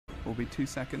Will be 2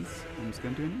 seconds. I'm just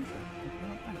going to do an intro. We'll be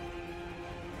right back.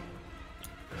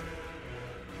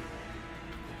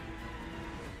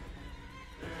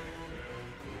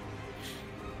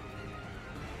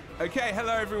 Okay,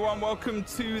 hello everyone. Welcome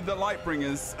to the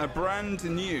LightBringers, a brand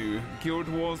new Guild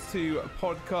Wars 2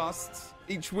 podcast.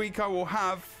 Each week I will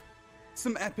have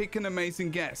some epic and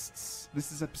amazing guests.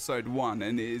 This is episode 1,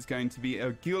 and it is going to be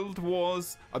a Guild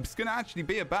Wars. It's going to actually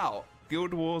be about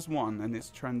Guild Wars 1 and its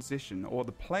transition, or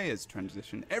the players'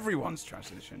 transition, everyone's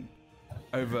transition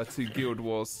over to Guild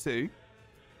Wars 2.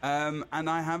 And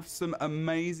I have some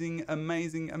amazing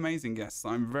guests.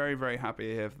 I'm very, very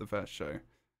happy here for the first show.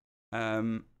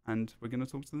 And we're going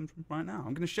to talk to them right now.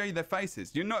 I'm going to show you their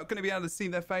faces. You're not going to be able to see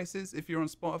their faces if you're on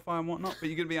Spotify and whatnot, but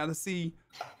you're going to be able to see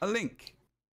a link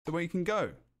to where you can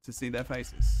go to see their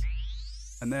faces.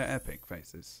 And they're epic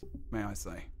faces, may I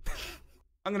say.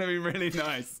 I'm going to be really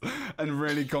nice and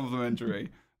really complimentary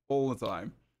all the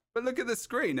time. But look at the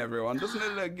screen, everyone. Doesn't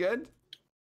it look good?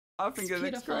 I think it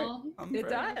looks great. It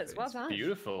does. Well done.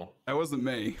 Beautiful. It wasn't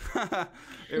me.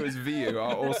 It was Vu,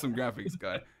 our awesome graphics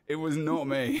guy. It was not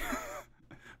me.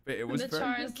 But it was the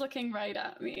char is looking right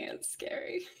at me. It's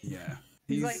scary. Yeah.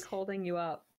 He's like holding you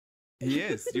up. He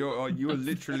is. You're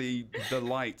literally the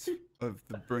light of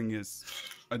the bringers.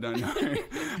 I don't know.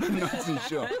 I'm not too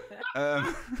sure.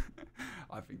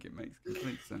 I think it makes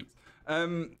complete sense.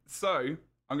 So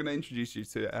I'm going to introduce you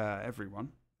to everyone.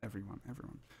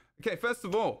 Okay, first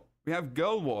of all, we have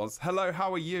Girl Wars. Hello,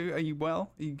 how are you? Are you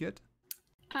well? Are you good?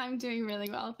 I'm doing really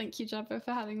well. Thank you, Jabba,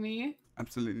 for having me.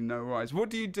 Absolutely no worries. What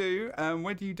do you do?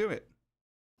 Where do you do it?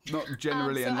 Not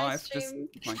generally in life, just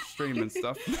like stream and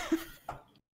stuff.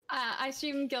 I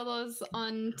stream Guild Wars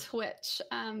on Twitch,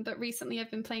 but recently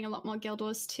I've been playing a lot more Guild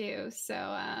Wars 2. So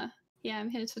yeah, I'm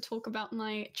here to talk about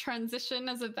my transition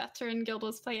as a veteran Guild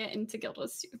Wars player into Guild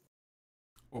Wars 2.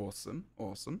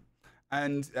 Awesome.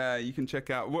 And you can check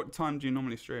out, what time do you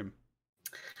normally stream?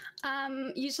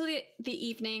 Usually the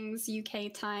evenings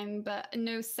UK time, but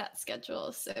no set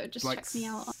schedule, so just like check me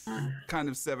out on that. Kind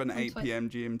of 7, 8 p.m.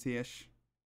 GMT-ish.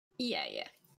 Yeah.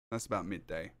 That's about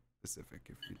midday Pacific,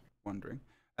 if you're wondering.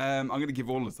 I'm going to give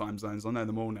all the time zones. I know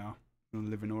them all now.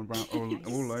 I'm living all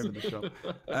over the shop.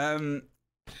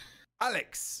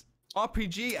 Alex,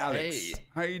 RPG Alex. Hey.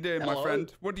 How you doing, Hello. my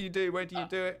friend? What do you do? Where do you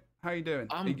do it? How you doing?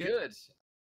 I'm good.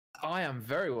 I am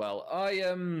very well. I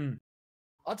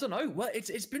don't know. Well,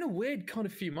 it's been a weird kind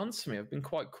of few months for me. I've been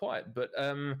quite quiet, but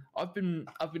I've been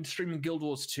streaming Guild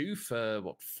Wars 2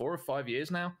 for 4 or 5 years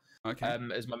now. Okay.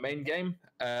 As my main game.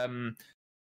 We're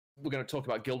going to talk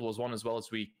about Guild Wars 1 as well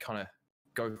as we kind of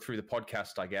go through the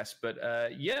podcast, I guess. But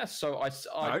yeah, so I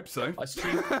hope so. I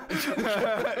stream.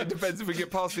 It depends if we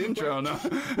get past the intro or not.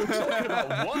 We're talking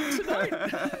about what tonight?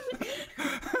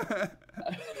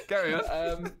 Carry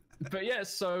on. But yeah,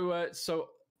 so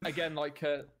again, like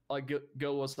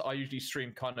Guild Wars, I usually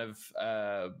stream kind of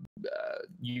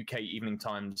UK evening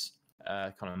times,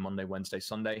 kind of Monday, Wednesday,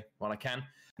 Sunday when I can.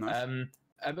 Nice.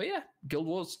 But yeah, Guild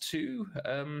Wars 2,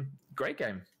 great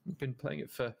game. I've been playing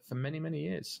it for many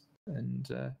years. And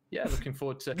yeah, looking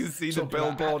forward to. You can see the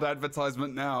billboard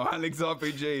advertisement now. Alex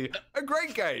RPG, a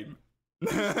great game.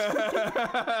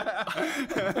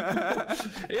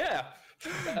 Yeah.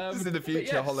 This is in the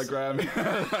future, yes. hologram.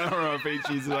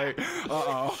 RPG's like,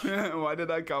 why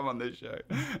did I come on this show?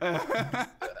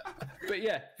 but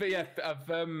yeah, I've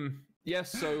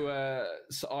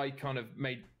so I kind of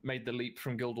made the leap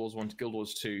from Guild Wars 1 to Guild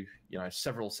Wars 2,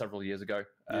 several years ago.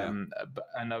 And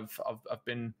I've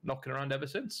been knocking around ever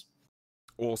since.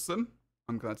 Awesome.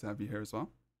 I'm glad to have you here as well.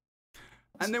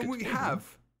 That's and then we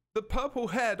have the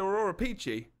purple-haired Aurora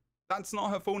Peachy. That's not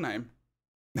her full name.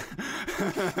 It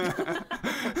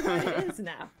is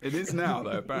now. It is now,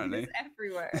 though, apparently. It's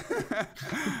everywhere.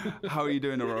 How are you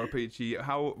doing, Aurora Peachy?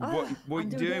 What are you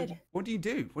doing? Good. What do you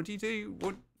do? What do you do?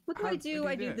 What do I do?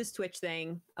 I do this Twitch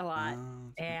thing a lot.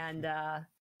 And I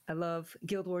love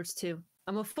Guild Wars 2.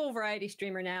 I'm a full variety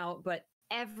streamer now, but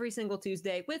every single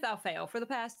Tuesday, without fail, for the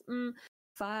past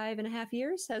 5.5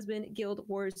 years, has been Guild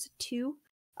Wars 2.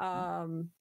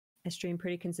 I stream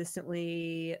pretty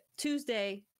consistently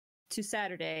Tuesday to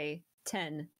Saturday,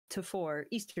 10 to 4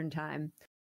 Eastern time,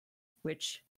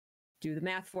 which, do the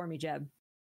math for me, Jeb.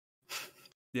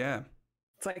 Yeah.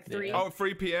 It's like 3. Oh,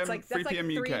 3 p.m. It's like, 3 that's p.m.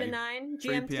 like 3 UK. to 9 GMT.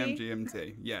 3 p.m.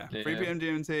 GMT. Yeah. 3 p.m.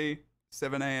 GMT,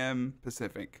 7 a.m.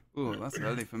 Pacific. Ooh, that's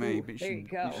early for me. But there you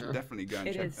go. You should definitely go and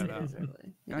It check is, that it out. is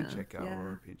early. Go and check out Yeah.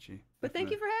 Aurora Peachy. But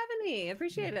thank you for having me. I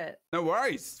appreciate it. No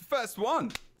worries. First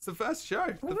one. It's the first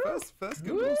show. The first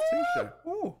Guild Wars 2 show.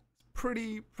 Ooh.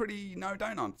 Pretty. No,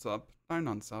 don't unsub. Don't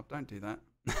unsub. Don't do that.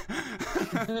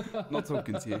 Not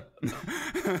talking to you.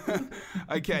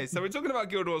 Okay, so we're talking about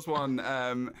Guild Wars 1.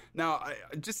 Now,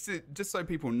 just so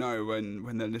people know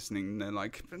when they're listening, they're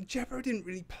like, Jebro didn't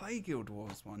really play Guild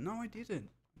Wars 1. No, I didn't.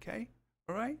 Okay?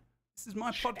 All right? This is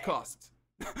my podcast.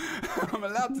 I'm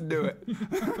allowed to do it.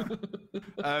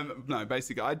 No,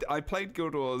 basically, I played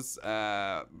Guild Wars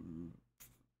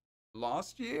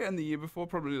last year and the year before,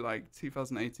 probably like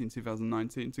 2018,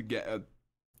 2019, to get a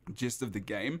gist of the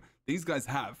game. These guys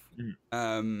have.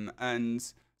 And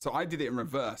so I did it in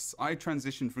reverse. I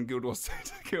transitioned from Guild Wars 2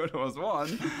 to Guild Wars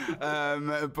 1.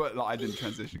 But like, I didn't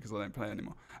transition because I don't play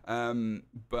anymore.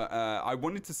 But I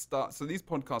wanted to start. So these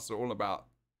podcasts are all about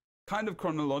kind of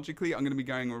chronologically. I'm going to be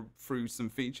going through some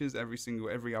features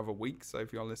every other week. So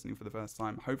if you're listening for the first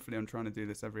time, hopefully I'm trying to do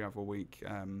this every other week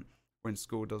when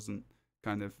school doesn't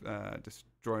kind of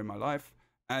destroy my life.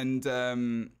 And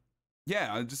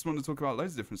yeah, I just want to talk about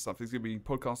loads of different stuff. There's going to be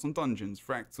podcasts on dungeons,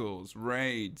 fractals,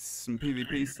 raids, some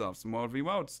PvP stuff, some World v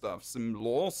World stuff, some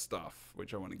lore stuff,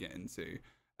 which I want to get into.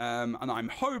 And I'm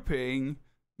hoping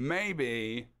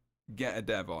maybe get a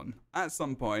dev on at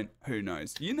some point. Who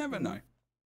knows? You never know.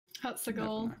 That's the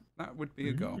goal. That would be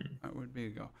a goal. That would be a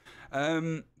goal.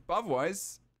 But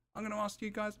otherwise, I'm going to ask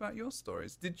you guys about your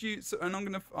stories. And I'm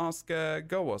going to ask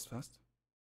Girl Wars first.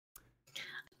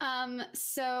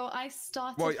 So I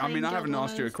started. Well, I mean, I haven't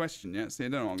asked you a question yet, so you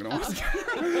don't know what I'm going to ask you.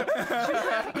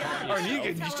 Oh,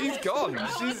 she's gone.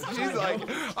 She's like,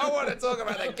 I want to talk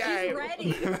about the game.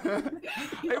 She's ready.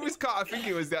 It was. I think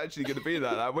it was actually going to be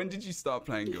like that. When did you start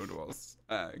playing Guild Wars?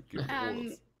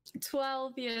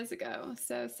 12 years ago,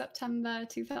 so September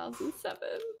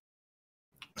 2007.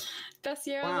 Best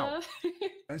year ever.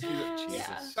 Best year. Jesus.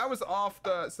 Yeah. That was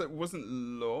after. So it wasn't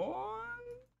launch.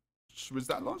 Was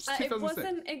that launch? It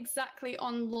wasn't exactly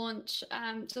on launch,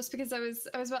 just because I was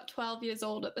about 12 years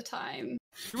old at the time.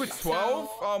 You were 12? So...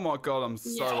 Oh my god, I'm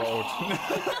so old.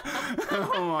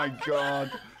 Oh my god.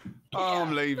 Oh,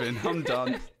 I'm leaving. I'm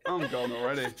done. I'm gone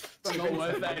already. It's not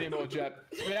worth that anymore, Jeb.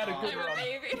 We had a good run.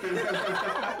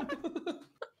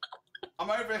 I'm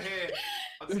over here.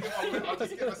 I'll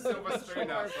just give a silver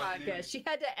spoon out. She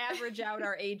had to average out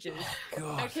our ages.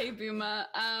 God. Okay, Boomer.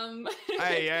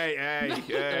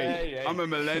 Hey. I'm a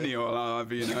millennial,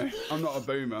 you know. I'm not a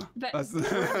boomer. That's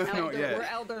not yet. We're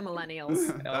elder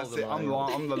millennials. That's it.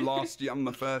 I'm the last year. I'm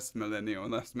the first millennial,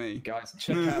 and that's me. Guys,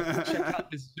 check out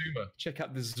this Zoomer. Check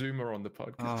out this Zoomer on the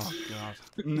podcast. Oh god.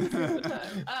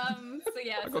 So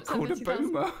yeah, I got called a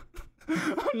boomer.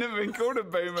 I've never been called a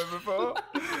boomer before.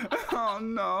 Oh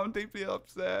no, I'm deeply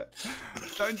upset.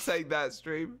 Don't take that,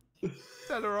 stream.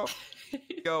 Tell her off.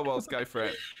 Girl Wars, go for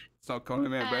it. Stop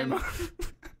calling me a boomer.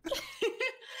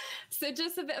 So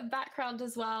just a bit of background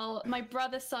as well. My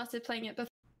brother started playing it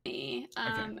before me,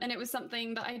 and it was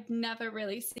something that I'd never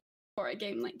really seen before a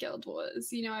game like Guild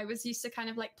Wars. You know, I was used to kind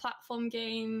of like platform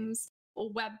games or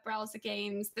web browser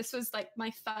games. This was like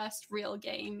my first real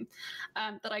game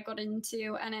that I got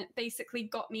into, and it basically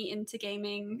got me into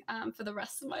gaming for the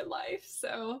rest of my life.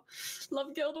 So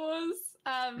love Guild Wars.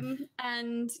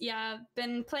 And yeah,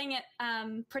 been playing it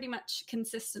pretty much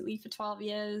consistently for 12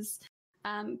 years.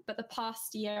 But the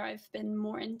past year I've been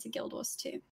more into Guild Wars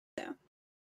 2. So.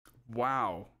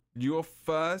 Wow. Your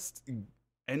first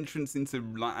entrance into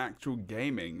like actual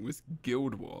gaming was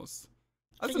Guild Wars.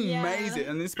 That's amazing,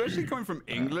 and especially coming from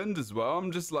England as well.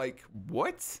 I'm just like,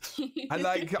 what? I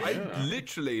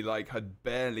literally had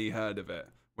barely heard of it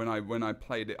when I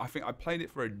played it. I think I played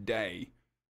it for a day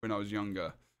when I was younger.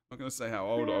 I'm not gonna say how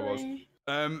old I was,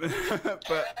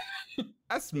 but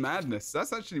that's madness.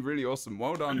 That's actually really awesome.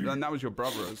 Well done, and that was your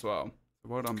brother as well.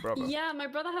 Well done, brother. Yeah, my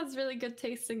brother has really good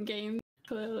taste in games.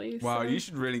 Clearly, wow, so. You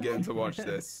should really get him to watch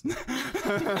this.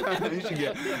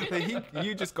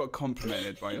 You just got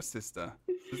complimented by your sister.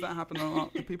 Does that happen a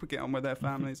lot? Do people get on with their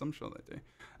families? I'm sure they do.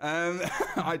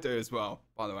 I do as well,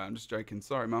 by the way. I'm just joking.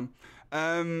 Sorry, Mum.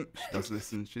 She does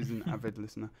listen. She's an avid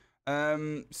listener.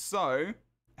 So,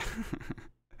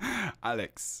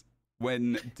 Alex,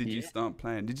 when did you start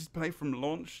playing? Did you play from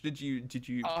launch? Did you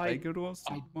play Guild Wars?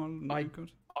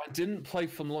 I didn't play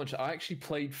from launch. I actually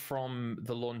played from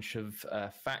the launch of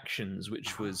Factions,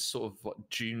 which was sort of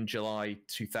June, July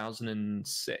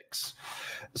 2006.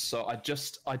 So I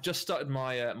just started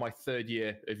my my third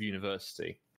year of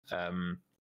university, and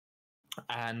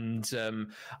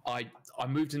I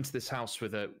moved into this house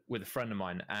with a friend of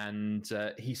mine, and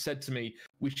he said to me,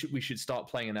 we should start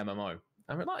playing an MMO.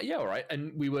 And we're like, yeah, all right.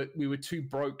 And we were too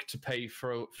broke to pay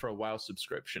for a WoW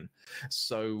subscription,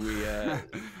 so we.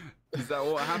 Is that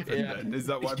what happened then? Is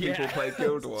that why people played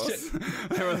Guild Wars?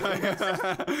 They were like, I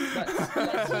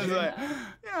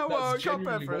can't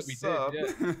pay for a sub.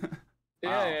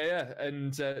 Yeah.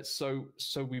 And so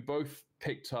we both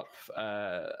picked up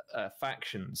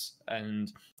factions,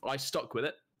 and I stuck with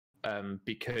it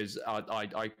because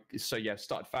I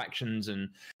started factions, and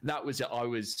that was it. I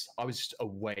was just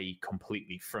away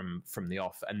completely from the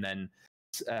off, and then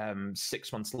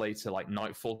 6 months later, like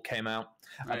Nightfall came out,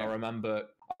 and I remember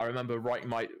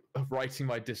writing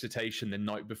my dissertation the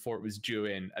night before it was due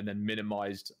in, and then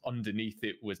minimized underneath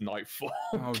it was Nightfall.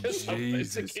 Oh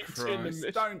Jesus Christ!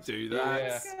 Don't do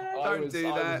that. Yeah. Don't do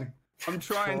that. I'm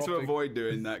trying to avoid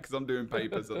doing that because I'm doing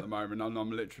papers at the moment, and I'm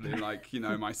literally like,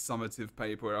 my summative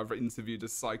paper where I've interviewed a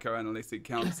psychoanalytic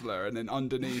counselor, and then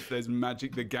underneath there's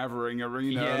Magic the Gathering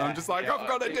arena, and I'm just like, I've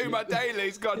got to do my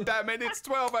dailies. God damn it! It's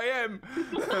 12 a.m.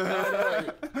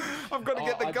 I've got to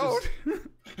get the gold.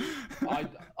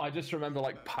 I just remember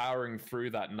like powering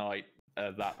through that night,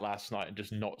 that last night, and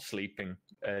just not sleeping,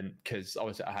 and because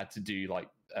I had to do like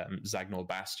Zagnor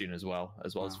Bastion as well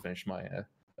as finish my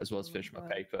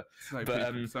paper.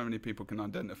 So many people can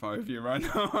identify with you right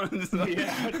now.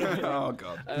 Oh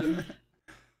god.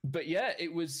 But yeah,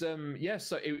 it was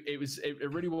so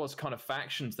it really was kind of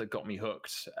factions that got me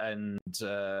hooked, and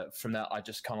from that I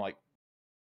just kind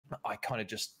of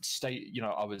just stayed.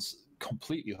 I was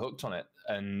completely hooked on it,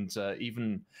 and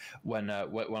even when I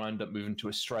ended up moving to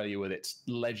Australia with its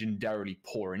legendarily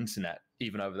poor internet,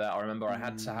 even over there, I remember I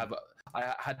had to have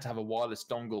a wireless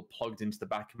dongle plugged into the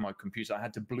back of my computer. I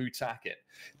had to blue tack it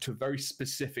to a very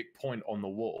specific point on the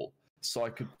wall so I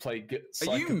could play.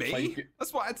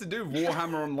 That's what I had to do with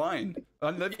Warhammer Online.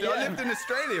 I lived in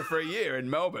Australia for a year in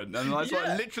Melbourne, and I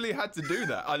literally had to do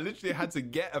that. I literally had to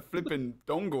get a flipping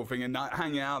dongle thing and not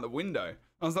hang it out the window.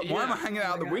 I was like, why am I hanging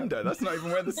out the window? That's not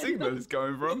even where the signal is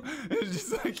going from. It was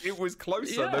just like, it was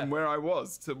closer than where I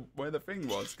was to where the thing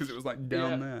was, because it was like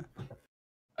down there.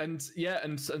 And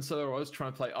so I was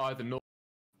trying to play either north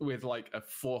with like a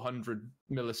 400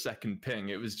 millisecond ping.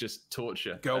 It was just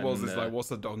torture. Girl Balls is like,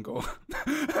 what's a dongle?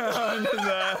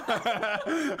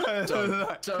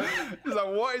 It's like,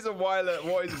 what is a wireless?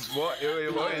 What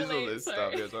is all this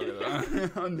stuff you're talking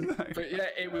about? But yeah,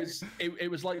 it was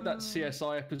like that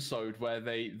CSI episode where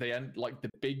they end, like, the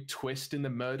big twist in the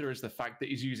murder is the fact that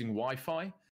he's using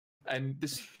Wi-Fi, and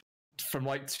this. From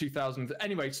like 2000.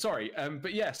 Anyway, sorry.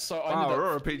 But yes, so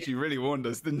Aurora Peachy really warned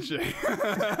us, didn't she?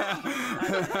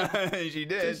 She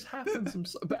did.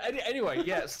 But anyway,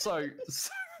 yeah. So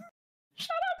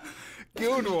shut up.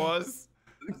 Guild Wars.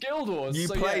 You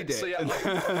played it. So yeah, I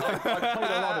played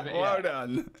a lot of it. Well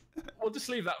done. We'll just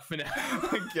leave that for now.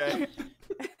 Okay.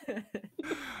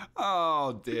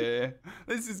 Oh dear,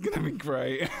 this is gonna be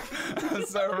great.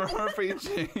 So Aurora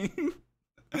Peachy.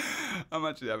 I'm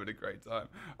actually having a great time.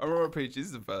 Aurora Peachy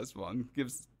is the first one. Give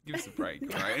us a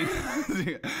break, right?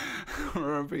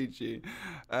 Aurora Peachy,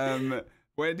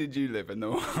 where did you live in the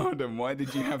world, and why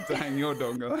did you have to hang your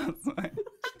dongle outside?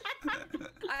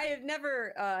 I have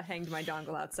never hanged my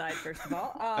dongle outside, first of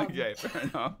all. Okay, fair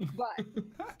enough. But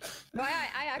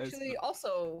I actually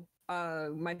also,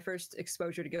 my first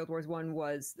exposure to Guild Wars 1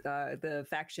 was the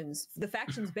factions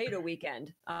beta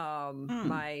weekend.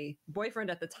 My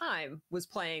boyfriend at the time was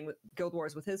playing Guild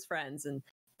Wars with his friends, and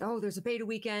there's a beta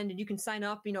weekend and you can sign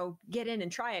up, get in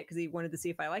and try it, because he wanted to see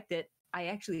if I liked it. I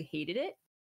actually hated it.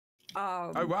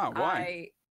 Oh wow, why?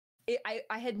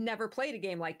 I had never played a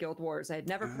game like Guild Wars. I had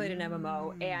never played an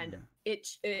MMO, and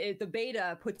the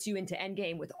beta puts you into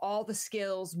endgame with all the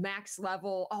skills, max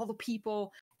level, all the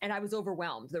people, and I was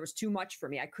overwhelmed. There was too much for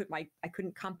me. I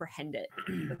couldn't comprehend it.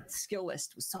 The skill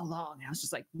list was so long. I was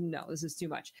just like, no, this is too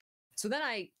much. So then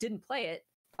I didn't play it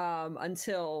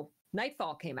until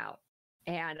Nightfall came out,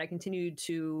 and I continued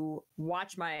to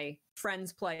watch my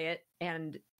friends play it,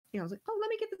 and I was like, let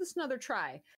me give this another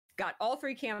try. Got all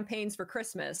 3 campaigns for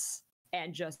Christmas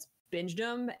and just binged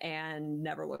them and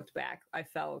never looked back. I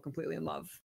fell completely in love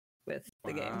with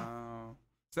the game.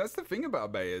 So that's the thing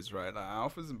about betas, right? Like,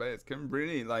 alphas and betas can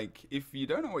really, like, if you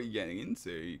don't know what you're getting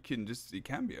into, it can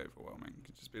be overwhelming. It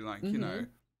can just be like,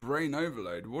 brain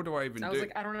overload. What do I even do? I was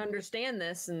like, I don't understand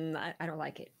this, and I don't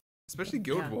like it. Especially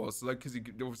Guild Wars, like, because you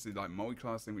could obviously, like,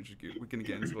 multi-classing, which we're going to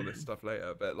get into all this stuff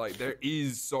later, but, like, there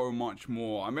is so much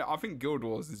more. I mean, I think Guild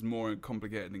Wars is more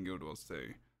complicated than Guild Wars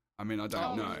 2. I mean, I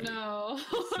don't know. No.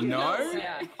 No?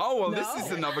 Yeah. Oh, well, this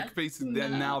is another piece of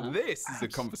now this is a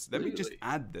conversation. Let me just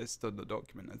add this to the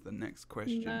document as the next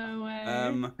question. No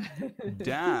way.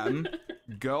 Damn,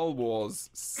 Girl Wars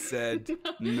said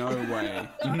no way.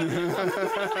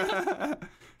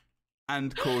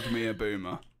 And called me a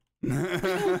boomer.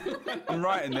 I'm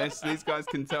writing this. These guys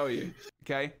can tell you.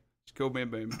 Okay? She called me a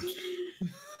boomer.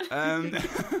 I'm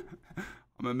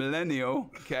a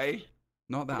millennial, okay?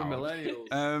 Not that old.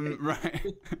 Millennials. Right.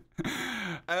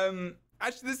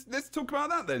 Actually, let's talk about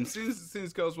that then.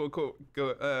 Since girls will call,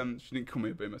 she didn't call me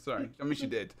a boomer. Sorry, I mean she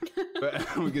did, but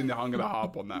I'm gonna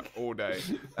harp on that all day.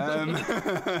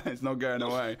 It's not going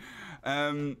away.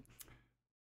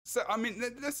 So I mean,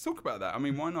 let's talk about that. I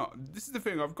mean, why not? This is the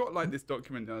thing. I've got like this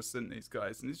document that I sent these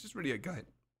guys, and it's just really a guide,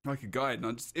 like a guide.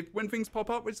 And when things pop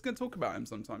up, we're just gonna talk about them.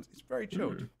 Sometimes it's very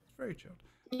chilled. It's very chilled.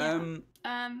 Yeah.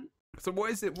 So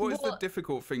what is it? What is the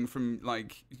difficult thing from,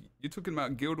 like, you're talking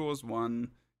about Guild Wars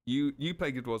 1? You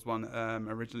played Guild Wars 1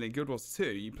 originally. Guild Wars 2,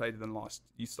 you played it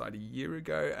you started a year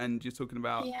ago, and you're talking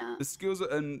about the skills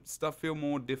and stuff feel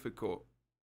more difficult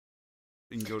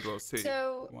in Guild Wars 2.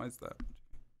 So, why is that?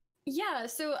 Yeah,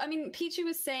 so I mean, Peachy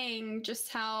was saying just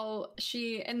how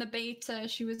in the beta,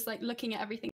 she was like looking at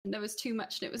everything and there was too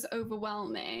much and it was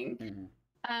overwhelming. Mm-hmm.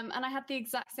 And I had the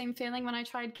exact same feeling when I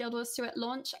tried Guild Wars 2 at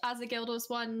launch as a Guild Wars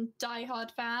 1 diehard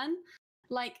fan.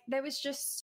 Like, there was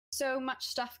just so much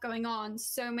stuff going on,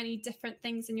 so many different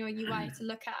things in your UI to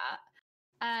look at.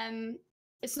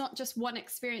 It's not just one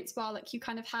experience bar like you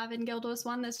kind of have in Guild Wars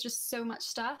 1. There's just so much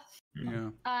stuff.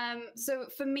 Yeah. So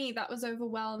for me, that was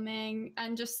overwhelming,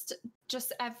 and just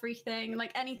everything,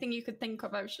 like anything you could think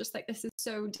of, I was just like, this is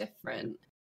so different.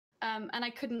 And I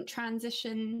couldn't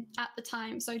transition at the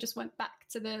time, so I just went back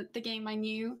to the game I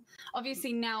knew.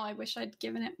 Obviously, now I wish I'd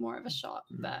given it more of a shot,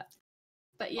 but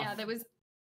yeah, there was.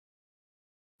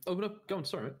 Oh, no, go on.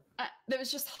 Sorry. There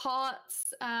was just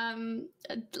hearts,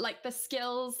 like the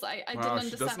skills. I didn't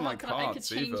understand how I could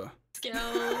change either. skills.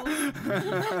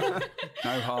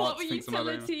 No hearts. What were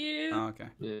utilities? Oh, okay.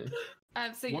 Yeah.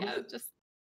 So just.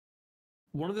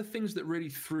 One of the things that really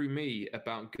threw me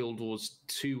about Guild Wars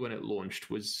 2 when it launched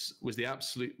was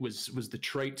the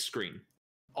trait screen.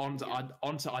 I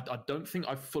don't think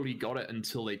I fully got it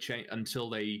until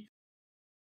they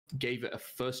gave it a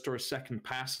first or a second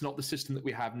pass. Not the system that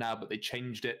we have now, but they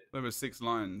changed it. There were 6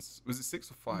 lines. Was it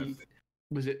 6 or 5?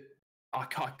 Was it? I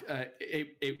can't.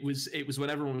 It was when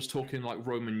everyone was talking like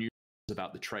Roman numerals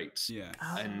about the traits. Yeah,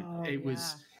 and it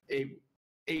was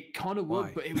It kind of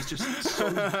worked, but it was just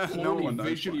so poorly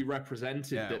visually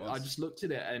represented that I just looked at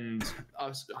it and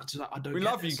I don't. We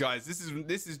love you guys.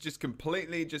 This is just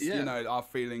completely you know, our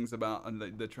feelings about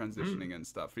the transitioning and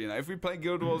stuff. You know, if we played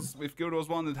Guild Wars, if Guild Wars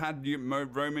 1 had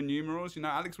Roman numerals, you know,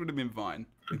 Alex would have been fine.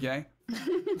 Okay.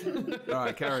 All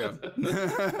right, carry on.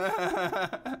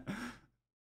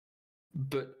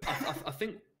 But I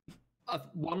think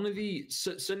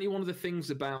certainly one of the things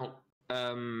about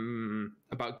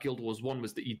Guild Wars 1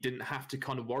 was that you didn't have to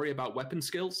kind of worry about weapon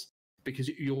skills, because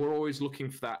you were always looking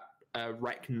for that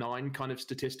Rec 9 kind of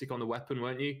statistic on the weapon,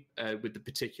 weren't you? With the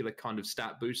particular kind of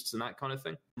stat boosts and that kind of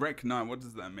thing. Rec 9, what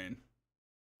does that mean?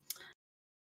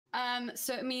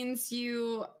 So it means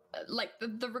you like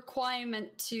the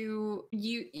requirement to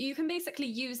you can basically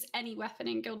use any weapon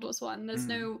in Guild Wars 1. There's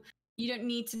you don't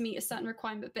need to meet a certain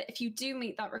requirement, but if you do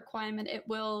meet that requirement, it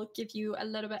will give you a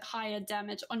little bit higher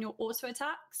damage on your auto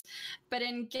attacks. But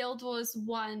in Guild Wars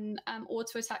 1,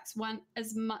 auto attacks weren't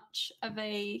as much of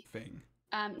a thing.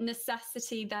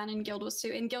 Necessity than in Guild Wars 2.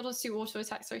 In Guild Wars 2, auto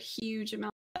attacks are a huge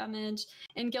amount of damage.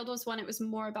 In Guild Wars 1, it was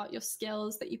more about your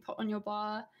skills that you put on your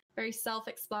bar. Very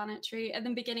self-explanatory. At the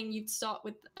beginning, you'd start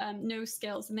with no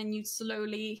skills, and then you'd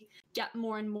slowly get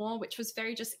more and more, which was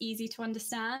very just easy to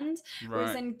understand. Right.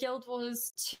 Whereas in Guild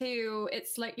Wars 2,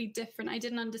 it's slightly different. I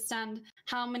didn't understand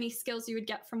how many skills you would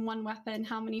get from one weapon,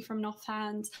 how many from an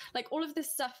offhand. Like, all of this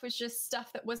stuff was just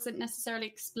stuff that wasn't necessarily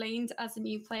explained as a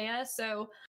new player,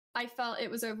 so I felt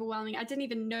it was overwhelming. I didn't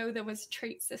even know there was a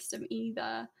trait system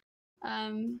either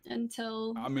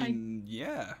until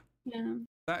Yeah.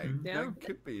 That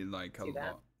could be like a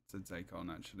lot to take on,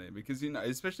 actually, because, you know,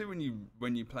 especially when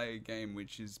you play a game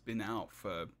which has been out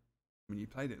for, when you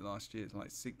played it last year, it's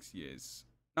like 6 years.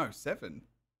 No, 7.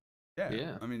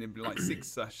 Yeah. I mean, it'd be like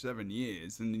 6/7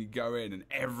 years, and you go in and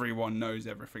everyone knows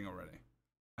everything already,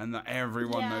 and that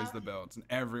everyone knows the builds, and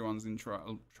everyone's in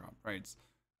trial raids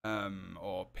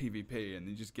or PvP, and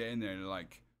you just get in there and you're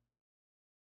like,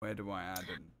 where do I add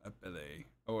an ability?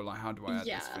 Or like, how do I add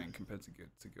this thing compared to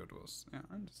Guild Wars? Yeah,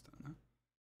 I understand that.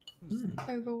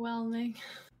 Overwhelming.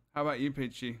 How about you,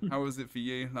 Peachy? How was it for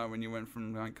you? Like, when you went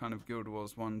from like kind of Guild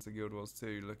Wars 1 to Guild Wars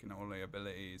 2, looking at all the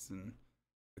abilities and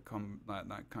like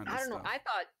that kind of stuff. I don't know. I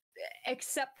thought,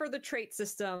 except for the trait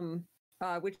system,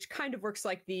 which kind of works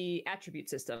like the attribute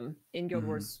system in Guild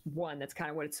Wars 1, that's kind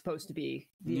of what it's supposed to be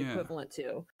the equivalent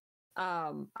to.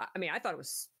 I mean, I thought it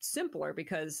was simpler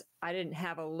because I didn't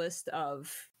have a list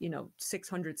of,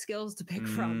 600 skills to pick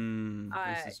from.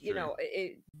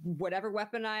 Whatever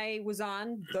weapon I was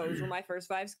on, those were my first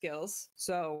 5 skills.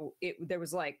 So there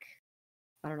was like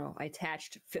I don't know,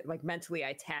 mentally I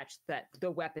attached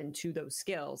the weapon to those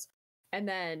skills. And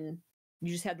then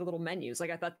you just had the little menus.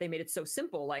 Like, I thought they made it so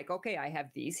simple. Like, okay, I have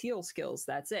these heal skills.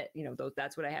 That's it.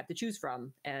 That's what I have to choose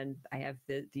from. And I have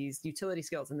these utility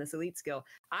skills and this elite skill.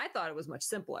 I thought it was much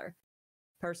simpler,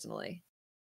 personally.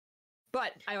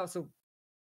 But I also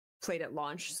played at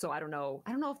launch, so I don't know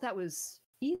if that was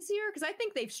easier, because I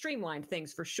think they've streamlined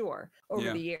things for sure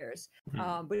over the years.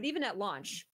 But even at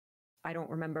launch, I don't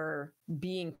remember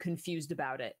being confused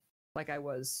about it like I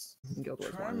was in Guild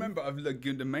Wars 1. I remember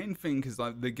the main thing is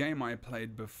like the game I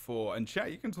played before, and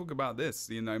chat, you can talk about this,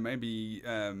 maybe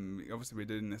obviously we're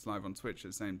doing this live on Twitch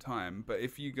at the same time, but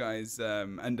if you guys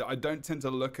and I don't tend to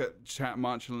look at chat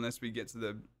much unless we get to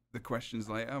the questions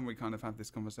later, and we kind of have this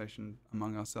conversation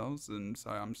among ourselves, and so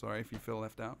I'm sorry if you feel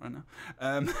left out right now.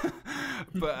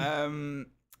 But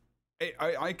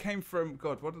I came from,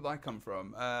 God, what did I come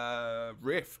from?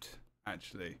 Rift,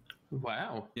 actually.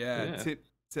 Wow. Yeah.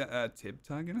 Type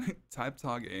targeting, tab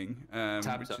targeting.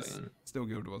 Is still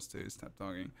Guild Wars 2 is tab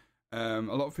targeting. A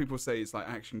lot of people say it's like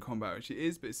action combat, which it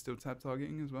is, but it's still tab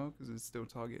targeting as well because it's still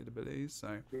targeted abilities.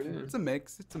 So it's a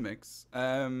mix.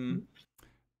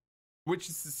 Which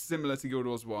is similar to Guild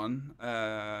Wars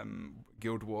 1.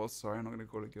 Guild Wars, sorry, I'm not going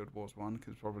to call it Guild Wars 1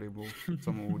 because probably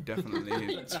someone will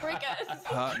definitely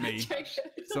hurt me.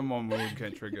 Someone will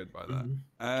get triggered by that.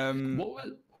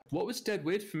 What was dead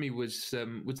weird for me was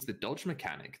the dodge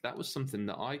mechanic. That was something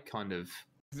that I kind of...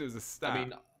 It was a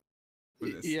stat.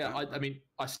 I mean,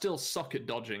 I still suck at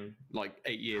dodging like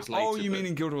 8 years later. Oh, you mean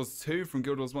in Guild Wars 2, from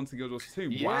Guild Wars 1 to Guild Wars 2?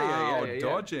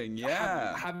 Dodging,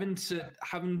 having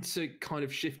to kind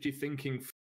of shift your thinking,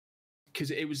 because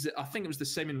I think it was the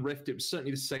same in Rift. It was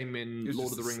certainly the same in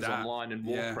Lord of the Rings Online and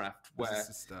Warcraft, where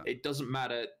it doesn't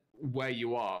matter where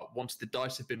you are. Once the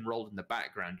dice have been rolled in the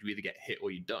background, you either get hit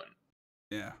or you don't.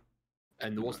 Yeah.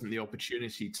 And there wasn't the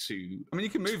opportunity to... I mean, you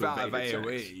can move out of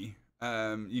AoE.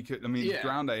 Ground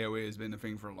AoE has been a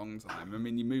thing for a long time. I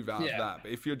mean, you move out of that,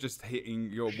 but if you're just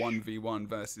hitting your 1v1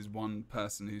 versus one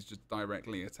person who's just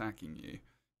directly attacking you,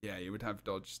 you would have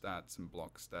dodge stats and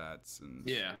block stats, and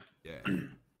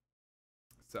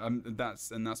so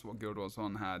that's what Guild Wars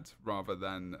 1 had, rather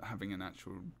than having an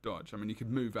actual dodge. I mean, you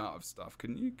could move out of stuff,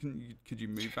 couldn't you? Could you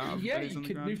move out of? Yeah, you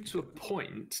could move to a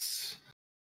point.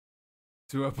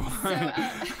 To a point.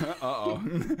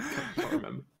 Can't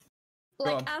remember.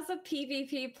 Like, as a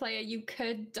PvP player, you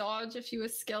could dodge if you were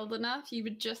skilled enough. You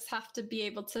would just have to be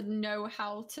able to know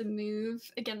how to move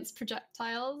against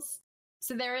projectiles.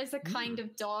 So there is a kind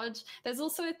of dodge. There's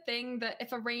also a thing that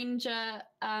if a ranger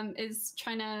is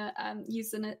trying to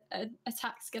use an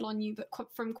attack skill on you, but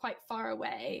from quite far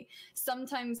away,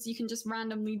 sometimes you can just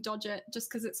randomly dodge it just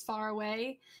because it's far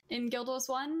away in Guild Wars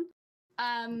 1.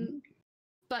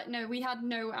 But no, we had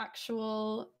no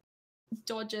actual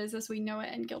dodges as we know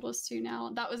it in Guild Wars 2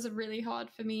 now. That was a really hard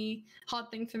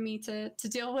thing for me to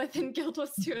deal with in Guild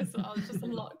Wars 2 as well. There's just a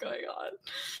lot going on.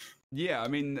 Yeah, I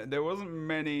mean, there wasn't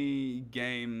many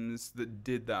games that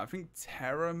did that. I think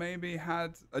Terra maybe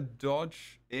had a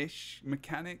dodge-ish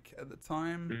mechanic at the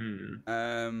time.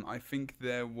 I think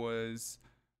there was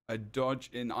a dodge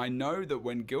in... I know that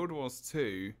when Guild Wars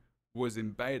 2 was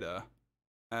in beta...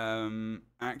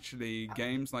 actually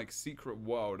games like Secret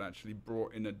World actually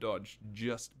brought in a dodge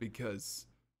just because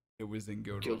it was in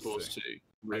Guild Wars 2.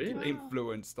 Really? It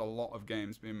influenced a lot of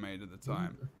games being made at the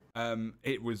time.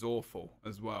 It was awful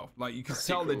as well. Like, you could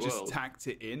tell they just tacked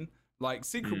it in. Like,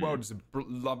 Secret World is a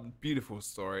beautiful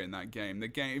story in that game. The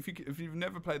game, if you've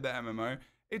never played the MMO,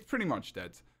 it's pretty much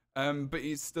dead. But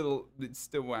it's still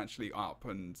actually up,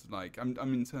 and like I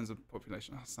mean in terms of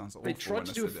population, that sounds awful. They tried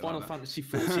to do a Final Fantasy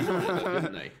 14,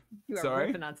 didn't they? You are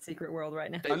ripping on Secret World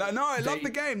right now. I love the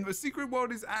game. The Secret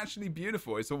World is actually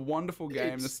beautiful. It's a wonderful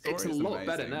game. The story is amazing. It's a lot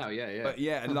better now, yeah. But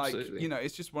yeah, absolutely. Like,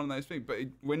 it's just one of those things. But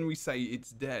when we say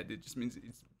it's dead, it just means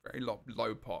it's very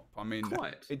low pop. I mean,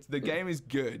 the game is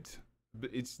good.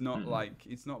 But it's not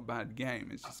it's not a bad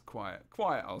game. It's just quiet.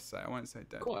 I'll say. I won't say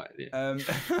dead. Quiet. Yeah.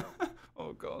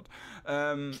 Oh God.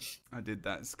 I did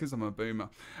that. It's because I'm a boomer.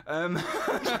 I'm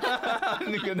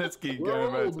gonna keep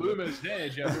going. We're all boomers here,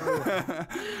 Joe.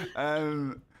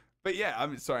 But yeah,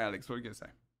 I'm sorry, Alex. What were you gonna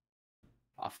say?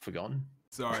 I've forgotten.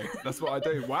 Sorry, that's what I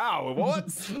do. Wow,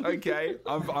 what? Okay,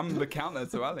 I'm the counter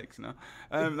to Alex now.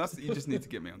 You just need to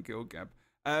get me on Guild Gab.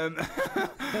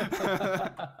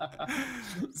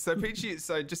 So Peachy,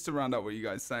 just to round up what you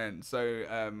guys are saying,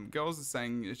 girls are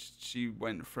saying she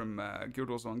went from Guild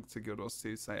Wars 1 to Guild Wars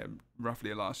 2, say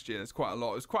roughly last year. There's quite a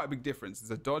lot. It's quite a big difference. There's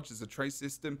a dodge, there's a trace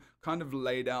system kind of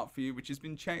laid out for you, which has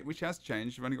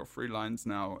changed. You've only got 3 lines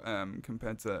now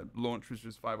compared to launch, which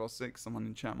was 5 or 6. Someone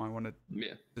in chat might want to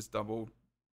just double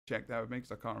check that with me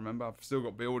because I can't remember. I've still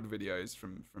got build videos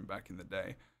from back in the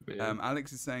day. Yeah.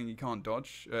 Alex is saying you can't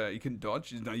dodge. You can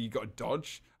dodge. No, you got to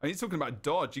dodge. I mean, he's talking about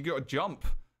dodge. You got to jump.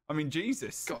 I mean,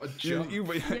 Jesus. Got to jump. You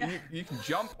can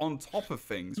jump on top of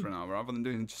things for now rather than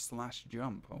doing just slash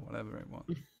jump or whatever it was.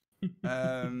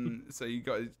 So you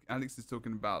got Alex is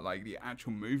talking about like the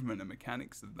actual movement and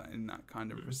mechanics of that in that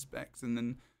kind of respects, and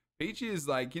then Peachy is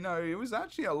like, it was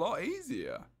actually a lot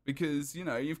easier because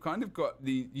you've kind of got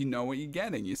what you're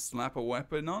getting. You slap a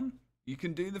weapon on, you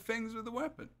can do the things with the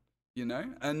weapon,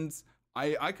 and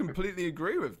I completely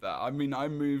agree with that. I mean, I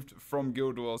moved from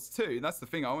Guild Wars 2. That's the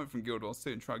thing. I went from Guild Wars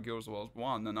 2 and tried Guild Wars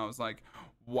 1, and I was like,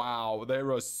 wow,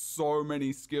 there are so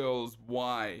many skills.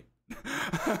 Why?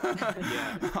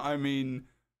 Yeah. I mean,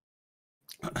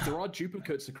 there are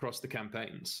duplicates across the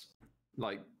campaigns,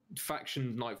 like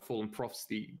Faction, Nightfall, and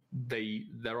Prophecy.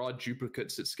 There are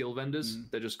duplicates at skill vendors.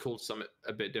 They're just called something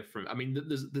a bit different. I mean,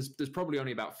 there's probably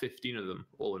only about 15 of them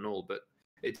all in all, but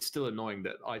it's still annoying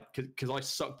that because I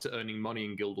sucked at earning money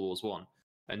in Guild Wars 1,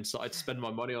 and so I'd spend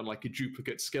my money on like a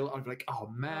duplicate skill. I'd be like, oh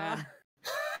man.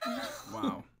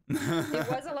 Wow. It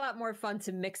was a lot more fun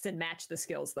to mix and match the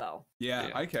skills, though. Yeah.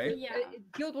 Okay. Yeah.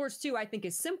 Guild Wars 2, I think,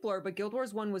 is simpler, but Guild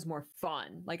Wars 1 was more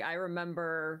fun. Like, I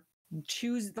remember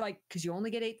because you only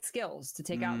get 8 skills to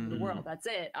take out in the world. That's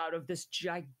it, out of this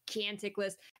gigantic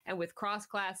list. And with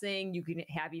cross-classing, you can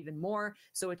have even more.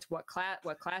 So it's what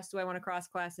class do I want to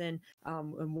cross-class in?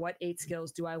 And what 8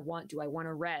 skills do I want? Do I want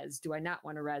to res? Do I not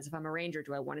want to res? If I'm a ranger,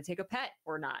 do I want to take a pet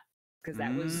or not? Because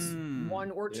that was 1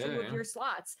 or 2 of your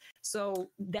slots. So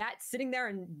that sitting there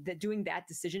and doing that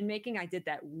decision making, I did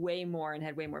that way more and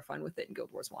had way more fun with it in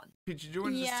Guild Wars 1. Peachy, do you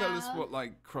want to just tell us what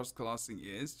like cross-classing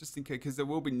is, just in case? Because there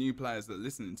will be new players that are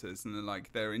listening to this and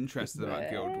they're interested about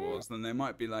Guild Wars, then they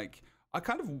might be like, I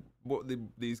kind of what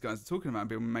these guys are talking about,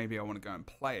 but maybe I want to go and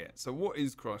play it. So what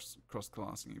is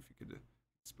cross-classing, if you could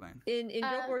explain? In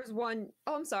Guild Wars 1,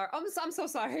 I'm sorry. I'm so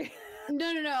sorry. No.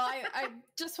 I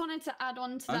just wanted to add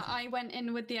on to that. I went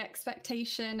in with the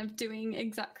expectation of doing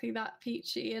exactly that,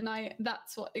 Peachy, and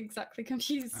that's what exactly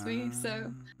confused me.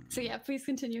 So yeah, please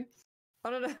continue. I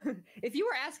don't know. If you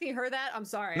were asking her that, I'm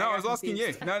sorry. No, I was asking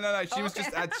you. No. She was just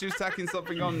she was tacking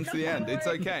something on to the end. It's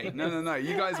okay. No.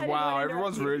 You guys, wow,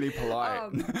 everyone's really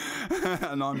polite,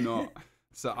 and I'm not.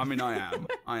 So I mean, I am.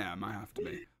 I have to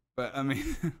be. But I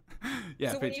mean,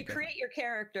 yeah. So when you create your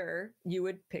character, you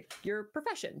would pick your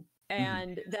profession.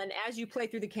 And then as you play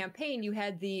through the campaign, you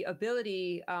had the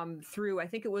ability through, I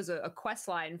think it was a quest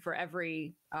line for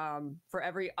every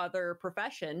other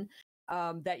profession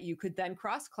that you could then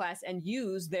cross-class and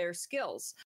use their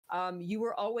skills. You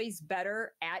were always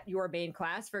better at your main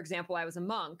class. For example, I was a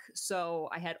monk, so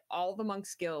I had all the monk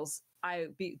skills.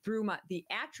 Through the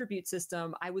attribute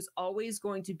system, I was always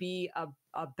going to be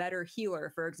a better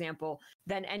healer, for example,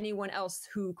 than anyone else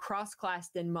who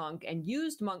cross-classed in monk and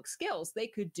used monk skills. They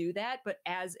could do that, but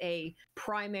as a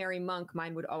primary monk, I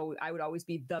would always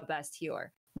be the best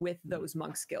healer with those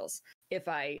monk skills. If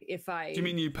I Do you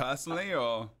mean you personally,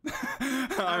 or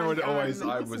I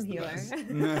was the healer.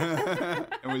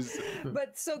 It was.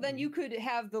 But so then you could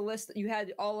have the list. You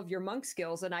had all of your monk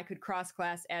skills, and I could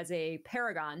cross-class as a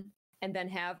paragon. And then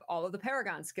have all of the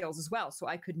Paragon skills as well. So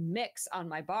I could mix on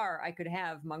my bar. I could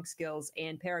have monk skills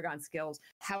and Paragon skills.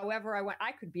 However I want,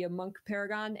 I could be a monk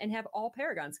Paragon and have all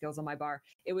Paragon skills on my bar.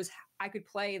 I could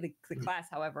play the class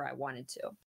however I wanted to.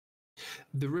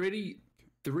 The really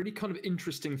kind of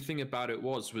interesting thing about it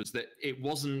was that it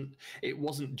wasn't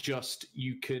just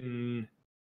you can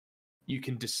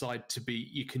decide to be,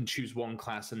 you can choose one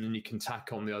class and then you can tack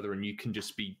on the other and you can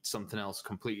just be something else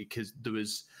completely, because there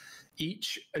was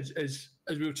as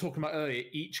we were talking about earlier,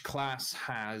 each class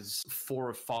has 4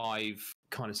 or 5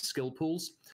 kind of skill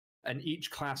pools, and each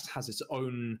class has its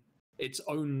own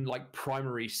like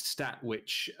primary stat,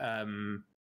 which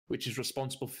is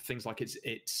responsible for things like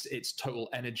its total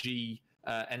energy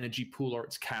pool or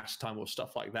its cast time or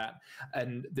stuff like that.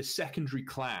 And the secondary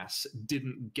class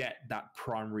didn't get that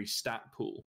primary stat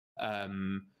pool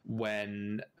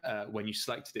when you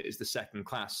selected it as the second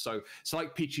class. So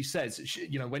like Peachy says,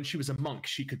 when she was a monk,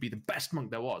 she could be the best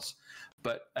monk there was,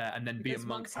 but and then be a monk.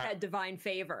 Monks had divine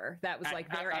favor. That was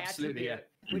like their attribute, yeah.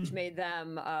 Which made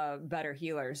them better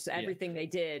healers. Everything they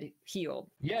did healed.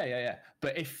 Yeah.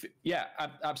 But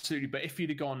absolutely. But if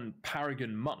you'd have gone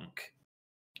Paragon monk,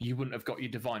 you wouldn't have got your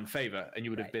divine favor, and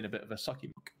you would have been a bit of a sucky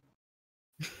monk.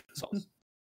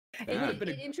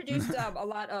 It introduced a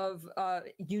lot of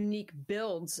unique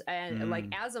builds, and like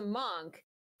as a monk,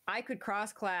 I could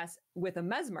cross-class with a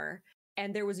Mesmer,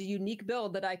 and there was a unique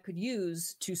build that I could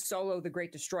use to solo the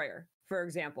Great Destroyer, for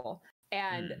example.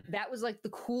 And that was like the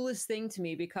coolest thing to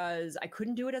me because I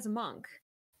couldn't do it as a monk,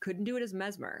 couldn't do it as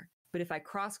Mesmer. But if I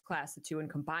cross-class the two and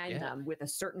combine them with a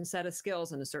certain set of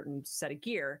skills and a certain set of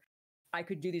gear, I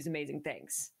could do these amazing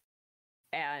things.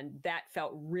 And that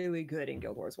felt really good in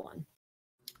Guild Wars 1.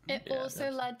 It also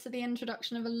led to the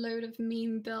introduction of a load of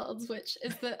meme builds, which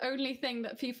is the only thing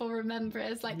that people remember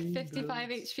is like 55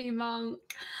 HP monk,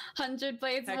 100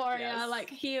 blades warrior, like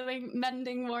healing,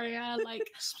 mending warrior,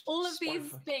 like all of these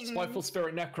things. Spiteful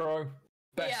spirit necro.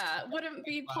 Best. Yeah, wouldn't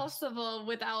be possible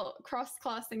without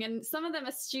cross-classing. And some of them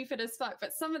are stupid as fuck,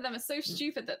 but some of them are so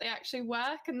stupid that they actually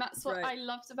work. And that's what I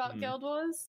loved about Guild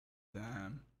Wars.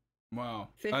 Damn. Wow.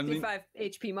 55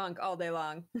 HP monk all day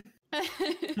long.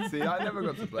 See, I never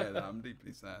got to play that. I'm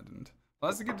deeply saddened. Well,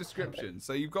 that's a good description.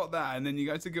 So you've got that, and then you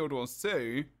go to Guild Wars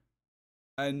 2,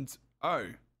 and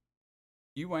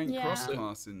you ain't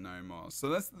cross-classing no more. So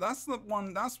that's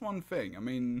one thing. I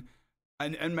mean,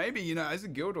 and maybe, you know, as a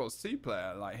Guild Wars 2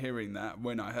 player, like hearing that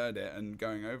when I heard it and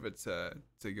going over to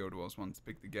Guild Wars 1 to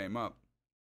pick the game up,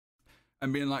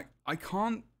 and being like, I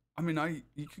can't. I mean,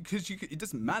 because it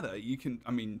doesn't matter. You can.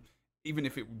 I mean, even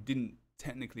if it didn't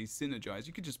technically synergize,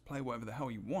 you could just play whatever the hell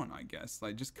you want, I guess.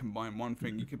 Like, just combine one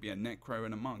thing. You could be a necro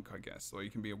and a monk, I guess, or you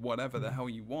can be a whatever the hell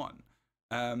you want.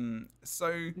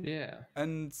 So yeah,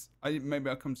 and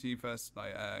maybe I'll come to you first,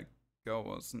 like Girl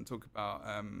Wars, and talk about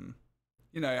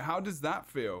you know, how does that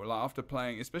feel, like after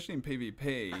playing, especially in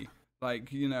PvP,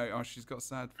 like, you know, oh, she's got a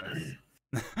sad face.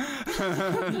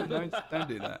 don't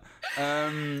do that.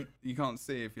 You can't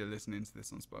see if you're listening to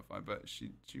this on Spotify, but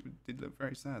she did look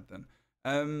very sad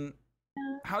then.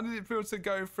 How did it feel to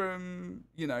go from,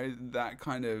 you know, that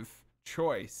kind of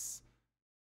choice,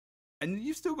 and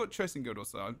you've still got choice in Guild Wars,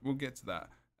 so we'll get to that,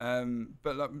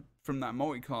 but like from that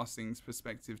multi-classing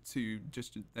perspective to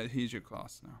just here's your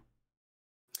class now?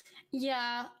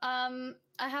 Yeah,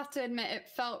 I have to admit it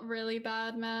felt really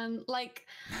bad, man. Like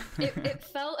it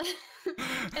felt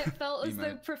it felt as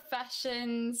though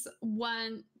professions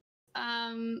weren't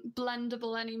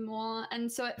blendable anymore,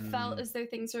 and so it felt as though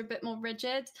things were a bit more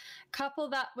rigid. Couple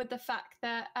that with the fact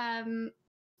that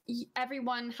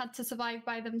everyone had to survive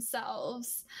by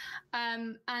themselves,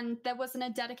 and there wasn't a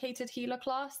dedicated healer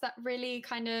class. That really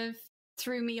kind of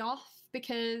threw me off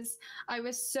because I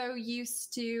was so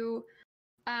used to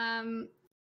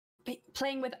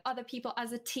playing with other people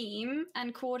as a team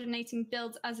and coordinating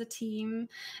builds as a team,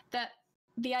 that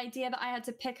the idea that I had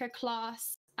to pick a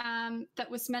class that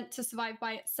was meant to survive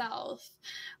by itself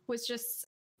was just,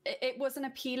 it wasn't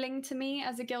appealing to me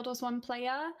as a Guild Wars 1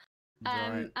 player.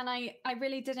 And I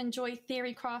really did enjoy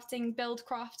theory crafting, build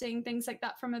crafting, things like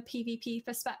that from a PvP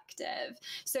perspective.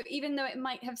 So even though it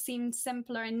might have seemed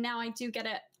simpler, and now I do get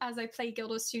it as I play Guild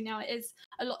Wars 2 now, it is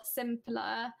a lot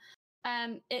simpler.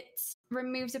 It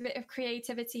removes a bit of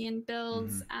creativity in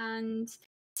builds and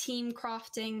team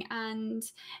crafting, and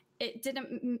it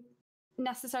didn't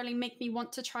necessarily make me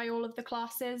want to try all of the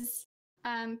classes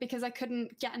because I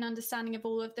couldn't get an understanding of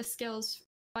all of the skills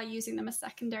by using them as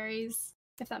secondaries,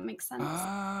 if that makes sense.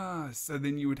 So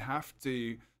then you would have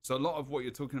to, so a lot of what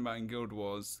you're talking about in Guild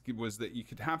Wars was that you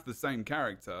could have the same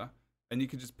character and you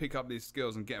could just pick up these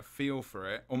skills and get a feel for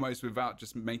it almost without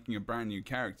just making a brand new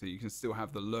character. You can still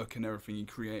have the look and everything you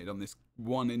created on this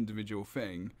one individual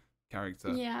thing, character,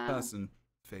 person,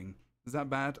 thing. Is that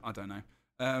bad? I don't know.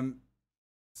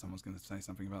 Someone's going to say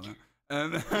something about that.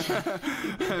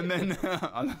 And then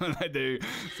I don't know what I do.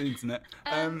 It's the internet.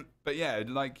 But yeah,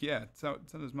 like, yeah, tell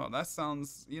us more. That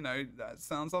sounds, you know, that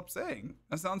sounds upsetting.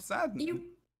 That sounds sad.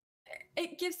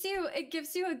 It gives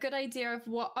you a good idea of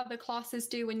what other classes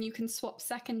do when you can swap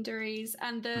secondaries,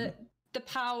 and the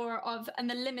power of and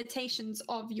the limitations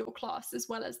of your class as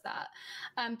well as that.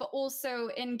 But also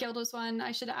in Guild Wars 1,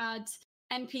 I should add,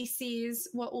 NPCs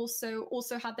were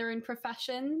also had their own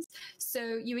professions,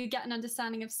 so you would get an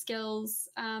understanding of skills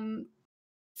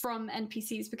from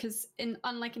NPCs, because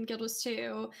unlike in Guild Wars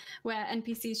 2, where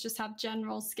NPCs just have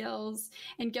general skills,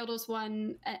 in Guild Wars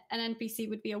 1, an NPC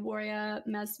would be a warrior,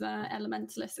 mesmer,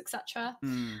 elementalist, etc.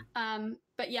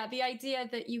 But yeah, the idea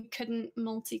that you couldn't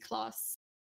multi-class,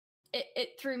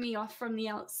 it threw me off from the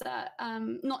outset.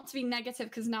 Not to be negative,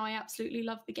 because now I absolutely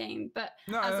love the game, but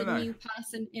as a new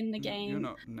person in the game, you're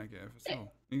not negative at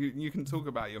all. You can talk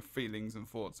about your feelings and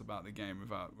thoughts about the game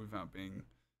without being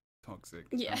toxic.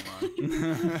 Yeah.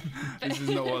 This is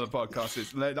not what the podcast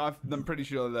is. I'm pretty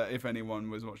sure that if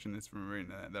anyone was watching this from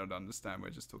Arena, they would understand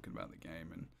we're just talking about the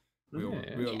game, and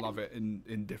we all love it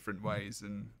in different ways,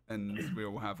 and we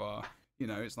all have our, you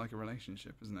know, it's like a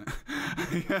relationship, isn't it?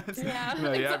 Yes. Yeah, you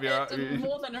know, it's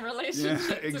more than a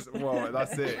relationship. Yeah, well,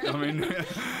 that's it. I mean,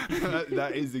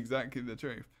 that is exactly the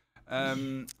truth.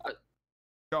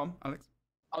 Go on, Alex.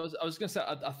 I was going to say,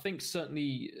 I think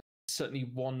certainly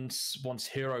once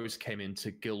Heroes came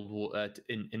into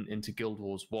into Guild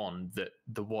Wars 1, that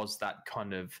there was that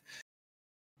kind of.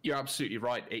 You're absolutely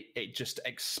right. It just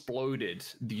exploded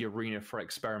the arena for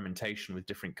experimentation with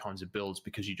different kinds of builds,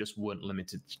 because you just weren't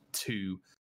limited to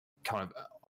kind of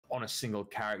on a single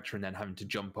character and then having to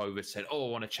jump over and say, oh,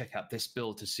 I want to check out this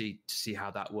build to see how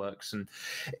that works.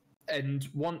 And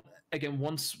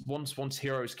once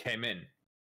Heroes came in,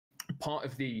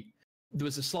 there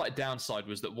was a slight downside,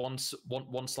 was that once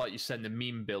like you said, the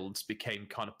meme builds became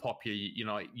kind of popular. You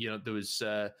know, there was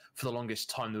for the longest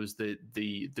time there was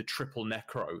the triple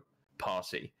necro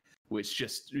party, which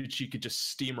you could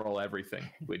just steamroll everything,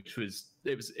 which was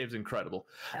incredible.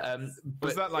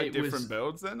 Was that like different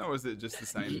builds then, or was it just the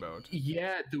same build?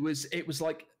 Yeah, it was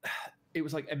like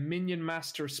a minion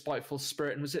master, a spiteful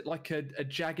spirit, and was it like a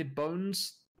jagged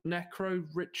bones necro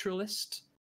ritualist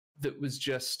that was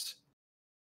just.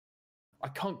 I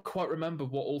can't quite remember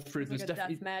what all three. There's like a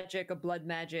death magic, a blood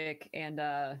magic, and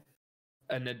a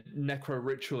necro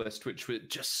ritualist, which was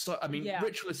just so. I mean,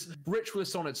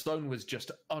 ritualist on its own was just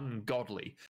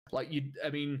ungodly. Like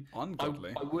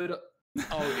ungodly. I would.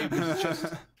 Oh,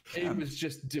 it was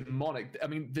just demonic. I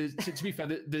mean, to be fair,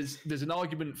 there's an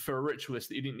argument for a ritualist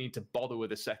that you didn't need to bother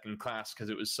with a second class because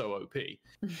it was so OP.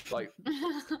 Like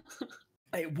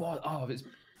it was. Oh, it's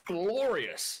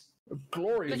glorious.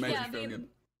 Glorious.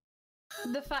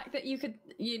 The fact that you could,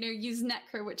 use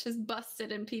Necro, which is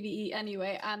busted in PvE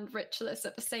anyway, and Ritualist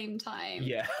at the same time.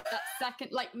 Yeah. That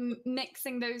second, like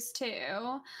mixing those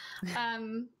two,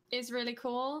 is really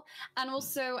cool. And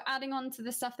also adding on to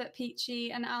the stuff that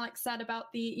Peachy and Alex said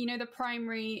about the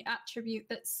primary attribute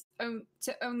that's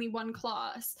to only one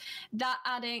class, that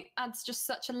adds just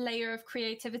such a layer of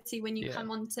creativity when you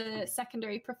come onto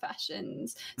secondary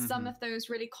professions. Mm-hmm. Some of those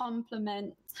really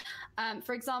complement.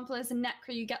 For example, as a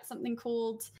Necro, you get something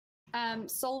called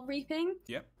soul reaping.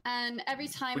 Yep. And every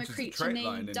time a creature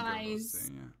near you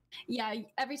dies,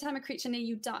 every time a creature near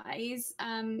you dies,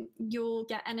 you'll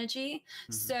get energy.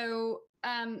 Mm-hmm. So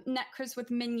Necros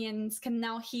with minions can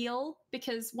now heal,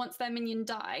 because once their minion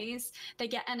dies, they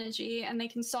get energy and they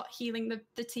can start healing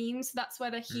the team. So that's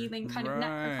where the healing kind of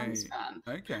Necro comes from.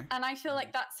 Okay. And I feel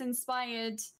like that's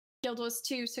inspired Guild Wars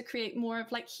 2 to create more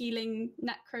of like healing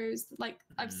Necros. Like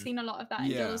I've seen a lot of that in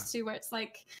Guild Wars 2, where it's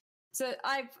like. So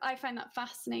I find that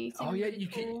fascinating. Oh yeah,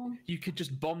 you could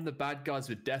just bomb the bad guys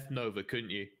with Death Nova,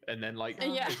 couldn't you? And then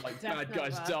bad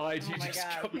guys died, you just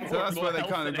got more. So that's where they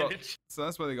kind of got. So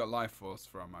that's where they got Life Force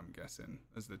from, I'm guessing,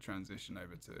 as the transition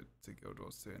over to Guild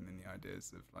Wars 2, and then the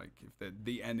ideas of like if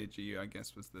the energy, I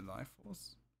guess, was the Life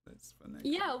Force.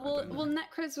 Well,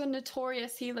 Necros were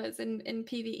notorious healers in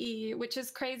PvE, which is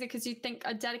crazy because you'd think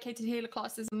a dedicated healer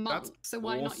class is a monk, so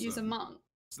why not use a monk?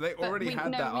 So they already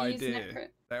had that idea.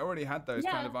 They already had those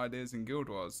kind of ideas in Guild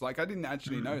Wars. Like I didn't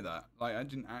actually know that.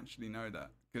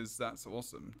 Because that's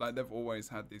awesome. Like they've always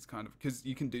had these kind of, because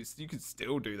you can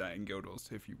still do that in Guild Wars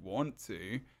if you want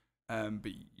to, but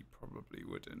you probably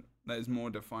wouldn't. There's more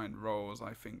defined roles,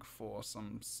 I think, for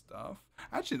some stuff.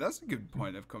 Actually, that's a good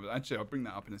point of conversation. Actually, I'll bring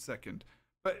that up in a second.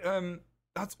 But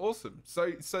that's awesome.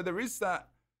 So there is that.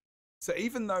 So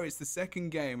even though it's the second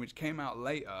game, which came out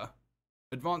later,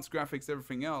 advanced graphics,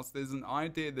 everything else, there's an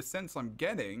idea, the sense I'm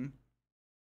getting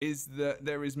is that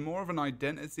there is more of an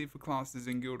identity for classes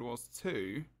in Guild Wars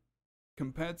 2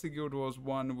 compared to Guild Wars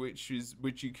 1, which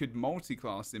you could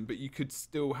multi-class in, but you could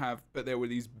still have, but there were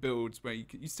these builds where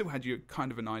you still had your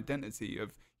kind of an identity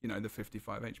of, the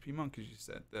 55 HP monk, as you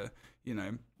said, the,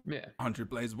 100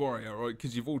 Blaze Warrior, or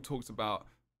because you've all talked about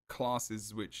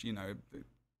classes which,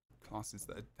 classes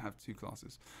that have two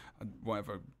classes,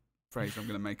 whatever phrase I'm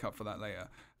going to make up for that later.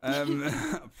 I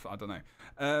don't know.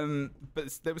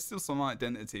 But there was still some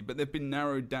identity, but they've been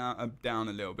narrowed down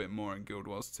a little bit more in Guild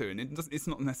Wars 2, and it's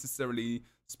not necessarily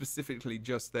specifically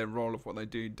just their role of what they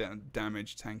do,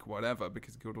 damage, tank, whatever,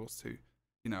 because Guild Wars 2,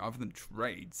 other than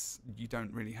trades, you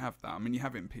don't really have that. I mean, you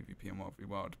have it in PvP and World v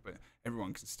World, but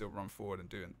everyone can still run forward and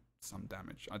do some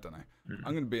damage. I don't know. Mm-hmm.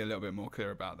 I'm going to be a little bit more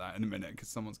clear about that in a minute, because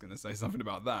someone's going to say something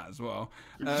about that as well.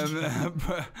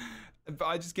 But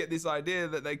I just get this idea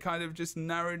that they kind of just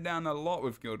narrowed down a lot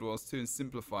with Guild Wars 2 and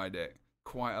simplified it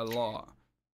quite a lot.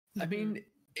 I mean,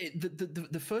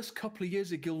 the first couple of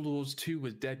years of Guild Wars 2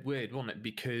 was dead weird, wasn't it?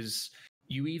 Because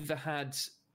you either had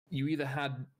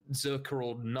Zerker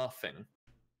or nothing,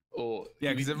 or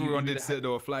because everyone did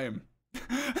Citadel of Flame.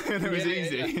 And it was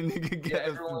easy. And you could get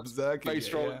a Zerker.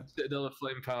 Base roll Citadel of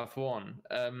Flame Path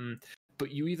 1.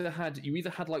 But you either had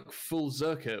like full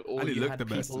Zerker, or and it you looked had the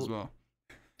best as well.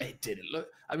 it didn't look.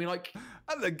 I mean, like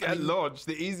at launch,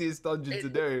 the easiest dungeon to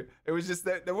do. It was just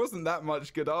that there wasn't that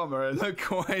much good armor. It looked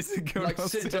quite good.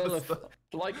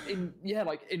 Like in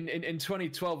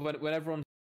 2012 when everyone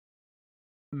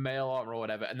mail armor or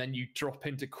whatever, and then you drop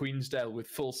into Queensdale with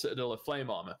full Citadel of Flame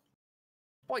armor.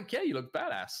 Like, yeah, you look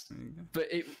badass. But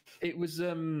it was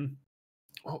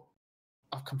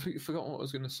I've completely forgotten what I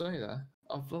was going to say there.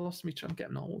 I've lost me. I'm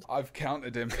getting old. I've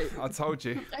counted him. I told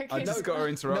you. Okay. I just got to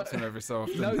interrupt him every so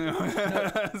often.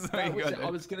 I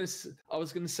was going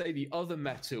to say the other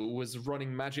metal was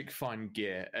running Magic Find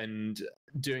gear and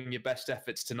doing your best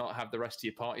efforts to not have the rest of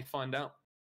your party find out.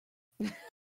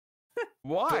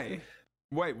 Why?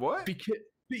 Wait, what? Because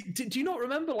do you not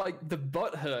remember like the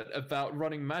butthurt about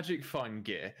running Magic Find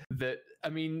gear? That, I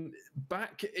mean,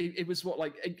 back it was what,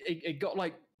 like it got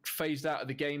like phased out of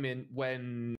the game in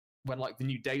when like the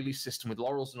new daily system with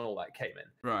laurels and all that came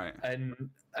in, right?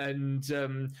 And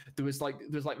there was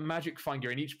like Magic Find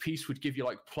gear, and each piece would give you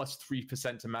like plus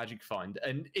 3% to Magic Find,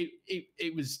 and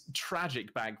it was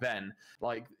tragic back then.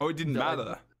 Like, it didn't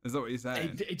matter. Is that what you're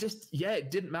saying? It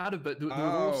didn't matter. But there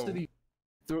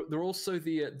were also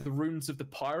the runes of the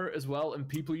pirate as well, and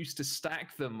people used to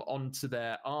stack them onto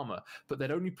their armor, but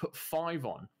they'd only put 5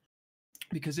 on.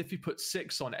 Because if you put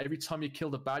 6 on, every time you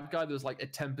killed a bad guy, there was like a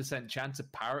 10% chance a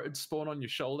parrot would spawn on your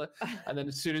shoulder. And then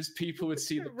as soon as people would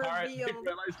see the parrot, they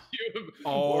realized you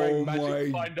were wearing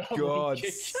Magic Find armor. God,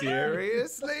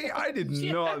 seriously? I did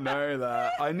not know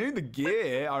that. I knew the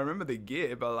gear. I remember the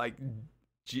gear, but like...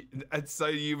 And so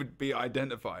you would be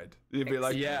identified. You'd be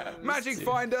like, Magic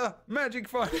Finder. You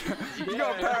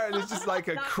got a parrot. It's just like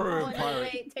a crew of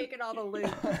pirates. Taking all the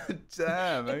loot.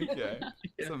 Damn. Okay,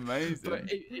 it's amazing. But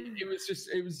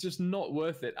it was just not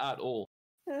worth it at all.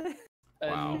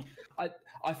 Wow.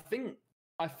 I think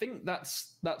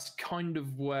that's kind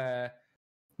of where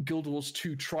Guild Wars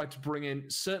 2 tried to bring in,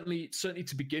 certainly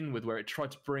to begin with, where it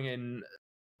tried to bring in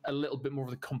a little bit more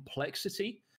of the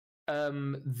complexity.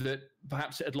 That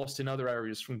perhaps it had lost in other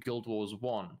areas from Guild Wars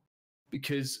 1,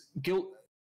 because Guild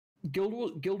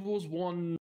Wars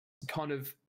 1 kind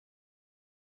of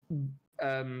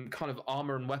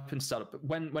armor and weapon setup. But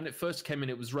when it first came in,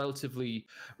 it was relatively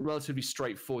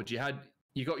straightforward.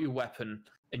 You got your weapon,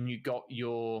 and you got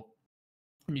your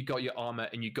armor,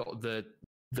 and you got the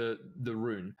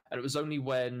rune. And it was only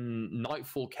when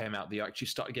Nightfall came out that you actually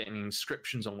started getting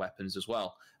inscriptions on weapons as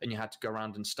well, and you had to go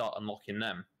around and start unlocking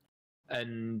them.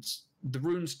 And the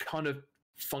runes kind of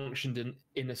functioned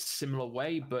in a similar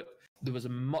way, but there was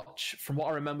from what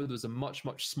I remember, there was a much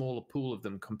smaller pool of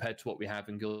them compared to what we have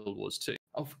in Guild Wars 2.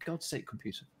 Oh, for God's sake,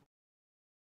 computer.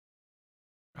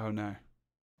 Oh no.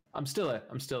 I'm still here.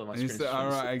 My screen. All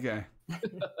right, okay.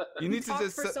 You need to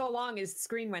just for so long his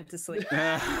screen went to sleep.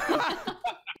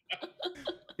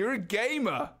 You're a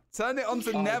gamer. Turn it on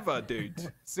to never,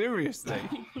 dude. Seriously.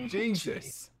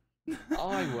 Jesus.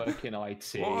 I work in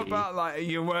IT. What about, like,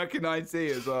 you work in IT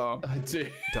as well? I do.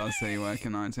 Does say you work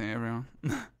in IT, everyone?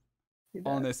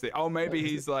 Honestly. Oh, maybe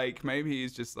he's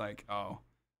just like,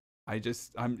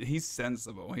 he's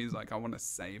sensible. He's like, I want to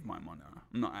save my money.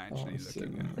 I'm not actually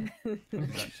looking at it.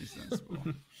 He's actually sensible.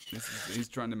 He's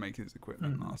trying to make his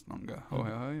equipment last longer.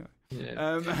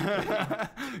 Yeah.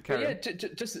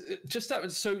 Just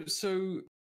that. So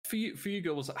for you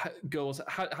girls,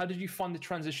 how did you find the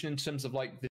transition in terms of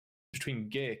like between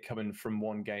gear coming from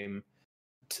one game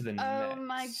to the next? Oh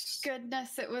my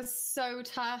goodness, it was so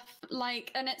tough.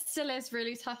 Like, and it still is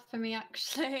really tough for me,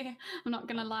 actually. I'm not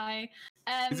gonna lie.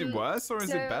 Is it worse or is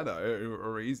it better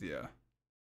or easier?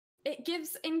 It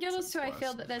gives, in Guild Wars 2, I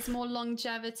feel that there's more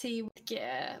longevity with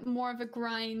gear, more of a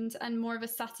grind and more of a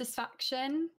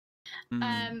satisfaction.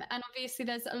 And obviously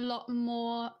there's a lot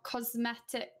more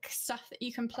cosmetic stuff that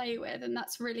you can play with, and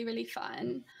that's really, really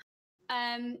fun.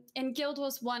 In Guild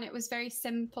Wars 1, it was very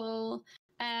simple.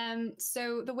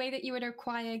 So the way that you would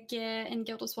acquire gear in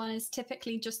Guild Wars 1 is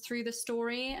typically just through the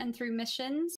story and through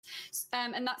missions.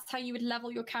 And that's how you would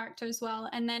level your character as well.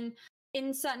 And then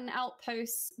in certain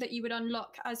outposts that you would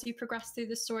unlock as you progress through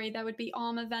the story, there would be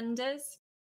armor vendors.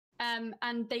 And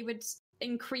they would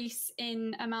increase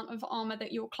in amount of armor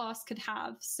that your class could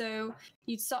have. So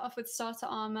you'd start off with starter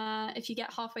armor. If you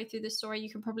get halfway through the story, you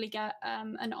can probably get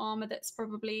an armor that's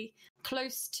probably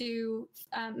close to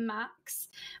max.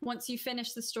 Once you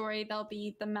finish the story, there'll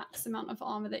be the max amount of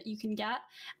armor that you can get.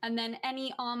 And then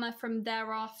any armor from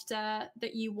thereafter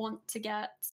that you want to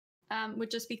get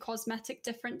would just be cosmetic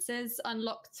differences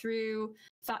unlocked through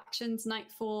factions,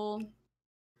 Nightfall.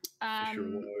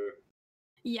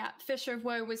 Yeah, Fissure of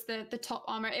Woe was the top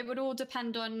armor. It would all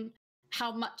depend on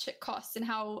how much it costs and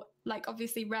how, like,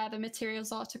 obviously rare the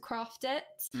materials are to craft it.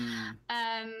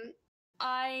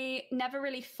 I never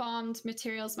really farmed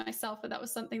materials myself, but that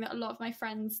was something that a lot of my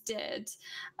friends did.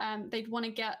 They'd want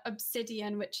to get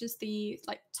obsidian, which is the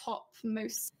like top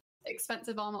most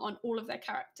expensive armor on all of their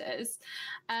characters.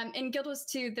 In Guild Wars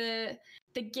 2,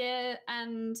 the gear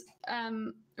and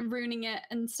ruining it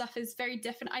and stuff is very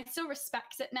different. I still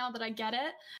respect it now that I get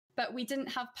it, but we didn't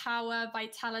have power,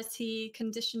 vitality,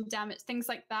 condition damage, things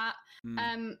like that.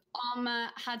 Armor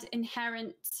had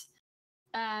inherent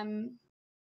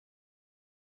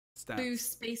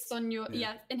boosts based on your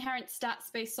inherent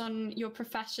stats based on your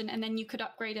profession, and then you could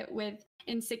upgrade it with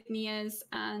insignias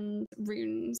and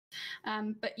runes,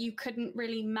 but you couldn't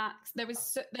really max.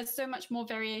 There's so much more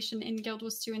variation in Guild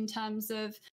Wars 2 in terms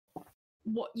of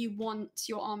what you want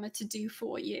your armor to do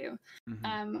for you.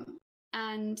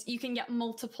 And you can get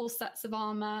multiple sets of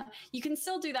armor. You can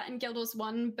still do that in Guild Wars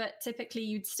 1, but typically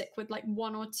you'd stick with like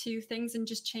 1 or 2 things and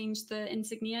just change the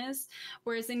insignias.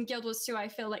 Whereas in Guild Wars 2, I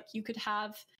feel like you could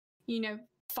have,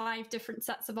 5 different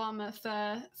sets of armor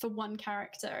for one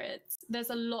character. There's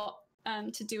a lot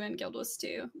to do in Guild Wars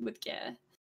 2 with gear.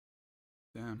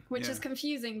 Damn. Which is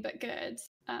confusing but good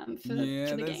for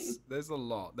the game. There's a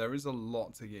lot. There is a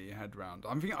lot to get your head around.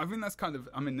 I think that's kind of.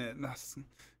 I mean, that's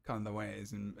kind of the way it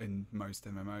is in most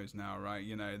MMOs now, right?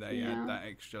 They add that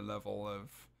extra level of.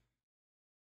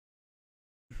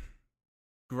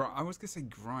 I was gonna say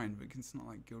grind, but it's not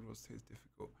like Guild Wars 2 is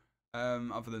difficult.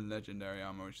 Other than legendary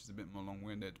armor, which is a bit more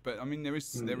long-winded. But I mean, there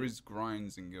is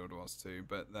grinds in Guild Wars 2,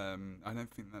 but I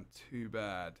don't think they're too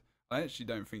bad. I actually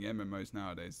don't think MMOs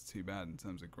nowadays are too bad in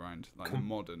terms of grind, like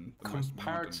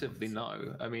comparatively,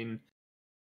 no. I mean,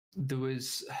 there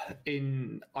was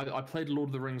I played Lord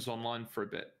of the Rings online for a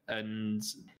bit, and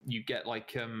you get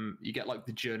like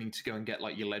the journey to go and get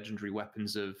like your legendary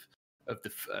weapons of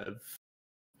the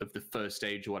first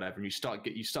age or whatever, and you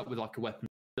start with like a weapon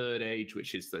third age,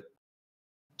 which is the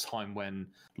time when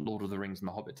Lord of the Rings and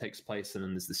the Hobbit takes place, and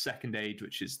then there's the second age,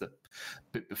 which is the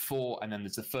bit before, and then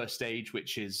there's the first age,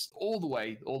 which is all the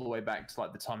way back to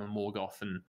like the time of Morgoth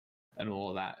and all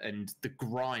of that. And the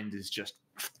grind is just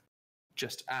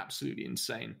absolutely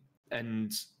insane,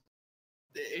 and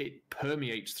it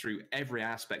permeates through every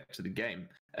aspect of the game.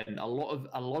 And a lot of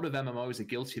MMOs are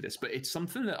guilty of this, but it's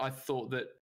something that I thought that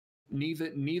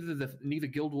neither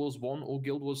Guild Wars 1 or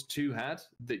Guild Wars 2 had.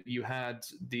 That you had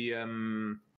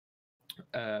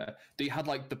you had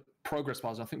like the progress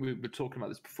bars. I think we were talking about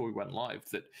this before we went live,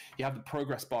 that you have the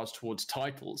progress bars towards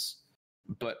titles,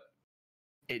 but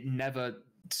it never,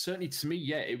 certainly to me,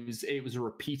 it was a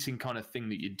repeating kind of thing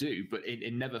that you do, but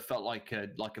it never felt like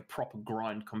a proper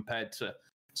grind compared to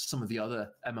some of the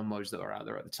other MMOs that were out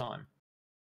there at the time.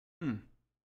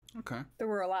 Okay. There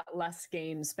were a lot less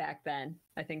games back then.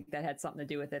 I think that had something to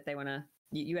do with it.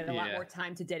 You had a lot more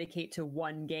time to dedicate to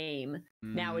one game.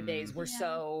 Nowadays, we're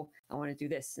I want to do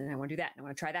this, and I want to do that, and I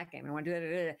want to try that game, and I want to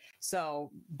do that.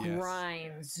 So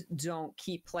grinds don't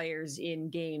keep players in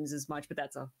games as much, but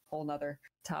that's a whole nother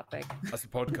topic. That's a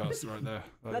podcast right there.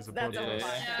 That's a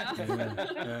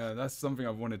podcast. Yeah, that's something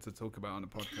I've wanted to talk about on the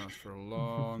podcast for a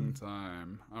long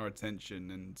time. Our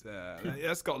attention, and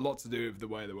that's got a lot to do with the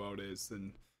way the world is.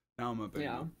 And now I'm a boomer.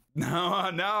 Yeah.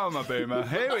 Now I'm a boomer.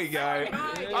 Here we go.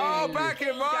 Oh, back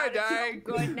in my day.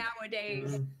 Good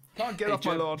nowadays. Can't get off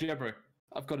my lawn. Jebro,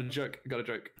 I've got a joke.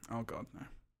 Oh God,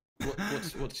 no.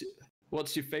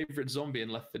 What's your favorite zombie in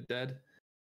Left 4 Dead?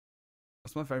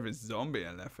 What's my favorite zombie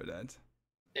in Left 4 Dead?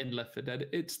 In Left 4 Dead,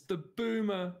 it's the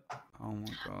boomer. Oh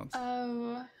my God.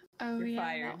 Oh, you're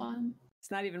fired. That one. It's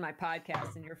not even my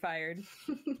podcast, and you're fired.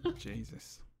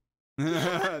 Jesus.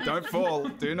 Don't fall.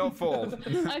 Do not fall.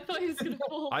 I thought he was going to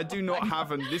fall. I do not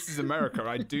have, and this is America,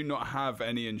 I do not have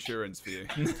any insurance for you.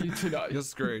 You do not. You're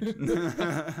screwed.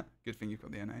 Good thing you've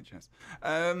got the NHS.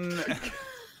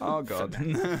 Oh God.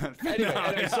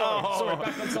 Anyway, sorry,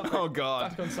 back on something. Oh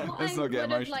God. Let's not get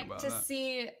emotional about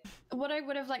that. What I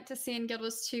would have liked to see in Guild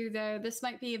Wars 2, though, this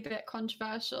might be a bit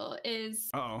controversial, is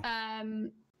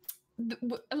along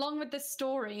with the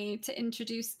story, to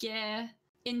introduce gear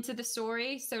into the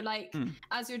story. So like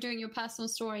as you're doing your personal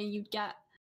story, you get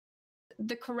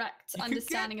the correct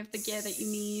understanding of the gear that you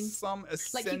need. Some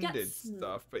ascended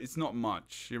stuff, but it's not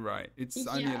much. You're right. It's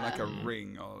only like a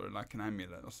ring or like an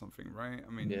amulet or something, right?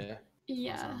 I mean,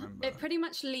 yeah. It pretty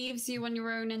much leaves you on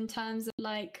your own in terms of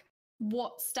like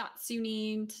what stats you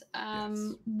need,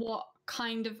 what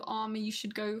kind of armor you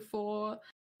should go for,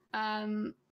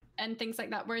 and things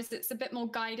like that. Whereas it's a bit more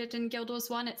guided in Guild Wars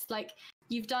 1. It's like,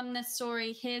 you've done this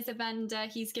story, here's a vendor,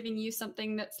 he's giving you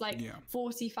something that's like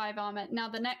 45 armor. Now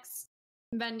the next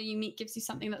vendor you meet gives you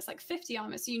something that's like 50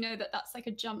 armor, so you know that that's like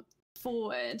a jump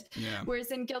forward.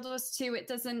 Whereas in Guild Wars 2, it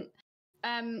doesn't,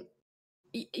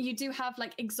 you do have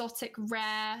like exotic,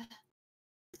 rare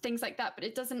things like that, but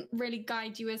it doesn't really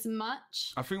guide you as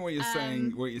much. I think what you're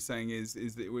saying is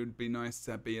that it would be nice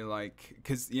to be like,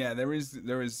 because there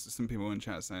is some people in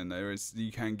chat saying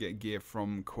you can get gear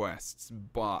from quests,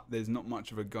 but there's not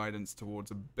much of a guidance towards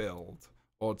a build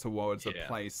or towards a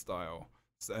play style.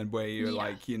 And where you're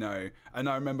like, and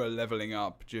I remember leveling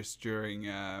up just during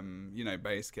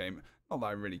base game. Not that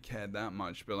I really cared that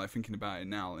much, but like thinking about it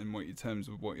now in terms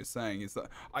of what you're saying is that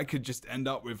I could just end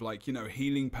up with like,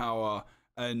 healing power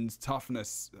and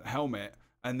toughness helmet,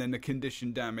 and then the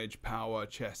condition damage power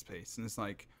chest piece, and it's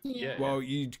like,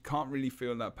 you can't really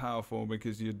feel that powerful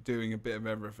because you're doing a bit of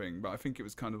everything. But I think it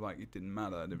was kind of like it didn't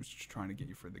matter; it was just trying to get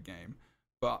you through the game.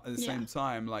 But at the same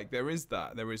time, like there's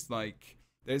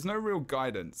no real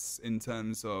guidance in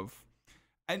terms of,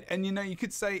 and you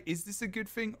could say, is this a good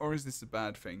thing or is this a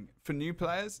bad thing? For new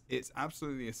players, it's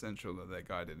absolutely essential that they're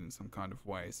guided in some kind of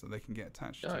way so they can get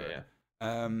attached to it.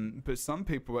 But some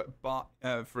people,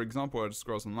 for example, Elder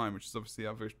Scrolls Online, which is obviously the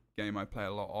other game I play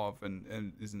a lot of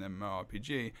and is an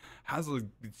MMORPG, has a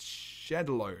shed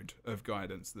load of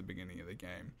guidance at the beginning of the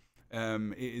game.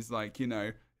 It is like,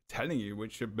 telling you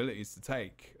which abilities to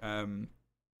take. And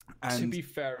to be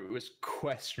fair, it was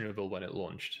questionable when it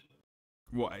launched.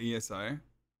 What, ESO?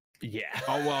 Yeah.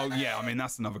 Oh, well, yeah, I mean,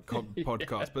 that's another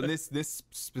podcast. But this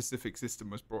specific system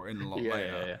was brought in a lot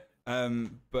later.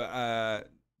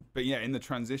 But yeah, in the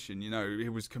transition, it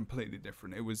was completely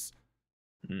different. It was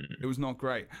not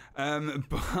great.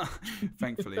 But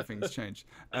thankfully things changed.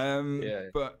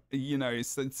 But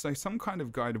so some kind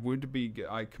of guide would be.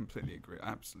 I completely agree.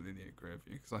 Absolutely agree with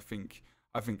you, because I think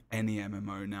any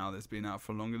MMO now that's been out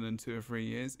for longer than 2 or 3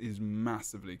 years is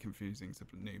massively confusing to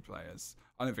new players.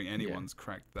 I don't think anyone's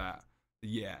cracked that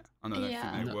yet. I don't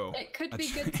think they will. It could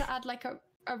be good to add like a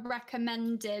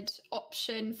recommended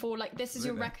option for like, this is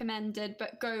your recommended,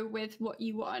 but go with what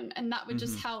you want, and that would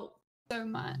just help so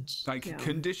much. Like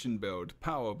condition build,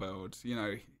 power build,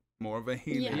 more of a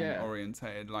healing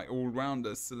orientated, like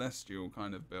all-rounder celestial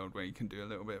kind of build where you can do a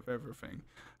little bit of everything.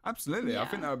 Absolutely. I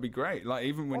think that would be great, like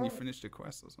even when you finished a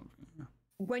quest or something.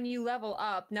 When you level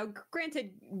up, now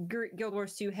granted, Guild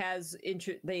Wars 2 has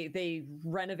they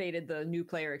renovated the new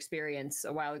player experience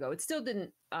a while ago. It still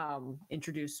didn't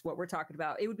introduce what we're talking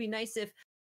about. It would be nice if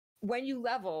when you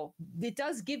level, it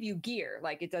does give you gear.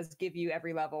 Like it does give you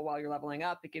every level while you're leveling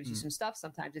up. It gives you some stuff.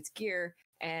 Sometimes it's gear.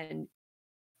 And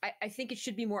I think it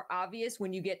should be more obvious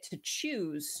when you get to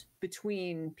choose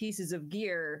between pieces of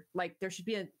gear. Like there should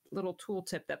be a little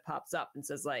tooltip that pops up and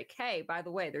says like, hey, by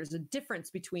the way, there's a difference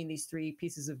between these 3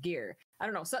 pieces of gear. I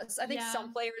don't know. So I think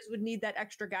some players would need that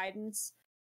extra guidance.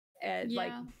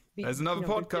 There's another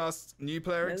podcast, new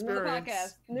player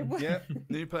experience.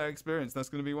 New player experience. That's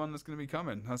going to be one that's going to be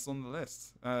coming. That's on the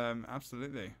list.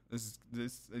 Absolutely. It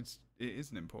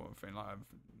is an important thing. Like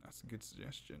that's a good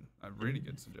suggestion. A really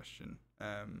good suggestion.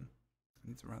 I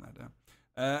need to write that down.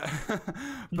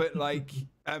 But like,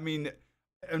 I mean,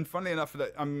 and funnily enough,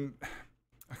 that I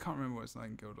can't remember what it's like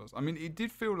in Guild Wars. I mean, it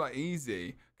did feel like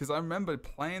easy because I remember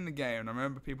playing the game and I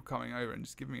remember people coming over and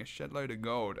just giving me a shed load of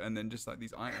gold and then just like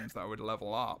these items that I would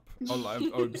level up. A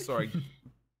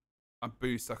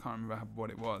boost. I can't remember what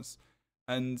it was,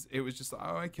 and it was just like,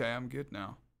 oh, okay, I'm good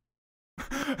now.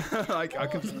 Like I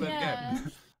can split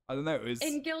again. I don't know. It was...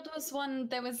 In Guild Wars 1,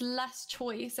 there was less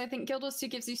choice. I think Guild Wars 2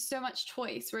 gives you so much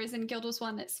choice, whereas in Guild Wars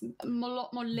 1, it's a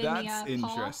lot more linear. That's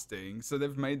interesting. So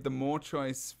they've made the more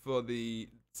choice for the...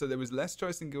 So there was less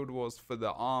choice in Guild Wars for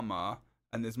the armor,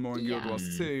 and there's more in Guild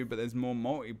Wars 2, but there's more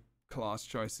multi-class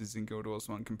choices in Guild Wars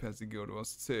 1 compared to Guild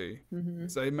Wars 2.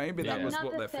 So maybe that was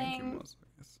what their thinking was, I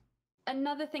guess.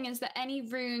 Another thing is that any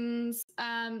runes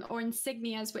or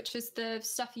insignias, which is the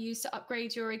stuff you use to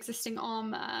upgrade your existing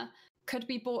armor, could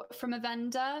be bought from a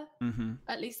vendor.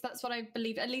 At least that's what I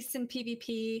believe, at least in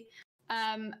PvP.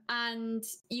 And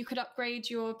you could upgrade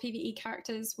your PvE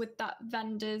characters with that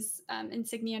vendor's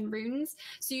insignia and runes.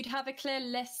 So you'd have a clear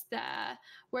list there.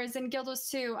 Whereas in Guild Wars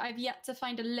 2, I've yet to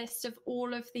find a list of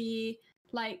all of the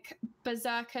like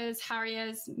berserkers,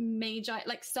 harriers, magi,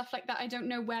 like stuff like that. I don't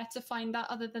know where to find that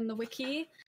other than the wiki.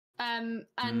 And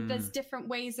there's different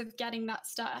ways of getting that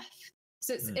stuff.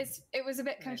 So it was a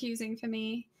bit confusing for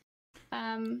me.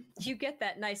 You get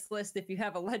that nice list if you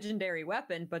have a legendary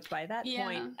weapon, but by that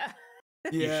point,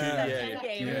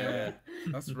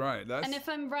 that's right. And if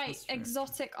I'm right,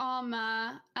 exotic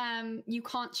armor, you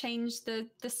can't change the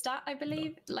stat, I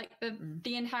believe, like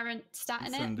the inherent stat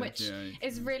in it, which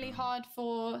is really hard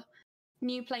for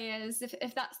new players.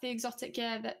 If that's the exotic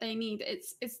gear that they need,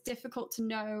 it's difficult to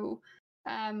know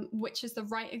which is the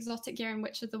right exotic gear and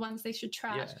which are the ones they should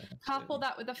trash. Couple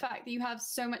that with the fact that you have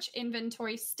so much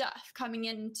inventory stuff coming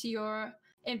into your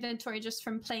inventory just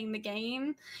from playing the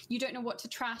game. You don't know what to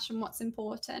trash and what's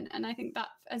important, and I think that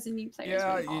as a new player is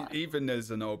really hard. Even as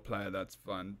an old player, that's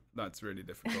fun. That's really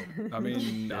difficult. I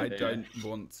mean, I don't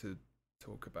want to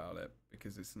talk about it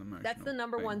because it's an emotional That's the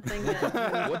number thing. one thing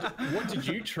that What did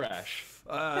you trash?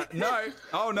 No,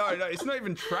 it's not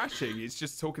even trashing. It's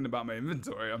just talking about my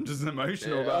inventory. I'm just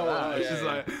emotional about that. It's just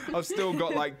like I've still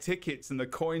got like tickets and the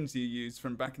coins you used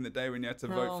from back in the day when you had to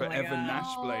vote for Evan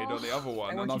Nashblade or the other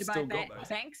one, and I've still got those.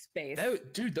 Bank space.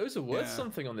 Dude, those are worth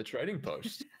something on the trading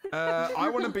post. I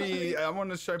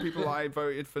want to show people I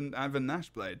voted for Evan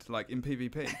Nashblade, like in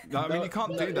PvP. I mean, you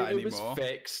can't do that anymore.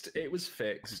 It was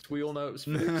fixed. We all know it was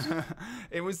fixed.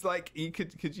 It was like you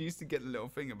could used to get the little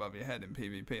thing above your head in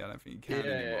PvP. I don't think you can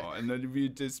anymore. And then if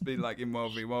you'd just be like in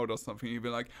World v World or something, you'd be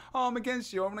like, "Oh, I'm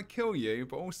against you. I want to kill you,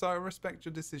 but also I respect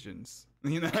your decisions."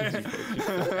 You know,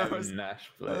 that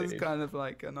was kind of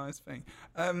like a nice thing.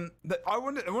 I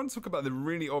want to talk about the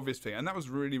really obvious thing, and that was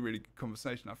really good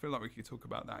conversation. I feel like we could talk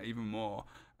about that even more,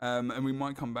 and we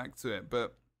might come back to it.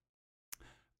 But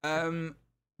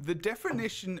the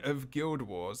definition of Guild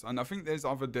Wars, and I think there's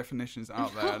other definitions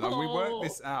out there. Like we worked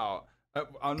this out.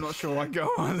 I'm not sure I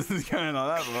go on going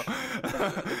like that,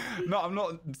 but no, I'm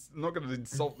not going to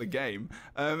insult the game.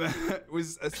 It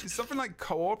was something like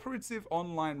cooperative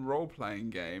online role-playing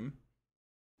game,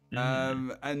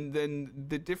 and then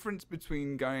the difference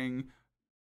between going.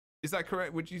 Is that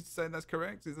correct? Would you say that's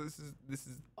correct? This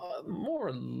is more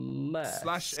or less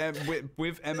slash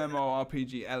with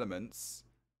MMORPG elements,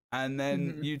 and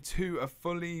then you two are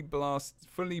fully blown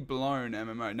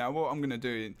MMO. Now, what I'm going to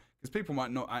do. Because people might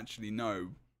not actually know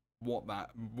what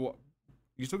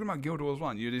you're talking about. Guild Wars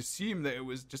 1. You'd assume that it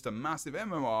was just a massive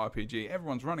MMORPG.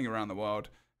 Everyone's running around the world,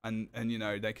 and you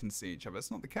know they can see each other. It's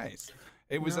not the case.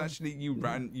 It was actually you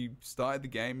started the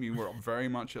game. You were very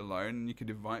much alone, and you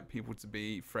could invite people to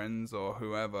be friends or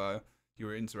whoever you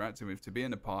were interacting with to be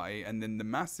in a party. And then the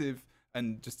massive,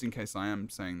 and just in case I am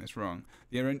saying this wrong,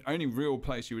 the only real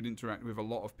place you would interact with a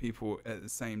lot of people at the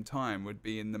same time would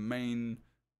be in the main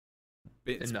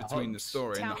bits between the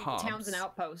story and the hubs. Towns and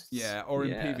outposts. Yeah, or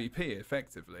in PvP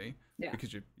effectively. Yeah.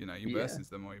 Because you versus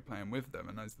them or you're playing with them,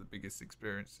 and those are the biggest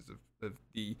experiences of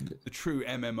the true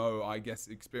MMO, I guess,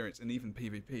 experience. And even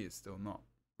PvP is still not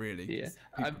really. Yeah.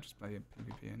 People just play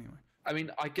PvP anyway. I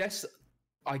mean, I guess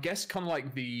kind of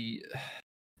like the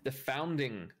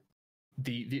founding,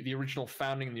 the original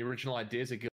founding and the original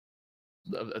ideas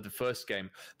of the first game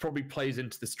probably plays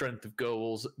into the strength of Girl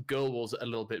Wars a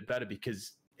little bit better,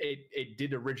 because it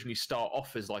did originally start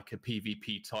off as like a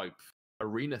PvP type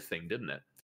arena thing, didn't it?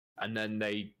 And then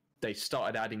they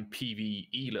started adding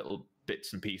PvE little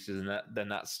bits and pieces, and then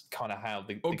that's kind of how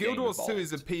the Guild Wars 2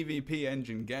 is a PvP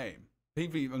engine game.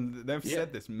 They've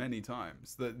said this many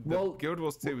times that Guild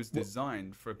Wars 2 was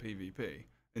designed for PvP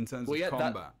in terms of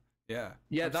combat.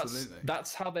 Absolutely.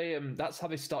 That's how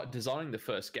they started designing the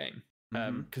first game,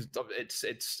 because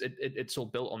it's all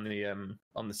built on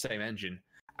the same engine,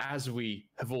 as we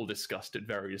have all discussed at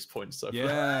various points so far.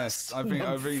 Yes, I think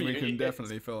we can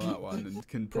definitely fill that one, and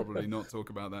can probably not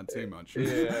talk about that too much,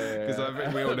 because I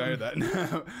think we all know that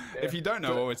now. If you don't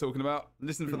know what we're talking about,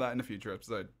 listen for that in a future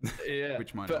episode,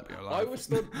 which might not be alive. I always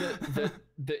thought that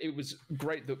it was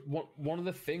great that one of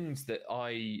the things that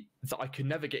I could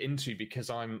never get into,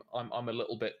 because I'm a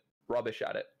little bit rubbish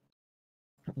at it,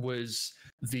 was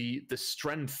the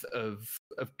strength of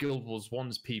Guild Wars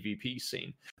 1's PvP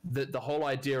scene. The whole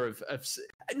idea of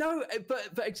no,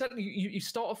 but exactly, you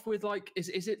start off with like,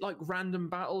 is it like random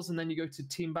battles, and then you go to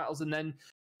team battles, and then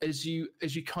as you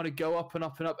kind of go up and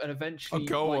up and up, and eventually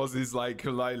Guild Wars is like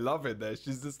love it there.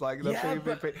 She's just like the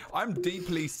PvP. I'm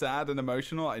deeply sad and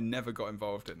emotional. I never got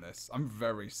involved in this. I'm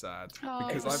very sad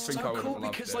because I think I would have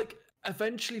loved it. Like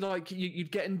eventually, like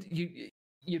you'd get in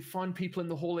you'd find people in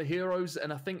the Hall of Heroes,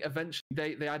 and I think eventually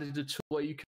they added a tool where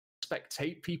you can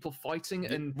spectate people fighting.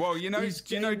 And well, do you know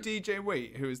DJ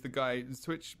Wheat, who is the guy,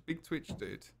 big Twitch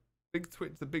dude,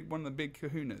 one of the big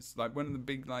kahunas, like one of the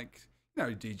big, like, you know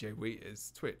who DJ Wheat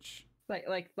is, Twitch,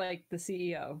 like the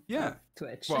CEO of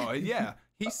Twitch. Well, yeah,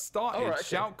 he started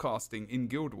shoutcasting in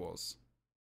Guild Wars.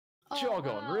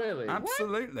 Jargon, really?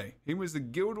 Absolutely, he was the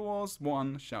Guild Wars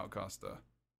 1 shoutcaster.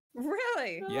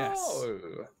 Really? Yes.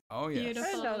 Oh, yes. Beautiful.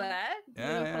 I didn't know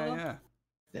that.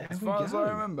 Yeah. As far as I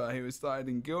remember, he was started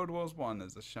in Guild Wars 1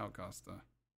 as a shoutcaster.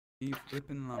 He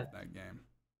flipping loved that game.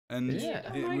 And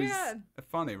it was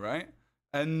funny, right?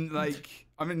 And like,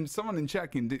 I mean, someone in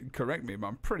chat can correct me, but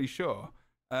I'm pretty sure.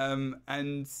 And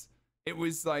it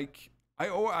was like,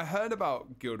 I heard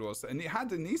about Guild Wars, and it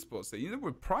had an esports thing. There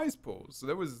were prize pools. So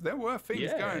there were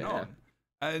things going on,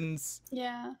 and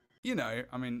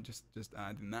I mean, just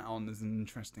adding that on as an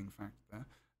interesting fact there.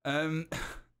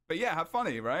 But yeah, how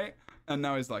funny, right? And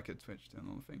now he's like at Twitch doing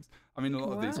all the things. I mean, a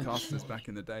lot of these casters back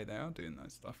in the day, they are doing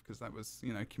that stuff because that was,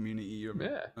 community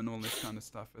and all this kind of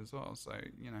stuff as well. So,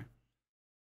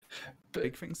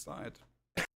 big things started.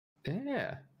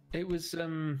 Yeah, it was.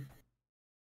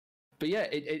 But yeah,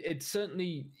 it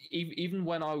certainly, even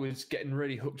when I was getting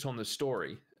really hooked on the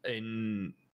story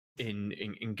in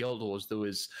Guild Wars, there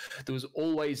was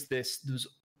always this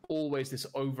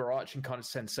overarching kind of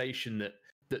sensation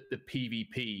that the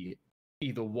PvP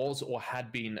either was or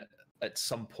had been at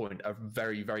some point a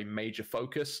very, very major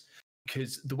focus,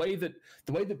 because the way that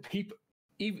people,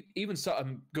 even so,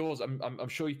 Gauze, I'm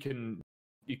sure you can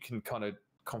kind of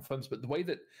confirm this, but the way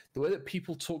that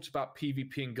people talked about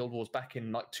PvP in Guild Wars back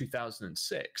in like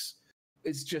 2006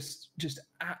 is just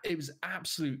it was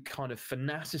absolute kind of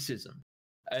fanaticism,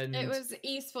 and it was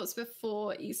esports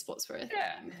before esports were a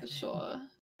thing, for sure.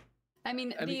 I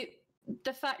mean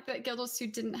the fact that Guild Wars 2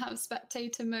 didn't have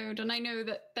spectator mode, and I know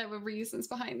that there were reasons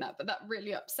behind that, but that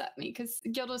really upset me, because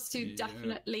Guild Wars 2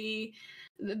 definitely,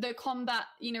 the combat,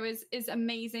 is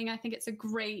amazing. I think it's a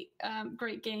great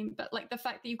game, but like the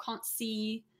fact that you can't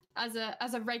see, as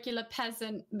a regular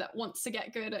peasant that wants to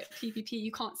get good at PvP,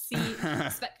 you can't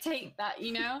spectate that,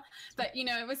 But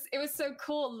it was so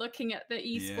cool looking at the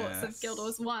esports of Guild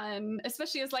Wars 1,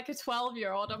 especially as like a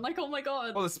 12-year-old. I'm like, oh my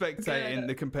god. Well, the spectating,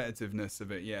 the competitiveness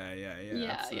of it, yeah.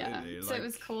 Absolutely. So it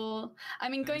was cool. I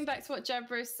mean, going back to what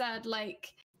Jebro said,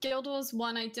 like Guild Wars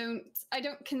 1, I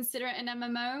don't consider it an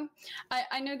MMO.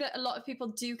 I know that a lot of people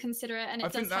do consider it, and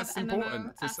it does have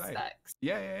MMO aspects.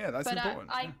 Yeah, that's important.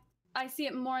 I see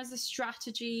it more as a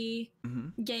strategy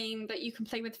game that you can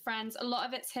play with friends. A lot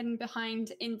of it's hidden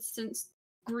behind instance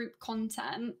group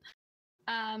content.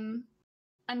 And,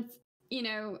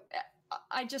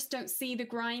 I just don't see the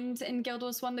grind in Guild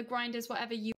Wars 1. The grind is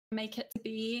whatever you make it to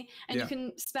be. And you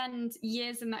can spend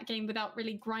years in that game without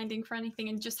really grinding for anything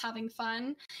and just having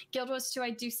fun. Guild Wars 2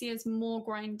 I do see as more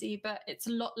grindy, but it's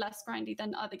a lot less grindy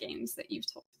than other games that you've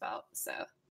talked about. So...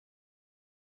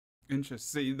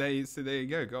 Interesting. So there you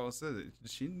go. Girl said it.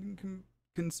 She didn't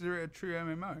consider it a true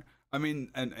MMO. I mean,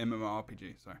 an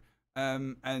MMORPG. Sorry.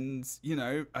 And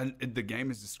the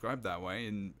game is described that way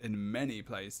in many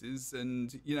places.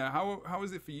 And how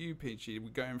was it for you, Peachy? We're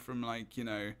going from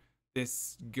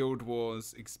this Guild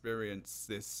Wars experience,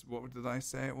 this, what did I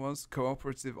say it was,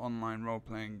 cooperative online role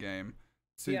playing game,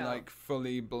 to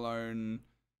fully blown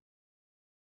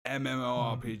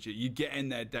MMORPG. You get in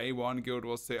there day one, Guild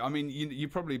Wars 2. I mean, you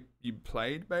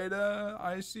played beta,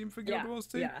 I assume, for Guild Wars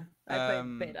 2? Yeah, I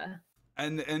played beta.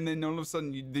 And then all of a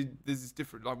sudden, there's this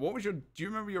different. Like, what was do you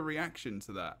remember your reaction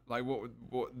to that? Like,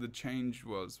 what the change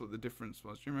was, what the difference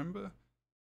was? Do you remember?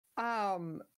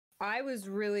 I was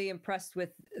really impressed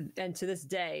with, and to this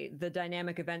day, the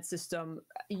dynamic event system.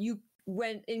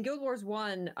 When in Guild Wars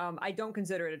 1, I don't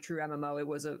consider it a true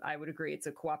MMO. I would agree, it's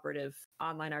a cooperative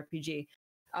online RPG.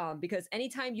 Because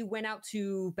anytime you went out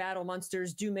to battle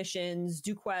monsters, do missions,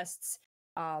 do quests,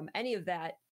 any of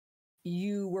that,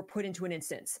 you were put into an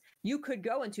instance. You could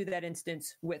go into that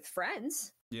instance with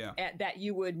friends that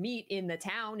you would meet in the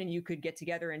town, and you could get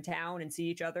together in town and see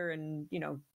each other and,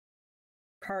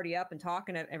 party up and talk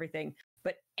and everything.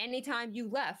 But anytime you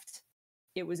left,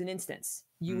 it was an instance.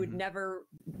 You would never,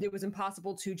 it was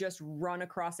impossible to just run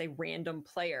across a random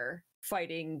player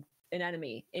fighting an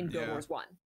enemy in Guild Wars 1.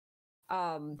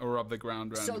 Or rub the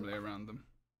ground randomly around them.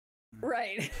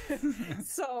 Right.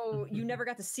 So you never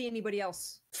got to see anybody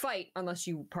else fight unless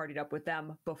you partied up with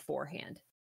them beforehand.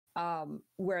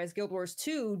 Whereas Guild Wars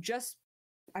 2,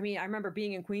 I remember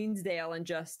being in Queensdale and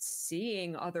just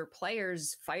seeing other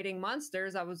players fighting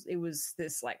monsters. I was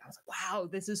like, wow,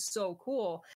 this is so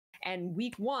cool. And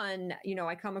week 1,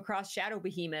 I come across Shadow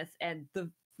Behemoth, and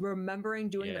remembering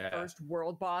doing the first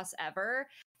world boss ever,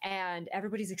 and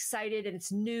everybody's excited and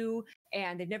it's new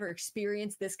and they've never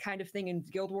experienced this kind of thing in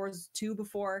Guild Wars 2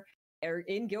 before, or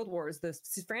in Guild Wars, the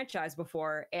franchise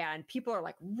before, and people are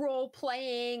like role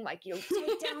playing, like,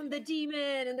 take down the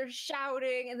demon, and they're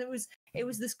shouting, and it was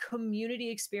this community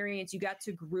experience. You got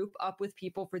to group up with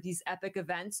people for these epic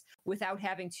events without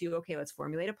having to, okay, let's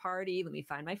formulate a party, let me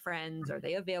find my friends, are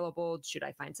they available, should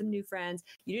I find some new friends?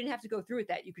 You didn't have to go through with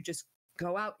that. You could just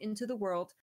go out into the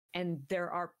world, and there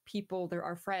are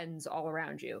friends all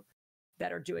around you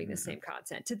that are doing the same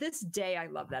content. To this day, I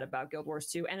love that about Guild Wars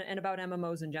 2 and about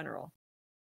MMOs in general.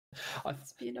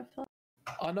 It's beautiful.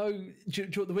 I know.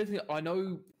 The weird thing, I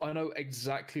know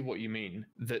exactly what you mean.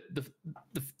 That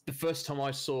the first time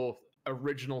I saw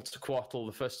original Tequatl,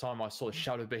 the first time I saw the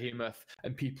Shadow Behemoth,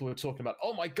 and people were talking about,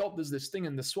 oh my god, there's this thing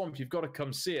in the swamp, you've got to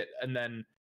come see it. And then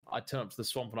I turned up to the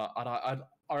swamp, and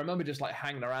I remember just like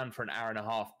hanging around for an hour and a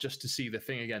half just to see the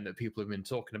thing again that people have been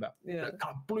talking about. Yeah. It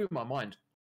kind of blew my mind.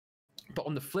 But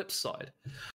on the flip side,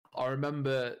 I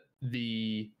remember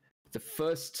the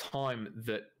first time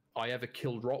that I ever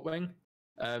killed Rotwing.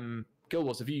 Guild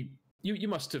Wars, have you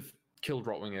must have killed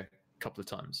Rotwing a couple of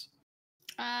times.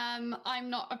 I'm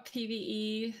not a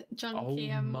PvE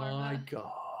junkie. Oh my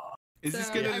god! Is this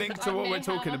going to link to what we're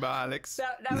talking about, Alex?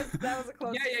 That was a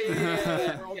close.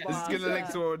 Yeah. Is this going to link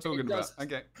to what we're talking about?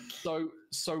 Okay. So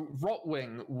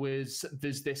Rotwing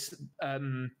there's this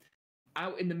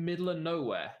out in the middle of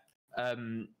nowhere.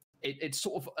 It's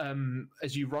sort of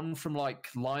as you run from like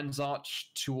Lion's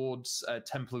Arch towards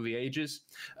Temple of the Ages.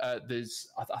 There's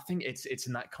I think it's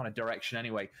in that kind of direction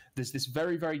anyway. There's this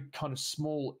very, very kind of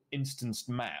small instanced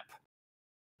map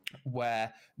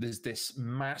where there's this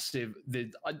massive.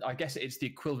 I guess it's the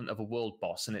equivalent of a world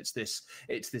boss, and it's this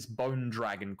bone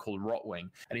dragon called Rotwing,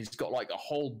 and he's got like a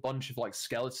whole bunch of like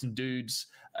skeleton dudes,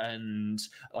 and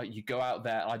like you go out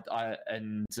there.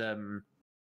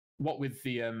 What with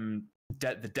the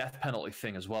death penalty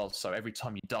thing as well. So every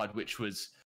time you died, which was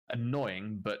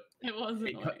annoying, but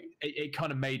it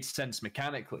kind of made sense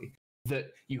mechanically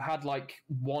that you had like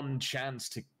one chance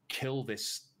to kill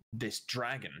this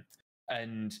dragon,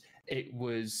 and it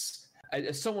was,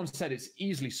 as someone said, it's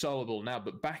easily soloable now,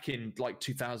 but back in like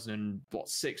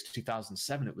 2006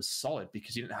 2007 it was solid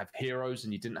because you didn't have heroes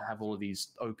and you didn't have all of these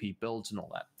OP builds and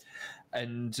all that.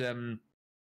 And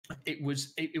it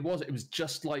was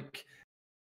just like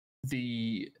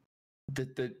the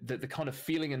kind of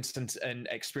feeling and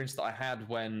experience that I had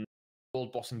when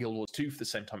World Boss and Guild Wars 2 for the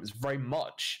same time. It's very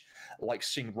much like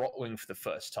seeing Rotwing for the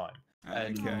first time.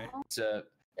 And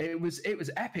it was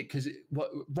epic because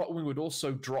Rotwing would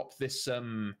also drop this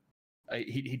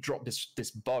he dropped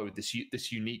this bow,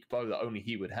 this unique bow that only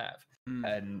he would have.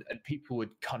 And people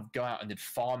would kind of go out and they'd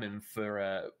farm him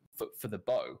for the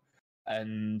bow.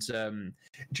 And do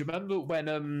you remember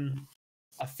when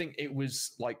I think it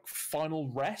was like Final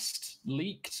Rest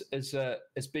leaked as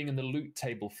being in the loot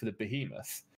table for the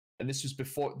Behemoth, and this was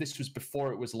before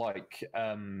it was like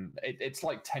it's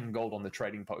like 10 gold on the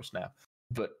trading post now.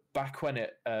 But back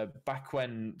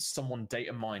when someone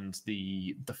data mined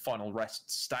the Final Rest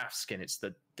staff skin, it's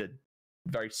the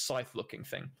very scythe looking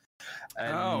thing.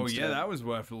 And, that was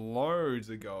worth loads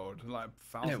of gold, like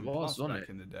 1,000 plus back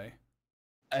in the day.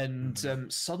 And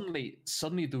suddenly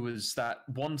there was that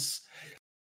once.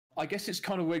 I guess it's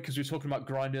kind of weird because we were talking about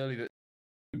grind earlier, that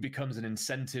it becomes an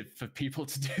incentive for people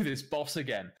to do this boss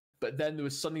again. But then there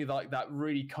was suddenly like that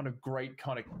really kind of great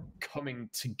kind of coming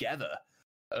together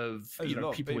of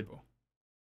people. People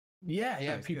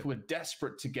were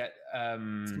desperate to get.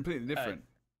 It's completely different.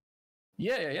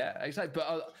 Yeah, exactly.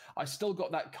 But I still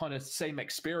got that kind of same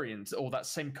experience, or that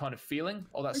same kind of feeling,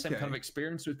 or that same kind of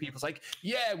experience with people. It's like,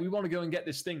 yeah, we want to go and get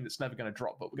this thing that's never going to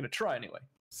drop, but we're going to try anyway.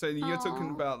 So you're talking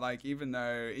about like even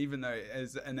though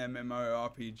as an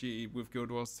MMORPG with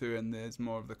Guild Wars 2 and there's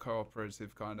more of the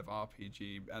cooperative kind of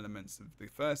RPG elements of the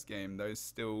first game, those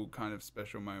still kind of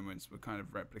special moments were kind of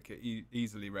were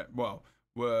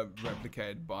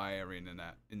replicated by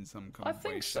ArenaNet in some kind of way.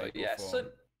 I think so, yeah.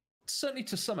 Certainly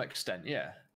to some extent,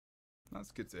 yeah.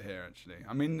 That's good to hear, actually.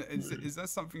 I mean, is that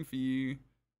something for you,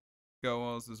 Guild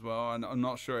Wars, as well? And I'm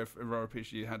not sure if Aurora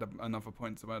Peachy had another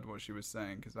point to add what she was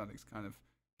saying, because Alex kind of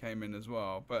came in as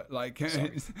well. But, like,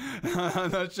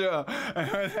 I'm not sure.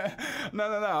 No.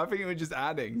 I think we're just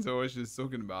adding to what she was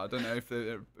talking about. I don't know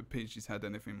if Peachy's had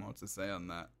anything more to say on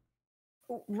that.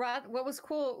 What was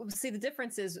cool, see, the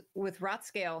difference is with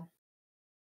Rotscale,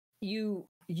 you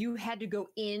had to go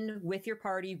in with your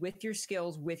party, with your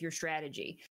skills, with your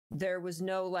strategy. There was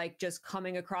no like just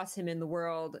coming across him in the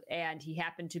world and he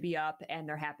happened to be up and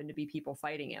there happened to be people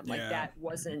fighting him. Like that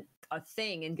wasn't a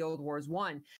thing in Guild Wars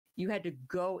 1. You had to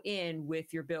go in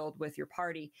with your build, with your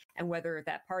party, and whether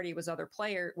that party was other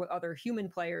human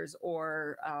players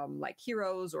or like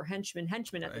heroes or henchmen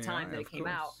at the time that it came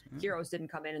out. Heroes didn't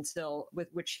come in until, with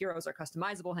which heroes are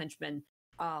customizable henchmen.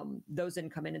 Those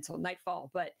didn't come in until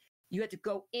Nightfall, but you had to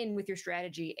go in with your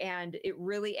strategy, and it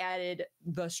really added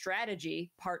the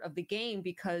strategy part of the game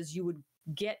because you would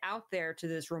get out there to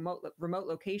this remote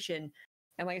location.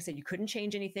 And like I said, you couldn't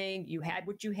change anything. You had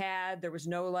what you had. There was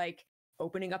no like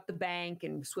opening up the bank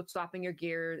and swapping your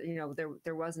gear.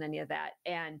 There wasn't any of that.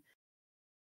 And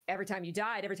every time you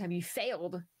died, every time you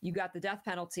failed, you got the death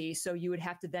penalty. So you would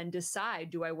have to then decide,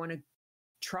 do I want to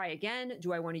try again?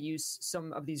 Do I want to use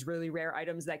some of these really rare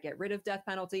items that get rid of death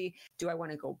penalty? Do I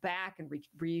want to go back and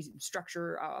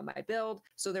restructure my build?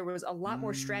 So there was a lot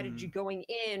more strategy going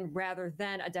in rather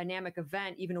than a dynamic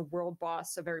event, even a world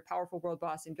boss, a very powerful world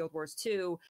boss in Guild Wars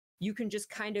 2. You can just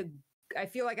kind of, I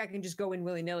feel like I can just go in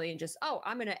willy-nilly and just,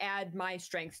 I'm going to add my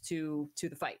strength to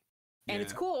the fight. And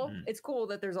it's cool. It's cool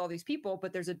that there's all these people,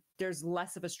 but there's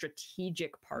less of a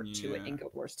strategic part to it in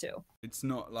Guild Wars 2. It's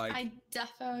not like I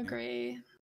definitely agree.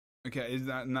 Okay,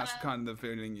 that's kind of the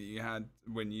feeling that you had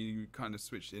when you kind of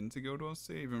switched into Guild Wars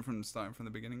 2, even from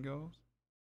the beginning goals?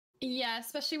 Yeah,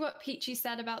 especially what Peachy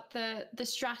said about the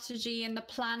strategy and the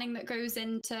planning that goes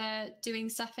into doing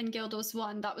stuff in Guild Wars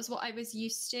 1. That was what I was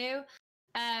used to.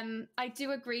 I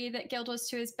do agree that Guild Wars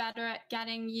 2 is better at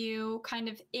getting you kind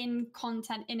of in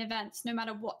content, in events, no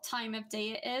matter what time of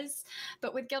day it is.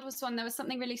 But with Guild Wars 1, there was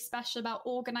something really special about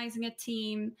organizing a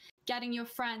team, getting your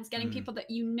friends, getting people that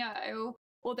you know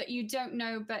or that you don't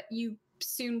know, but you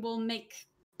soon will make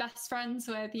best friends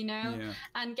with,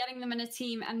 and getting them in a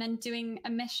team and then doing a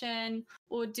mission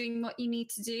or doing what you need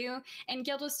to do. In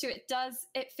Guild Wars 2,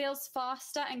 it feels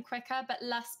faster and quicker, but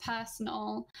less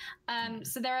personal.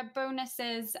 So there are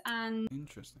bonuses and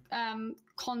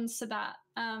cons to that.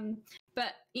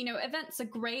 But, events are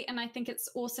great, and I think it's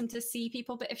awesome to see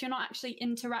people, but if you're not actually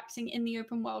interacting in the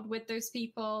open world with those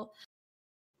people,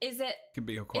 is it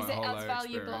as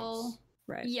valuable?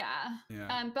 Right. Yeah.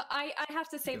 But I have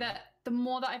to say that the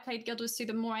more that I played Guild Wars 2,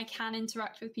 the more I can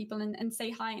interact with people and say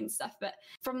hi and stuff. But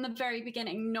from the very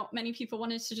beginning, not many people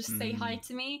wanted to just say hi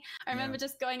to me. I remember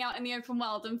just going out in the open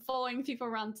world and following people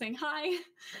around saying hi,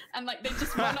 and they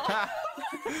just run off.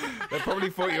 They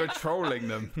probably thought you were trolling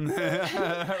them. And that's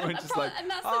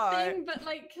the thing, but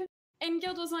in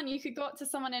Guild Wars 1, you could go up to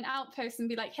someone in Outpost and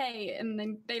be like, hey, and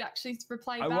then they'd actually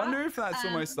reply back. I wonder if that's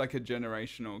almost like a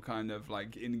generational kind of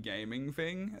in-gaming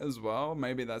thing as well.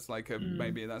 Maybe that's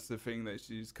maybe that's the thing that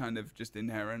she's kind of just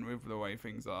inherent with the way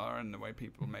things are and the way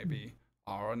people maybe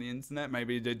are on the internet.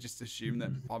 Maybe they just assume that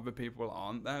other people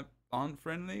aren't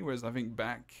friendly, whereas I think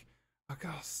back... Oh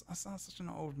gosh, I sound such an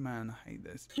old man. I hate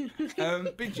this.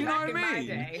 But you know what I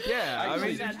mean? Yeah, I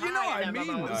mean, you know what I mean,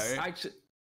 though.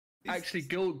 Actually,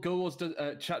 Guild Wars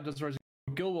chat does raise.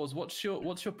 Guild Wars, what's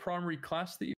your primary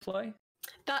class that you play?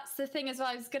 That's the thing as well.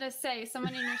 I was gonna say,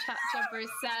 someone in your chat, Jabber,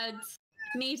 said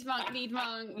need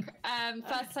monk.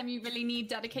 First time you really need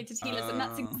dedicated healers, and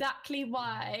that's exactly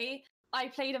why I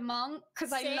played a monk,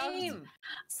 because I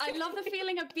love the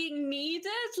feeling of being needed.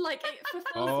 It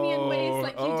fulfills me in ways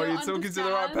you don't you're understand. talking to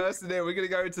the right person here. We're gonna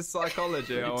go into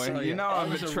psychology, are we?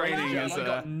 I'm training as I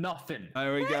got nothing.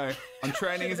 There we go. I'm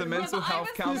training as a mental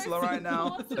health counselor right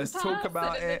now. Let's talk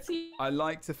about it. I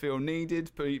like to feel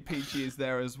needed. Peachy is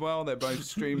there as well. They're both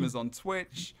streamers on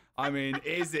Twitch. I mean,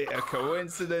 is it a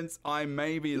coincidence? I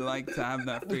maybe like to have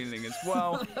that feeling as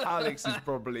well. Alex is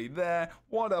probably there.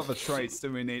 What other traits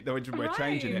do we need? We're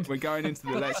changing it. We're going into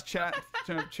the Let's Chat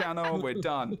channel. We're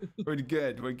done. We're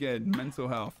good. Mental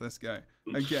health. Let's go.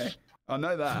 Okay. I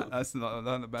know that. That's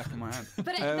on the back of my hand.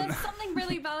 But there's something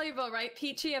really valuable, right,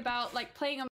 Peachy, about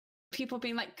playing a people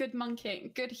being good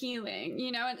monking, good healing,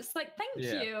 and it's thank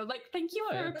you. Thank you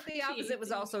for But the opposite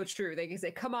was also true. They can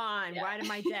say, come on, why am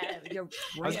I dead? I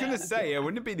was going to say,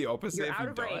 wouldn't it be the opposite if you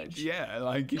died? Range.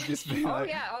 Yeah, you just be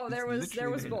there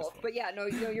was both. But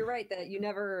you're right that you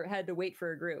never had to wait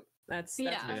for a group. That's for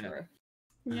sure.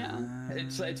 Yeah.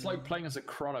 It's like playing as a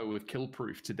chrono with kill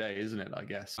proof today, isn't it? I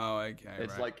guess. Oh, okay.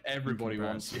 It's like everybody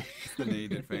wants you. It's the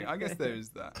needed thing. I guess there is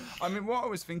that. I mean, what I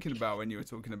was thinking about when you were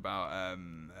talking about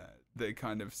the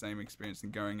kind of same experience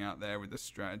and going out there with the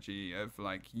strategy of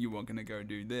you are going to go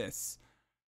do this.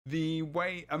 The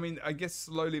way, I mean, I guess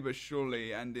slowly but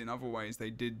surely, and in other ways,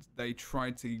 they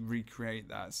tried to recreate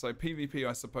that. So PvP,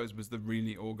 I suppose, was the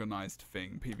really organized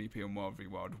thing. PvP and World v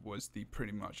World was the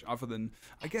pretty much, other than,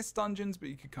 I guess, dungeons, but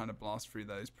you could kind of blast through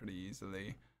those pretty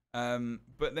easily.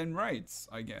 But then raids,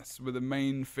 I guess, were the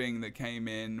main thing that came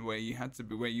in where you had to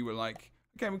be, where you were like,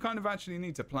 okay, we kind of actually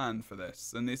need to plan for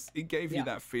this. And it gave you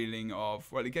that feeling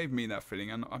of, well, it gave me that feeling.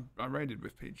 And I raided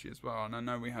with Peachy as well. And I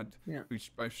know we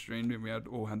both streamed and we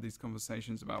all had these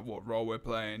conversations about what role we're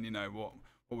playing, what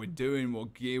we're doing,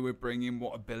 what gear we're bringing,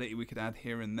 what ability we could add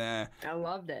here and there. I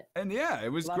loved it. And yeah, it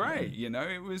was great.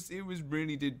 It was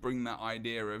really did bring that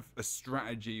idea of a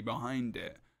strategy behind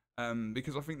it.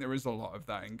 Because I think there is a lot of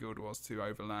that in Guild Wars 2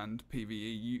 Overland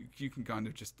PvE. You can kind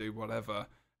of just do whatever.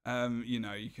 You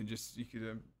could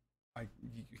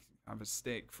have a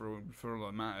stick for all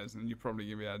that matters, and you're probably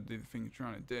gonna be able to do the thing you're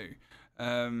trying to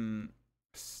do.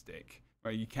 Stick,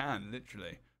 well, you can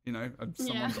literally,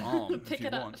 someone's arm if Pick you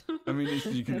it up. want. I mean,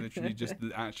 you can literally just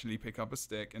actually pick up a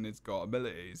stick, and it's got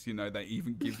abilities. They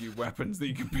even give you weapons that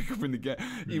you can pick up in the game.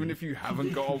 Even if you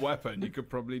haven't got a weapon, you could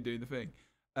probably do the thing.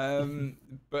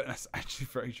 But that's actually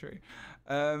very true.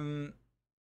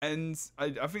 And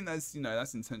I think that's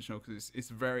that's intentional, because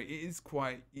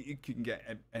it can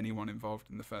get anyone involved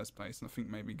in the first place. And I think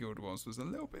maybe Guild Wars was a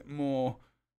little bit more.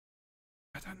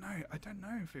 I don't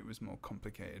know if it was more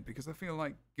complicated, because I feel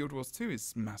like Guild Wars 2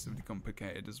 is massively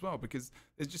complicated as well, because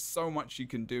there's just so much you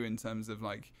can do in terms of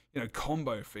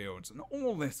combo fields and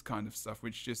all this kind of stuff,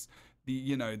 which just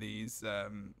these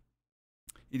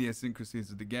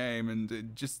idiosyncrasies of the game,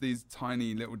 and just these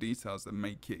tiny little details that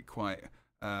make it quite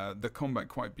the combat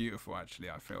quite beautiful. Actually,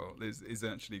 I feel is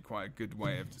actually quite a good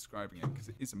way of describing it, because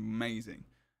it is amazing.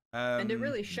 And it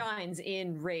really shines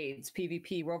in raids,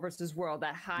 PvP, world versus world.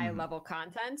 That high level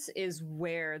content is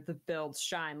where the builds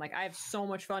shine. Like, I have so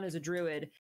much fun as a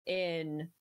druid in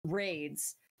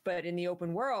raids, but in the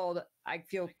open world, I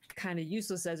feel kind of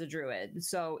useless as a druid.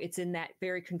 So it's in that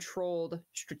very controlled,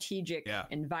 strategic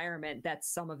environment that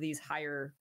some of these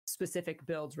higher specific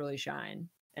builds really shine,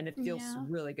 and it feels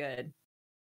really good.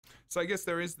 So I guess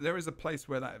there is a place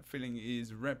where that feeling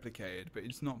is replicated, but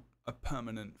it's not a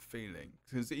permanent feeling,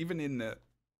 because even in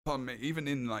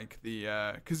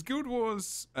because Guild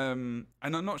Wars, and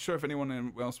I'm not sure if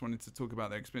anyone else wanted to talk about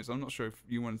their experience. I'm not sure if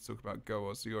you wanted to talk about Guild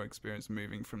Wars, your experience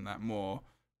moving from that more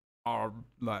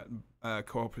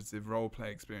cooperative role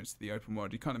play experience to the open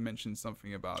world. You kind of mentioned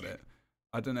something about it.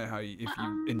 I don't know if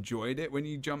you enjoyed it when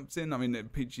you jumped in. I mean,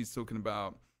 Peachy's talking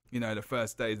about the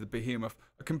first days, the behemoth.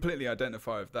 I completely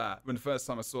identify with that. When the first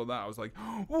time I saw that, I was like,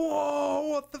 whoa,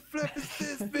 what the flip is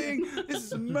this thing? This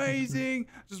is amazing.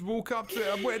 Just walk up to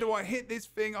it. Where do I hit this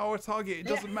thing? Oh, a target. It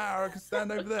doesn't matter. I can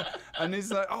stand over there. And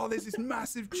it's like, oh, there's this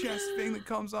massive chest thing that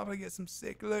comes up. I get some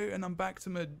sick loot, and I'm back to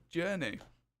my journey.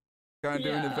 Go and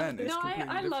do an event. It's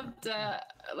I loved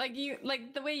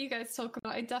like the way you guys talk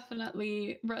about it. I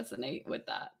definitely resonate with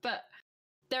that. But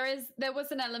there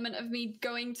was an element of me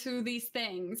going to these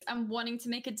things and wanting to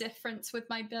make a difference with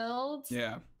my build.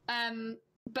 Yeah.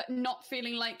 But not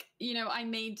feeling like, I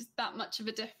made that much of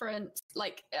a difference.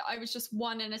 Like, I was just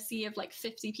one in a sea of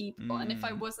 50 people. And if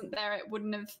I wasn't there, it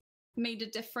wouldn't have made a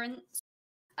difference.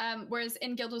 Whereas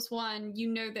in Guild Wars 1,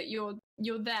 that you're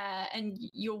there and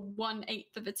you're 1/8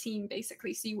 of a team,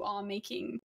 basically. So you are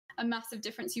making a massive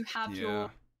difference. You have your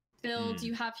build,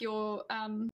 you have your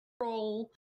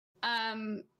role.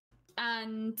 And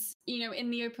in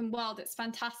the open world, it's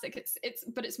fantastic.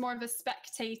 But it's more of a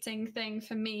spectating thing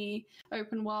for me.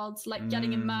 Open worlds,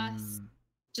 getting immersed,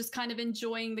 just kind of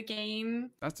enjoying the game.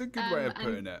 That's a good way of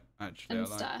putting it, actually. I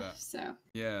like that. So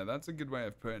yeah, that's a good way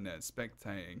of putting it.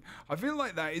 Spectating. I feel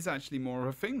like that is actually more of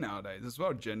a thing nowadays as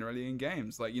well. Generally in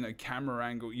games, camera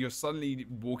angle. You're suddenly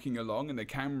walking along, and the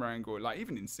camera angle,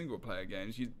 even in single player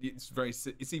games,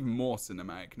 it's even more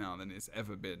cinematic now than it's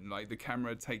ever been. The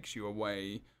camera takes you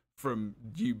away from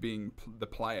you being the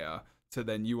player to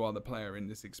then you are the player in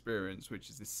this experience, which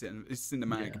is it's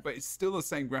cinematic, but it's still the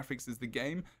same graphics as the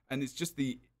game, and it's just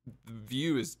the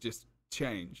view has just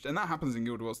changed, and that happens in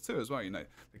Guild Wars 2 as well. The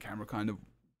camera kind of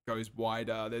goes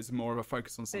wider. There's more of a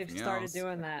focus on something else. They've started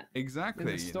doing that exactly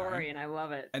in the story, and I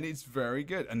love it. And it's very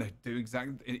good. And they do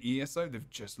exactly in ESO. They've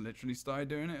just literally started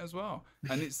doing it as well.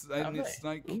 And it's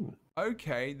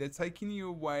okay, they're taking you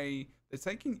away.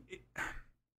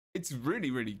 It's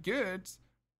really, really good.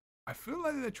 I feel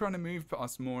like they're trying to move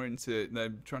us more into. They're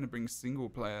trying to bring single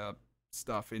player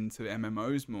stuff into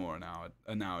MMOs more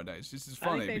nowadays. This is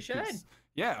funny. I think they should.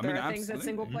 Yeah, there are things that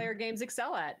single player games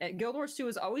excel at. Guild Wars 2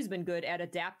 has always been good at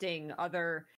adapting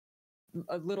other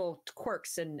little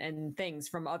quirks and things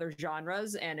from other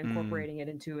genres and incorporating it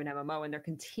into an MMO, and they're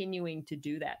continuing to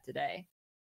do that today.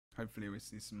 Hopefully we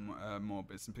see some more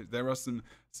bits and pieces. There are some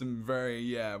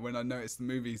very, when I noticed the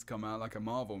movies come out, like a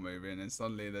Marvel movie, and then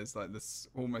suddenly there's this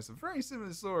almost a very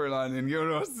similar storyline in Guild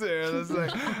Wars 2, and it's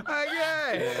like,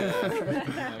 okay,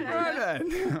 right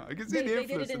then. I can see the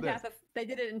influence of this. They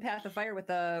did it in Path of Fire with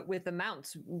the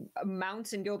mounts.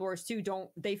 Mounts in Guild Wars 2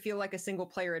 they feel like a single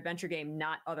player adventure game,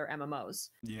 not other MMOs.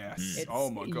 Yes.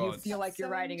 Oh my god. You feel like you're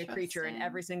riding a creature, and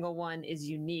every single one is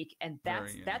unique, and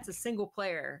that's a single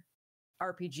player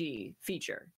RPG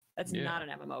feature. That's not an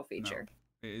MMO feature.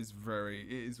 No, it is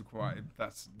quite. I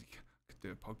could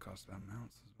do a podcast about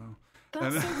mounts as well.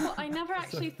 That's so cool. I never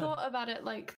actually thought about it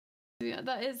like. Yeah,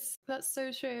 that's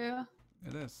so true.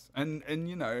 It is, and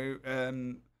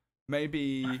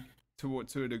maybe to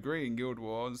a degree in Guild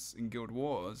Wars,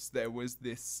 there was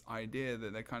this idea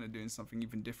that they're kind of doing something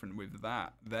even different with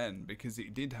that then, because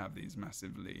it did have these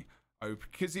massively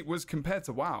because it was compared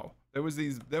to WoW. There were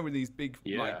these big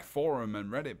like forum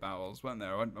and Reddit battles, weren't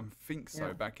there? I think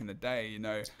so back in the day, you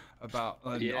know, about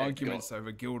arguments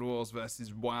over Guild Wars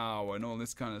versus WoW and all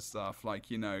this kind of stuff.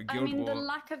 Like, you know, the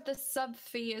lack of the sub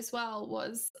fee as well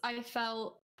was, I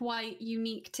felt, quite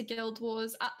unique to Guild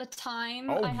Wars at the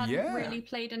time. I hadn't really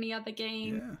played any other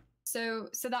game, so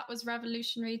that was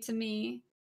revolutionary to me.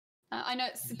 I know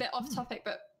it's a bit off topic,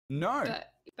 but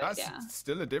that's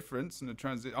still a difference and a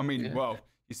transit. I mean, well,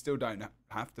 you still don't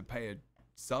have to pay a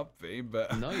sub fee,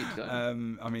 but no, you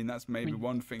don't. I mean, that's maybe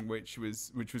one thing which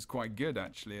was quite good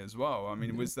actually as well. I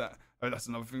mean, was that? That's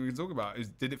another thing we can talk about. Is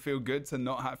did it feel good to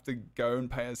not have to go and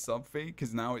pay a sub fee?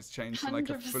 Because now it's changed to like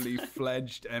a fully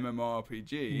fledged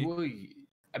MMORPG.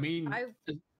 I mean,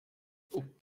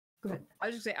 Go ahead. I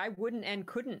was just say I wouldn't and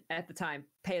couldn't at the time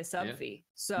pay a sub fee,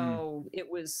 so it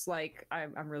was like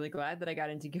I'm really glad that I got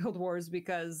into Guild Wars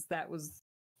because that was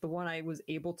the one I was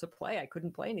able to play. I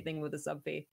couldn't play anything with a sub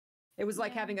fee. It was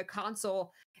like having a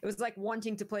console. It was like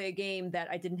wanting to play a game that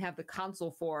I didn't have the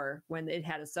console for when it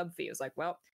had a sub fee. It was like,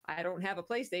 well, I don't have a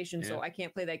PlayStation, so I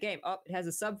can't play that game. Oh, it has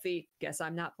a sub fee. Guess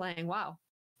I'm not playing WoW.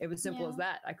 It was simple as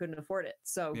that. I couldn't afford it.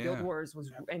 So Guild Wars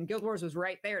was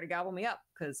right there to gobble me up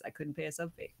because I couldn't pay a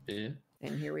sub fee. Yeah.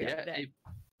 And here we are today.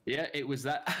 It was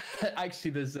that.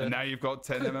 Actually, there's. And now you've got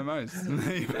 10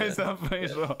 MMOs. You pay sub fee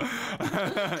as well.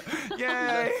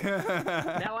 Yay!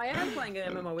 Now I am playing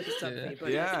an MMO with a sub fee.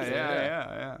 But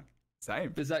yeah.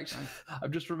 Same. There's actually.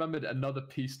 I've just remembered another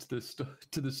piece to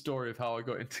the story of how I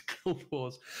got into Guild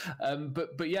Wars.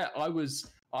 But yeah,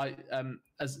 as I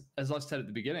said at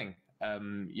the beginning.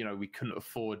 You know, we couldn't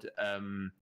afford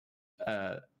a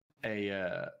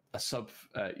sub.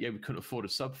 We couldn't afford a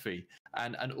sub fee,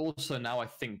 and also now I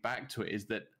think back to it is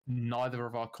that neither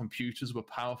of our computers were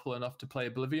powerful enough to play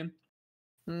Oblivion.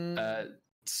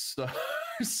 So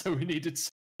we needed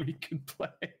so we can play.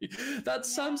 That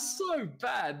sounds so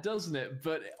bad, doesn't it?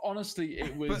 But honestly,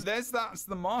 it was. But that's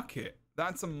the market.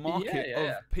 That's a market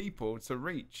of people to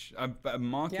reach, a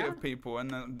market of people, and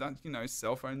that, you know,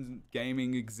 cell phone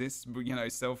gaming exists. You know,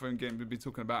 cell phone gaming, we'll be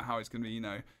talking about how it's going to be, you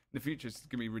know, in the future it's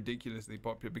going to be ridiculously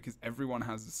popular because everyone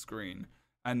has a screen,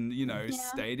 and you know,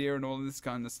 Stadia and all this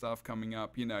kind of stuff coming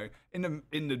up. You know, in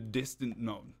the distant,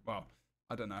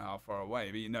 I don't know how far away,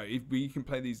 but you know, if we can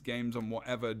play these games on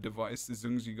whatever device, as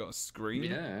long as you got a screen,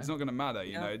 it's not going to matter.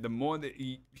 You know, the more that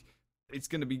it's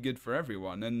going to be good for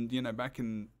everyone, and you know,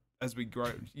 as we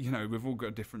grow, you know, we've all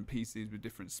got different PCs with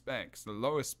different specs. The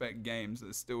lower spec games that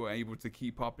are still able to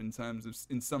keep up in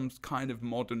some kind of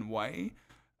modern way,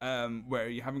 where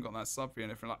you haven't got that sub fee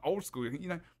and everything, like old school, you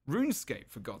know, RuneScape,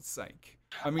 for God's sake.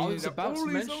 I mean, all these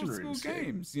old school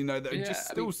games, you know, that are just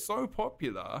still so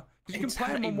popular because you can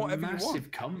play them on whatever you want.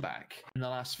 Massive comeback in the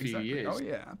last few years. Oh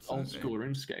yeah, absolutely. Old school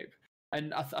RuneScape.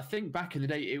 And I think back in the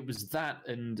day it was that,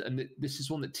 and this is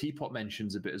one that Teapot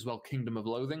mentions a bit as well, Kingdom of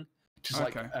Loathing. Which is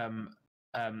like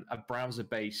a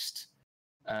browser-based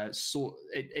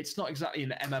it's not exactly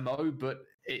an MMO, but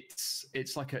it's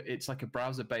like a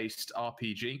browser-based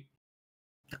RPG.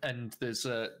 And there's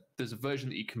a version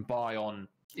that you can buy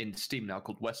in Steam now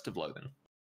called West of Loathing.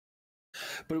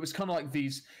 But it was kind of like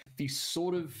these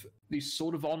sort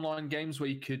of online games where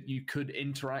you could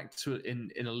interact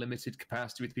in a limited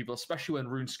capacity with people, especially when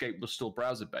RuneScape was still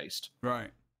browser-based.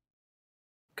 Right.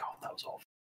 God, that was awful.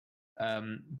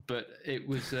 But it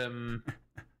was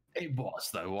it was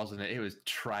though, wasn't it? It was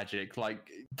tragic, like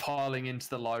piling into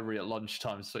the library at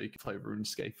lunchtime so you could play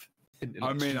RuneScape.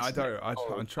 I'm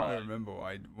trying to remember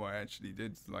what I actually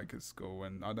did like at school,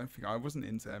 when I don't think I wasn't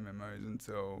into MMOs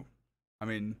until, I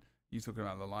mean, you talking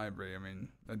about the library, I mean,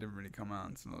 they didn't really come out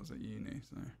until I was at uni,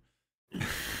 so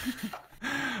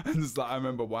and it's like I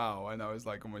remember WoW, and I was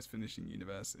like almost finishing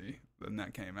university when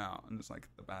that came out, and it's like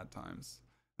the bad times.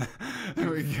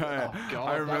 There we go. Oh, God,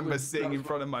 I remember sitting in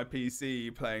front of my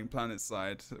PC playing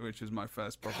PlanetSide, which was my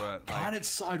first proper.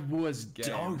 PlanetSide was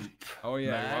dope. Oh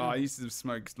yeah, well, I used to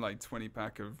smoke like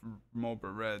 20-pack of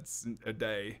Marlboro Reds a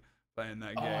day playing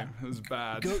that game. It was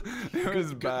bad. It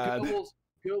was bad.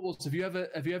 Guild Wars. Have you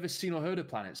ever seen or heard of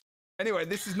PlanetSide? Anyway,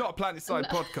 this is not a PlanetSide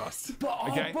podcast.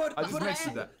 Okay, I just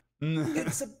mentioned that.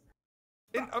 It's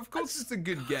of course, it's a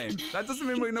good game. That doesn't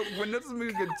mean we're going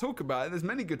to talk about it. There's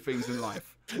many good things in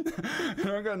life.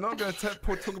 I'm not going to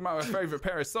talk about my favorite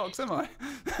pair of socks, am I?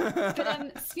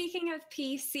 But speaking of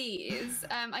PCs,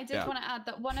 I did want to add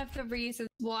that one of the reasons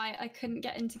why I couldn't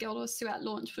get into Guild Wars 2 at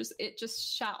launch was it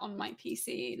just shat on my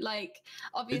PC. Like,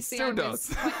 obviously, I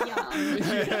was quite young.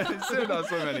 Yeah, it still does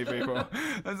for many people.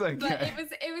 That's okay. But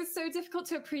it was so difficult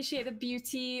to appreciate the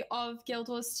beauty of Guild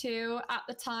Wars 2 at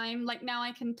the time. Like, now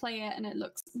I can play it and it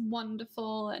looks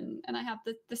wonderful, and I have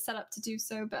the setup to do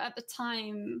so. But at the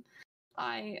time,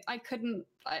 I couldn't.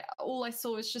 All I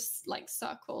saw was just like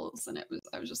circles, and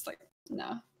I was just like,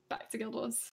 no, back to Guild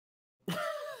Wars.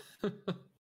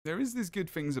 There is these good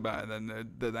things about it then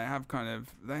that they have kind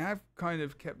of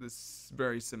kept this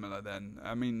very similar then.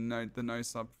 I mean, the no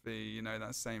sub fee,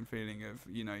 that same feeling of,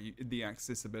 the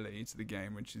accessibility to the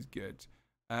game, which is good.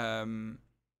 And,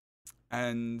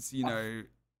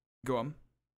 go on.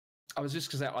 I was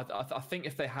just going to say, I think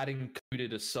if they had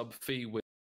included a sub fee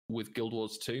with Guild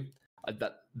Wars 2,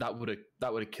 that would have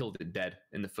killed it dead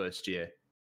in the first year.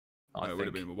 It would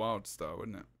have been a wild star,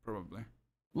 wouldn't it? Probably.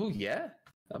 Oh, yeah.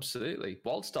 Absolutely.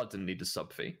 WildStar didn't need a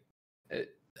sub fee. There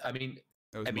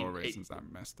was more reasons that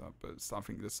messed up, but I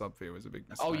think the sub fee was a big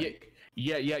mistake. Oh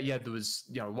yeah. There was,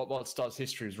 WildStar's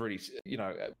history was really,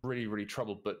 really, really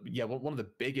troubled. But yeah, one of the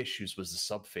big issues was the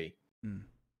sub fee.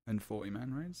 And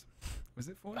 40-man raids. Was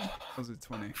it 40? Or was it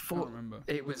 20? I can't remember.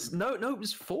 It was it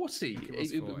was 40. It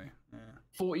was 40. Yeah.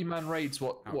 40-man raids.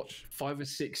 What 5 or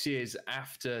 6 years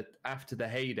after the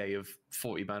heyday of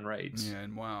 40-man raids? Yeah,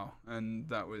 and wow, and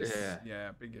that was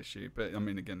a big issue. But I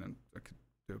mean, again, I could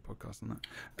do a podcast on that.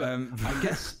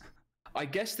 I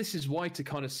guess this is why, to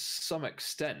kind of some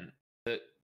extent, that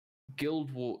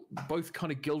both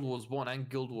kind of Guild Wars 1 and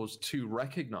Guild Wars 2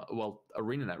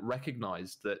 ArenaNet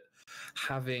recognized that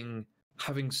having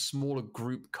smaller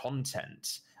group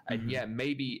content. And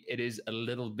maybe it is a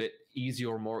little bit easier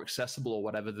or more accessible or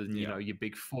whatever than your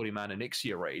big 40-man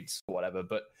Onyxia raids or whatever.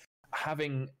 But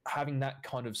having that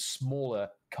kind of smaller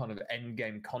kind of end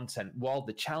game content, while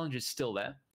the challenge is still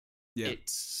there,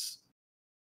 it's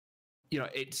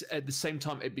at the same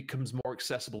time it becomes more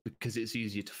accessible because it's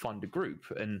easier to find a group.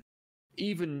 And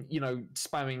even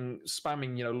spamming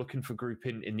looking for group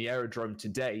in the aerodrome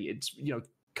today, it's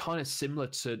kind of similar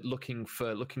to looking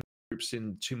groups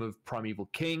in Tomb of Primeval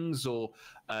Kings or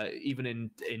even in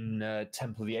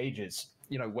Temple of the Ages,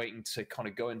 waiting to kind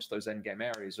of go into those endgame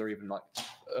areas, or even like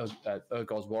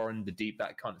Urgor's Warren, the Deep,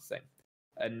 that kind of thing.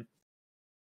 And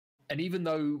even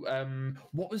though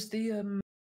what was the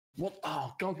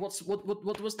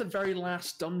what was the very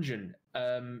last dungeon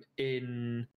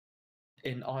in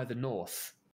Either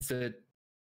North? A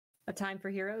Time for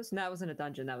Heroes? No, that wasn't a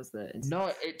dungeon. That was the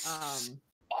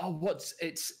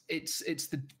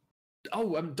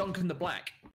Duncan the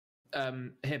Black.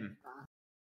 Him.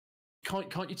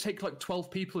 Can't you take like 12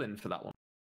 people in for that one?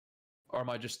 Or am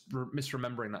I just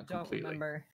misremembering that completely? Don't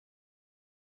remember.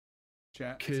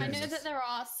 I know that there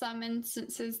are some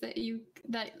instances that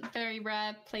very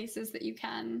rare places that you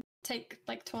can take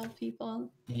like 12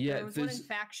 people. Yeah, there was one in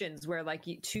Factions where like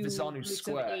two groups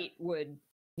of 8 would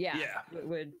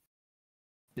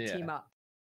team up.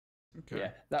 Okay.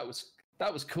 Yeah, that was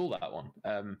cool, that one.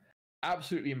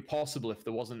 Absolutely impossible if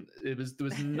there was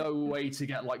no way to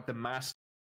get like the mass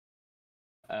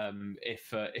if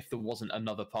there wasn't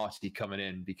another party coming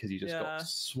in, because you just got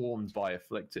swarmed by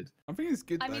afflicted. I think it's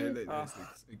good that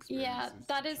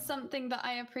that is something that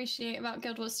I appreciate about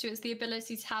Guild Wars 2, is the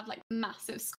ability to have like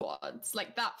massive squads.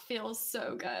 Like, that feels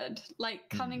so good. Like,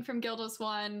 coming from Guild Wars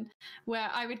 1, where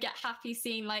I would get happy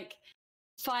seeing like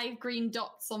 5 green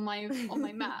dots on my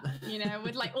map,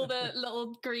 with like all the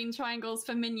little green triangles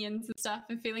for minions and stuff,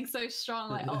 and feeling so strong,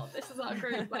 like, oh, this is our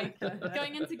group. Like,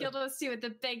 going into Guild Wars 2 with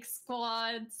the big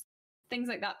squads, things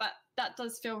like that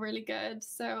does feel really good.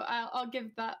 So I'll give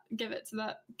it to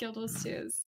that. Guild Wars 2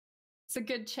 it's a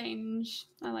good change.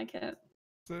 I like it.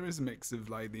 So there is a mix of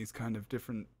like these kind of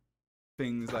different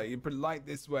things, like you like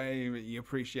this way, you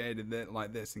appreciated it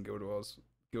like this in Guild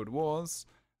Wars.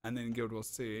 And then Guild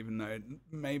Wars 2, even though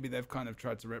maybe they've kind of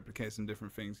tried to replicate some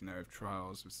different things, with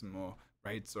trials, with some more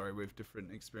raids, with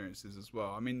different experiences as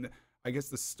well. I mean, I guess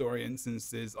the story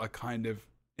instances are kind of,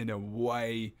 in a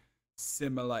way,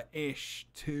 similar-ish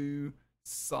to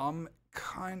some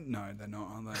kind. No, they're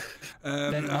not,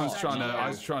 are they? I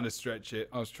was trying to stretch it.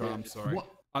 I'm sorry.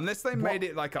 Unless they made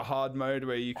it like a hard mode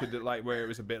where you could where it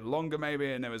was a bit longer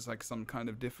maybe, and there was like some kind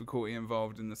of difficulty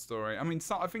involved in the story. I mean,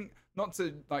 I think, not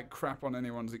to like crap on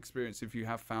anyone's experience if you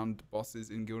have found bosses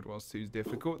in Guild Wars 2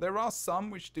 difficult. There are some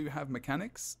which do have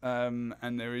mechanics, and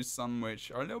there is some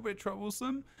which are a little bit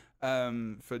troublesome.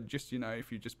 For just,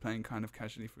 if you're just playing kind of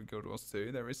casually for Guild Wars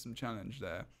 2, there is some challenge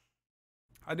there.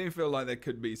 I do feel like there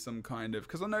could be some kind of,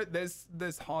 because I know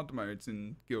there's hard modes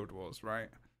in Guild Wars, right?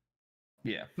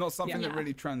 Yeah. Not something that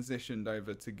really transitioned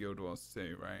over to Guild Wars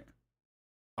 2, right?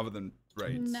 other than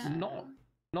raids? No.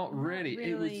 Not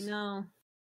really. No.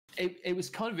 It was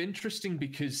kind of interesting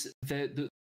because there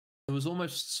was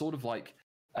almost sort of like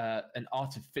an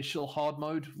artificial hard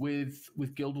mode with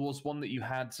Guild Wars 1 that you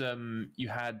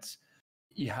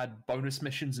had bonus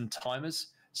missions and timers.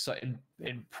 So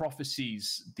in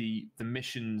Prophecies, the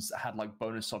missions had like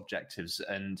bonus objectives,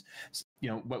 and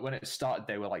when it started,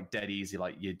 they were like dead easy.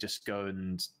 Like you just go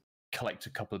and collect a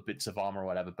couple of bits of armor or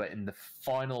whatever. But in the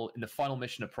final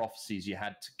mission of Prophecies, you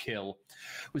had to kill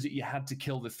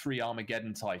the 3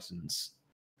 Armageddon Titans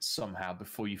somehow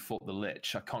before you fought the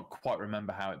Lich. I can't quite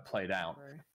remember how it played out,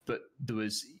 but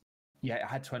I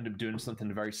had to end up doing something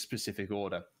in a very specific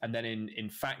order. And then in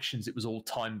Factions, it was all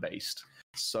time based,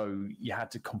 so you had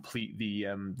to complete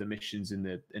the missions in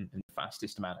the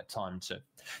fastest amount of time to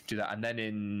do that. And then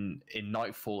in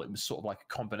Nightfall, it was sort of like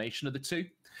a combination of the two.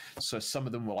 So some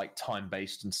of them were like time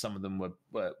based, and some of them were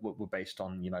based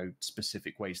on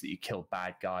specific ways that you killed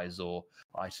bad guys or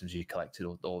items you collected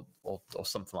or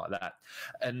something like that.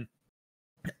 And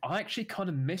I actually kind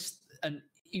of missed, and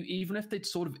even if they'd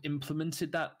sort of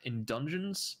implemented that in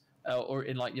dungeons or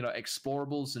in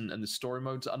explorables and the story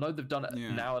modes, I know they've done it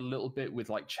now a little bit with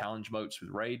like challenge modes with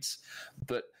raids,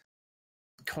 but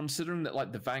considering that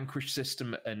like the Vanquish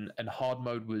system and hard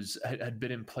mode had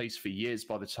been in place for years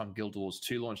by the time Guild Wars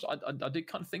 2 launched, I did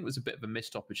kind of think it was a bit of a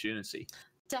missed opportunity.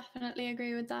 Definitely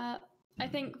agree with that. I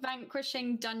think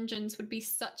vanquishing dungeons would be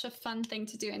such a fun thing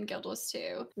to do in Guild Wars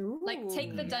 2. Ooh, like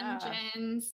take the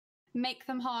dungeons, make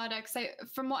them harder. Because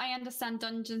from what I understand,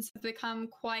 dungeons have become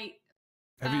quite...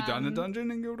 Have you done a dungeon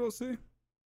in Guild Wars 2?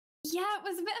 Yeah, it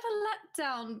was a bit of a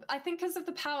letdown. I think because of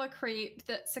the power creep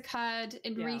that's occurred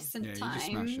in recent times.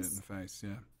 You just smash it in the face,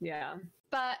 Yeah.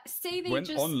 But say they when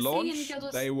just... on launch, in Guild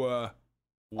Wars... they were...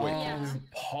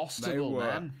 Impossible, they were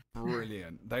man.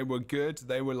 Brilliant. They were good.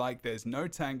 They were like, there's no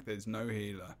tank, there's no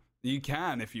healer. You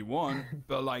can if you want,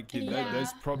 but like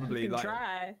there's probably like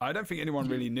try. I don't think anyone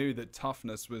really knew that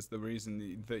toughness was the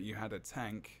reason that you had a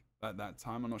tank at that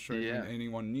time. I'm not sure if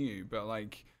anyone knew, but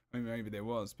like I mean, maybe there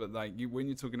was. But like when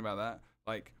you're talking about that,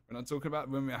 like when I'm talking about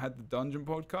when we had the dungeon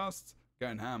podcast,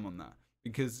 going ham on that,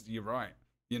 because you're right.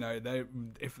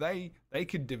 If they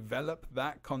could develop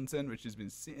that content, which has been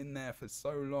sitting there for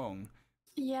so long,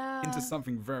 into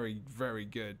something very, very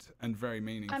good and very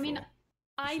meaningful. I mean,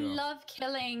 I love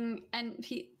killing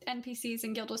NPCs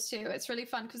in Guild Wars 2. It's really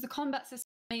fun because the combat system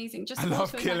is amazing. Just I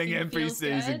love killing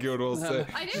NPCs in Guild Wars 2.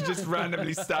 Just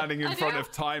randomly standing in front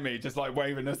of Timey, just like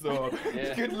waving a sword.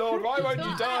 Good lord, why won't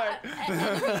you die?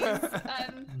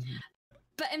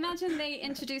 But imagine they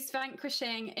introduced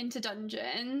vanquishing into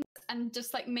dungeons and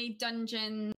just like made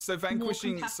dungeons. So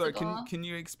vanquishing. So can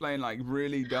you explain, like,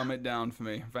 really dumb it down for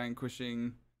me?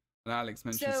 Vanquishing. And Alex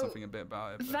mentioned something a bit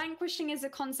about it. But... Vanquishing is a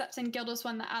concept in Guild Wars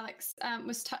 1 that Alex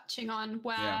was touching on,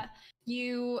 where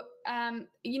you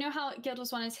know how Guild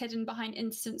Wars 1 is hidden behind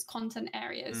instance content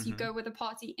areas. Mm-hmm. You go with a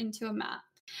party into a map.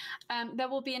 There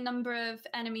will be a number of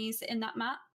enemies in that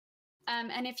map.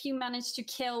 And if you manage to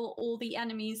kill all the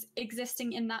enemies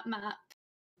existing in that map,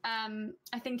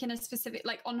 I think in a specific,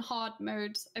 like on hard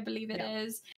mode, I believe it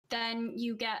is, then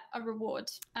you get a reward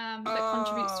that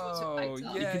contributes towards your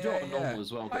item. You can do it on normal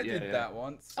as well. But I did that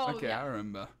once. I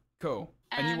remember. Cool.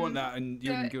 And you want that in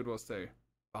Guild Wars 2,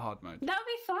 the hard mode? That would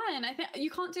be fun. I think you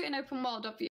can't do it in open world,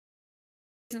 obviously,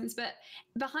 but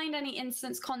behind any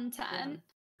instance content,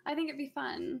 I think it'd be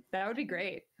fun. That would be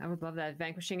great. I would love that.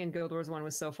 Vanquishing in Guild Wars 1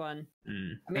 was so fun.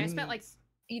 I mean, I spent like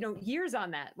years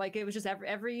on that. Like it was just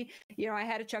every I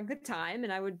had a chunk of time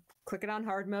and I would click it on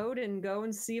hard mode and go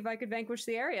and see if I could vanquish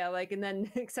the area. Like, and then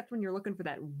except when you're looking for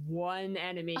that one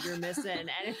enemy you're missing, and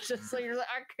it's just like you're like,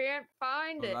 I can't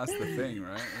find it. That's the thing,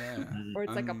 right? Yeah. Or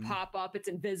it's like a pop up, it's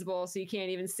invisible, so you can't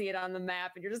even see it on the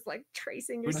map, and you're just like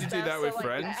tracing your stuff. Would you do that with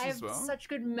friends I have as well? Such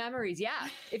good memories. Yeah.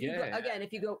 If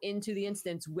you go into the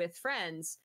instance with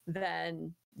friends,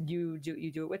 then you do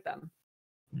it with them.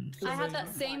 I had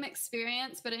that same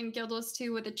experience, but in Guild Wars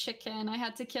 2 with a chicken. I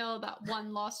had to kill that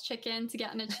one lost chicken to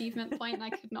get an achievement point, and I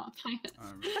could not find it.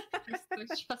 It was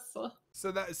so stressful.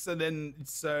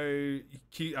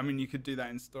 I mean, you could do that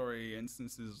in story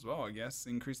instances as well, I guess.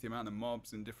 Increase the amount of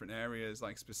mobs in different areas,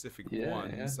 like specific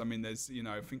ones. I mean, there's,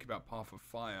 think about Path of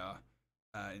Fire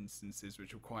instances,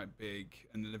 which were quite big,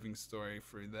 and the living story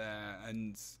through there,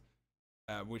 and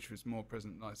which was more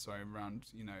present, around,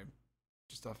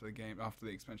 just after the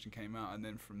expansion came out, and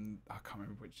then from I can't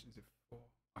remember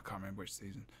which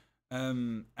season,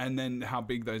 And then how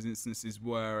big those instances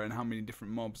were, and how many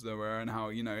different mobs there were, and how,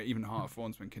 you know, even Heart of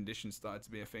Thorns when conditions started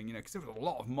to be a thing, you know, because there was a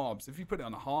lot of mobs. If you put it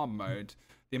on a hard mode,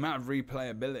 the amount of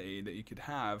replayability that you could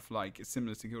have, like, it's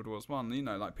similar to Guild Wars 1, you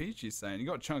know, like Peachy's saying, you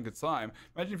got a chunk of time.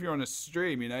 Imagine if you're on a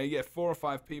stream, you know, you get 4 or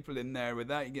 5 people in there with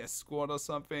that, you get a squad or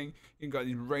something, you got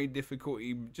these raid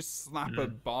difficulty, just slap a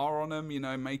bar on them, you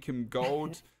know, make them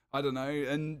gold, I don't know,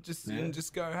 and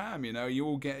just go ham, you know, you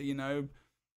all get, you know,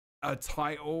 a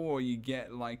title, or you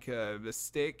get like a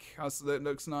stick that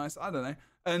looks nice, I don't know,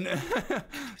 and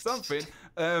something.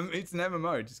 It's an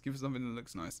MMO, just give something that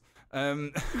looks nice,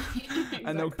 exactly.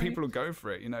 And then people will go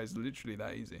for it, you know, it's literally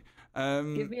that easy.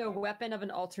 Give me a weapon of an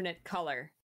alternate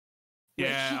color.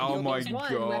 Yeah, oh my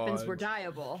god. Weapons were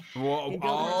dyeable. What? In Guild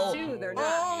Wars 2, they're not.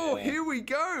 Oh, here we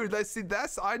go.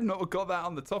 I'd not got that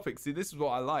on the topic. See, this is what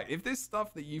I like. If there's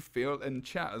stuff that you feel in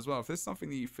chat as well, if there's something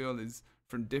that you feel is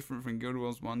different from Guild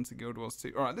Wars 1 to Guild Wars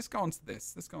 2. All right, let's go on to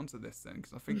this. Then,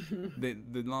 because I think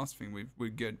the last thing we're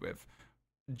good with.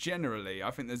 Generally,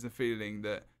 I think there's a feeling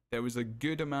that there was a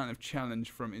good amount of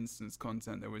challenge from instance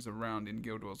content that was around in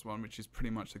Guild Wars 1, which is pretty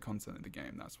much the content of the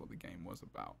game. That's what the game was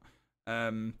about.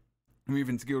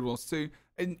 Moving to Guild Wars 2,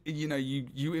 and you know,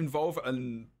 you involve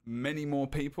many more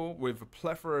people with a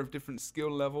plethora of different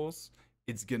skill levels.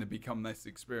 It's going to become this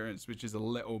experience, which is a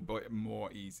little bit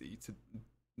more easy to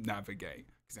navigate,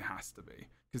 because it has to be,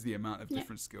 because the amount of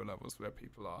different skill levels where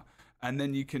people are, and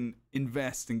then you can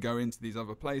invest and go into these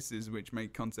other places which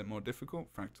make content more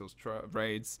difficult, fractals,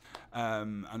 raids,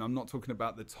 and I'm not talking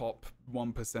about the top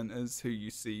 1%ers who you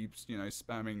see, you know,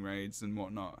 spamming raids and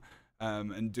whatnot,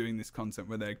 and doing this content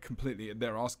where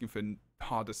they're asking for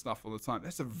harder stuff all the time.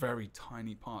 That's a very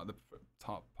tiny part of the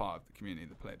top part of the community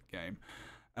that play the game,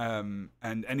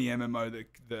 and any MMO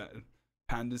that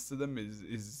panders to them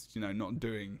is you know, not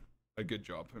doing a good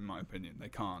job, in my opinion. They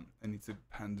can't. They need to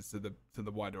pander to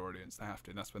the wider audience. They have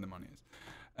to. That's where the money is.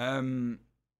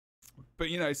 But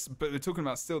you know, but we're talking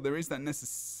about, still there is that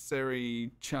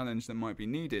necessary challenge that might be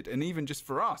needed, and even just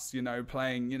for us, you know,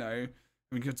 playing, you know,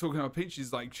 I mean, talking about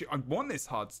Peachy's like, I want this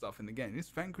hard stuff in the game. This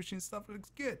vanquishing stuff looks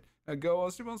good. Go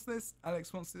Ozzy wants this.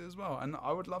 Alex wants it as well, and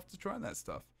I would love to try that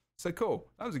stuff. So cool.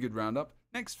 That was a good roundup.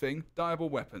 Next thing, dyeable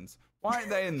weapons. Why aren't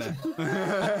they in there?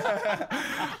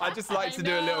 I just like to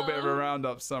do a little bit of a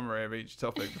roundup summary of each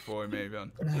topic before we move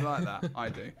on. You like that? I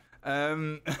do.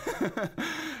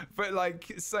 But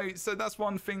like, so that's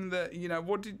one thing that, you know,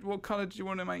 what color did you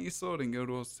want to make your sword in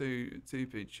Guild Wars 2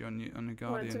 Peach, on your Guardian?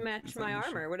 I wanted to match my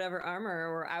armor, whatever armor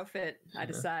or outfit I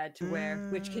decide to wear,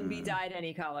 which can be dyed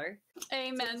any color.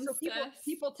 Amen. So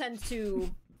people tend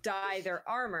to dye their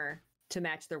armor to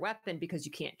match their weapon because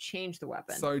you can't change the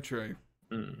weapon. So true.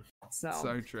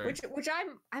 So true. Which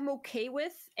I'm okay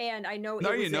with, and I know.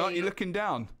 No, you're not. You're looking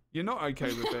down. You're not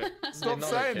okay with it. Stop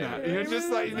saying that. You're just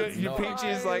like, your Peachy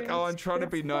is like, oh, I'm trying to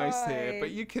be nice here,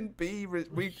 but you can be.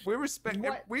 We're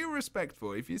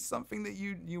respectful. If it's something that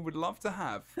you would love to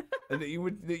have, and that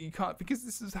you can't, because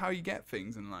this is how you get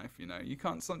things in life. You know, you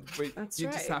can't. You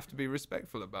just have to be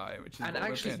respectful about it. Which is, and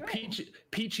actually,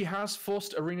 Peachy has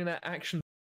forced ArenaNet action.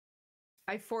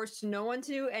 I forced no one to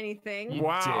do anything.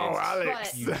 Wow,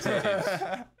 Alex! You did.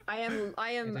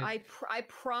 I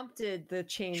prompted the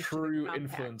change. True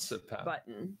influencer power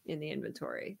button in the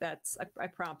inventory. I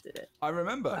prompted it. I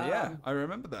remember. I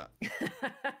remember that.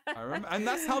 I remember, and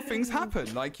that's how things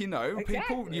happen. Like, you know,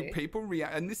 exactly. people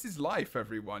react, and this is life,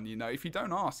 everyone. You know, if you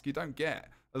don't ask, you don't get.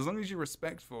 As long as you're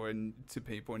respectful to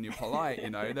people and you're polite, you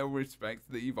know, they'll respect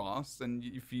that you've asked. And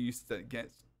if you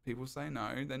get people say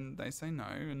no, then they say no,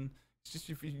 and it's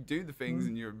just, if you do the things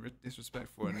and you're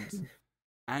disrespectful and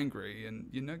angry, and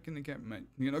you're not gonna get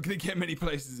many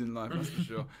places in life, that's for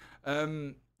sure.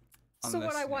 So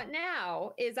what I want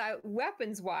now is,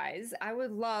 weapons-wise, I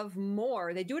would love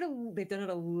more. They've done it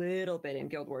a little bit in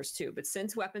Guild Wars 2, but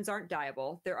since weapons aren't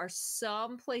dyeable, there are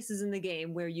some places in the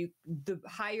game where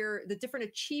the different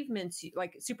achievements,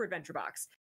 like Super Adventure Box,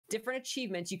 different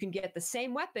achievements, you can get the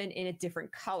same weapon in a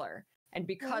different color. And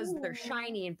because they're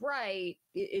shiny and bright,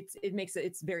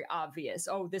 it's very obvious.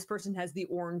 Oh, this person has the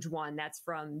orange one, that's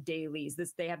from dailies.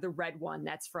 They have the red one,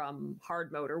 that's from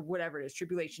hard mode or whatever it is,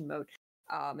 tribulation mode.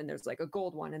 And there's like a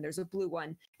gold one and there's a blue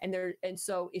one. And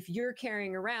so if you're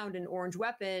carrying around an orange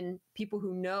weapon, people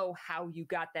who know how you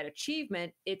got that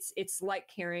achievement, it's like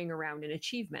carrying around an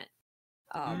achievement.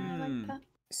 I like that.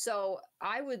 So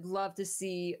I would love to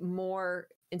see more.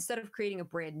 Instead of creating a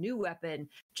brand new weapon,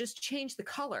 just change the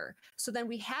color. So then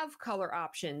we have color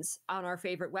options on our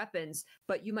favorite weapons,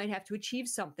 but you might have to achieve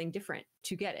something different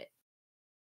to get it.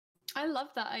 I love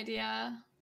that idea.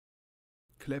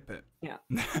 Clip it. Yeah.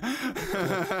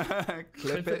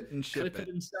 Clip it and ship Clip it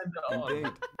and send it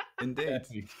on.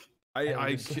 Indeed.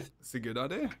 It's a good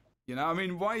idea. You know, I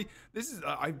mean, why? This is.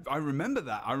 I remember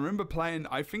that. I remember playing.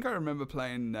 I think I remember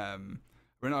playing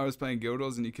when I was playing Guild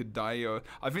Wars, and you could die. Or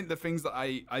I think the things that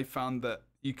I found that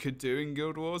you could do in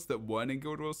Guild Wars that weren't in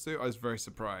Guild Wars 2, I was very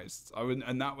surprised.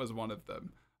 And that was one of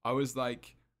them. I was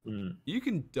like, you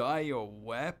can dye your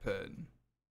weapon.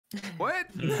 What?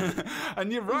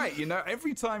 And you're right, you know,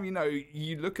 every time, you know,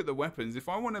 you look at the weapons, if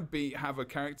I want to have a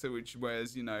character which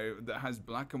wears, you know, that has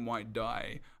black and white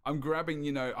dye, I'm grabbing,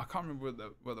 you know, I can't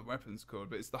remember what the weapon's called,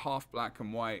 but it's the half black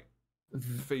and white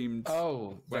themed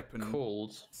weapon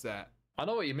called set. I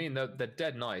know what you mean. They're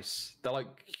dead nice. They're like,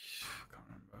 I can't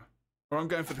remember. Or I'm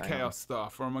going for the chaos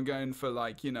stuff, or am I going for,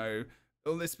 like, you know,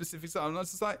 all this specific stuff? I'm not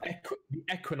just like the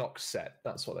Equinox set.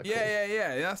 That's what they're called.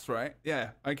 Yeah. That's right.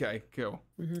 Yeah. Okay. Cool.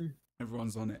 Mm-hmm.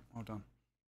 Everyone's on it. Well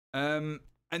done.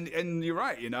 And you're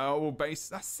right. You know,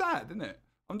 that's sad, isn't it?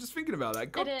 I'm just thinking about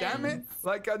that. God damn it!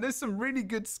 Like, there's some really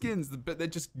good skins, but they're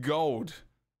just gold.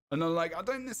 And I'm like, I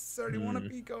don't necessarily want to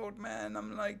be gold, man.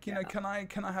 I'm like, you know, can I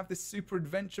have this super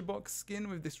adventure box skin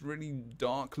with this really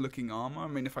dark looking armor? I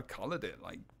mean, if I colored it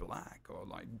like black or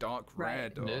like dark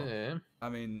red, or I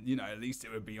mean, you know, at least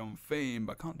it would be on theme.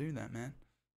 But I can't do that, man.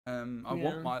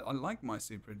 I like my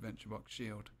super adventure box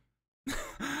shield.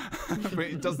 But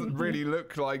it doesn't really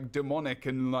look like demonic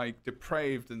and like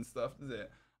depraved and stuff, does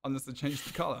it? Unless they change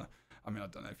the color. I mean, I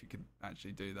don't know if you could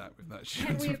actually do that with that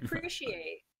shield.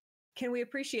 Can we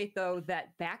appreciate though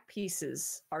that back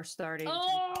pieces are starting to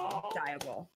be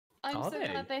dyeable? I'm so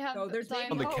glad they have on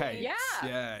the case.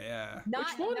 Yeah.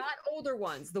 Not older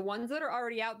ones. The ones that are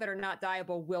already out that are not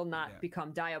dyeable will not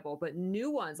become dyeable, but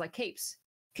new ones like capes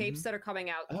that are coming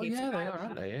out. They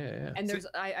are. Yeah. And there's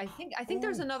I think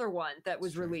there's another one that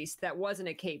was released that wasn't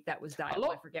a cape that was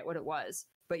dyeable. I forget what it was.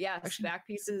 But yeah, actually, back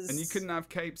pieces. And you couldn't have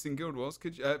capes in Guild Wars,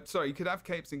 could you? Sorry, you could have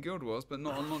capes in Guild Wars, but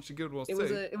not on launch of Guild Wars 2.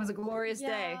 It was a glorious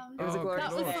day. It was a glorious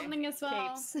day. That was something as well.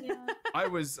 Capes. Yeah. I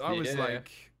was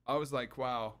like,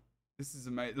 wow, this is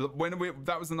amazing.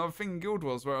 That was another thing in Guild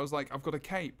Wars where I was like, I've got a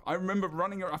cape. I remember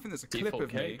running. I think there's a clip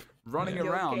of me running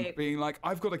around being like,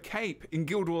 I've got a cape in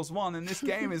Guild Wars 1, and this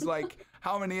game is like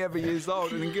how many ever years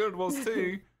old, and in Guild Wars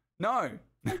 2, no.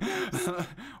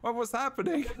 What was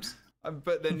happening?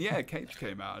 But then, capes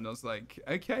came out, and I was like,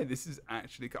 okay, this is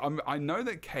actually... I know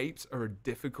that capes are a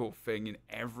difficult thing in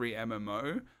every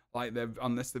MMO, like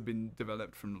unless they've been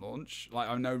developed from launch. Like,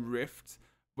 I know Rift,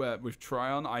 with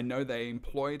Tryon, I know they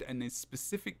employed a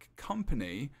specific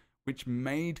company which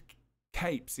made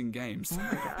capes in games.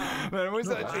 But it was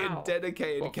actually a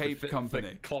dedicated cape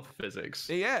company. Cloth physics.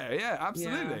 Yeah,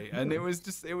 absolutely. Yeah. And it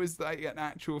was like an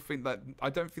actual thing that I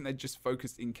don't think they just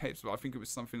focused in capes, but I think it was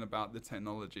something about the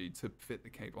technology to fit the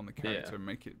cape on the character and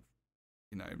make it,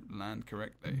 you know, land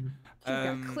correctly.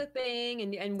 You've got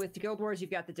clipping, and with Guild Wars,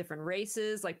 you've got the different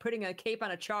races. Like putting a cape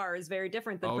on a Char is very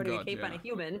different than putting a cape on a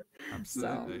human.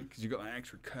 Absolutely, because you've got an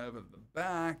extra curve at the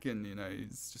back, and you know,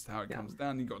 it's just how it comes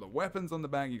down. You've got the weapons on the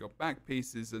back, you've got back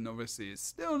pieces, and obviously it's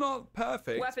still not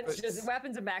perfect.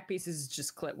 Weapons and back pieces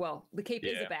just clip. Well, the cape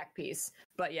is a back piece,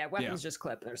 but weapons just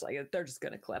clip. They're just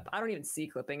gonna clip. I don't even see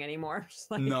clipping anymore.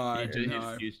 No,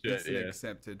 it's an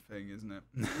accepted thing, isn't it?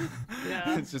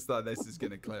 Yeah, it's just like this is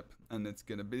gonna clip, and it's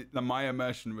gonna be. My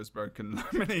immersion was broken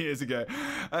many years ago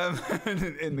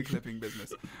in the clipping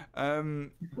business.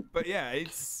 But yeah,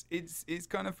 it's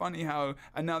kind of funny how,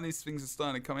 and now these things are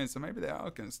starting to come in, so maybe they are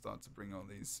going to start to bring all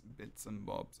these bits and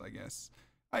bobs, I guess.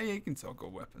 You can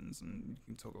toggle weapons and you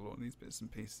can toggle all these bits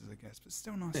and pieces, I guess, but it's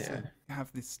still nice to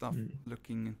have this stuff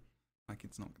looking like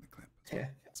it's not going to clip. Yeah,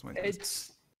 that's what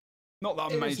it's not that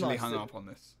I'm majorly hung up on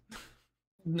this.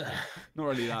 No, not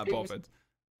really that bothered.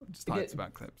 Just hyped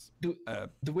about clips.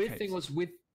 The weird thing was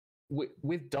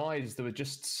with dyes, there were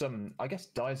just some, I guess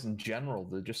dyes in general,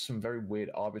 there were just some very weird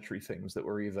arbitrary things that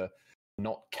were either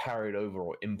not carried over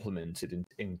or implemented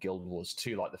in Guild Wars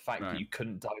 2, like the fact that you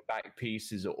couldn't dye back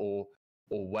pieces or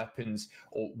weapons,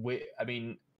 I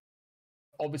mean,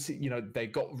 obviously, you know, they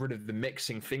got rid of the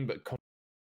mixing thing, but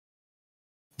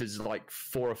there's like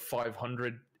 400 or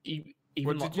 500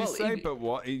 what did you say? But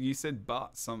what you said?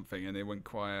 But something, and it went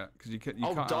quiet because you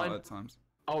cut out at times.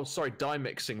 Oh, sorry, dye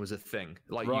mixing was a thing.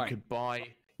 Like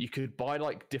you could buy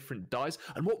like different dyes.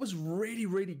 And what was really,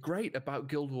 really great about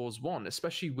Guild Wars 1,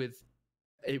 especially with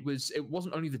it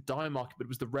wasn't only the dye market, but it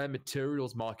was the rare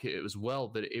materials market as well.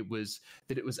 That it was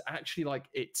actually like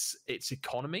its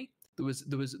economy. There was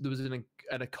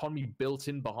an economy built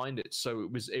in behind it, so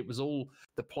it was all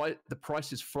the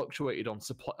prices fluctuated on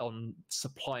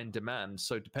supply and demand.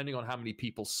 So depending on how many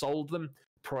people sold them,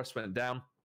 price went down.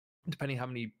 depending how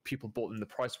many people bought them, the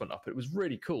price went up. It was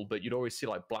really cool, but you'd always see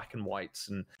like black and whites,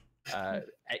 and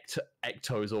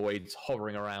Ecto's always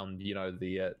hovering around,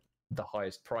 the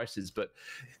highest prices. But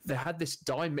they had this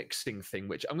dye mixing thing,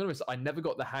 which I never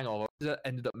got the hang of. I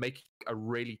ended up making a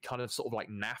really kind of sort of like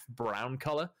naff brown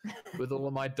color with all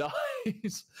of my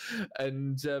dyes.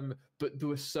 And but there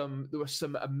were some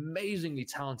amazingly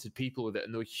talented people with it,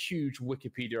 and there were huge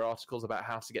Wikipedia articles about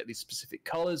how to get these specific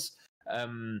colors.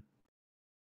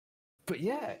 But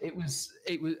yeah, it was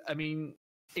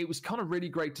kind of really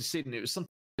great to see, and it was something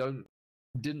I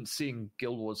didn't see in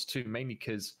Guild Wars 2, mainly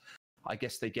because I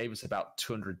guess they gave us about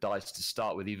 200 dice to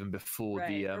start with, even before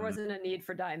there wasn't a need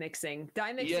for dye mixing.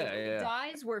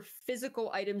 Dyes were physical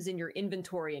items in your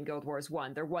inventory in Guild Wars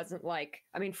 1. There wasn't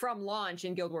from launch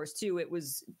in Guild Wars 2,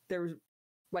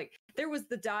 there was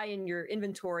the dye in your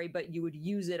inventory, but you would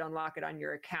use it, unlock it on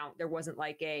your account. There wasn't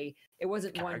it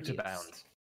wasn't character one bound.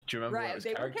 Do you remember? Right,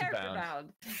 they were character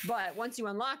bound. But once you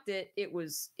unlocked it, it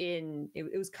was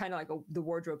kind of like the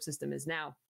wardrobe system is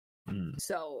now.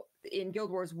 So in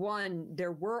Guild Wars 1,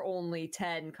 there were only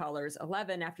 10 colors,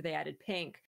 11 after they added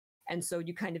pink. And so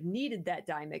you kind of needed that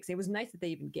dye mixing. It was nice that they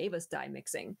even gave us dye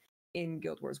mixing in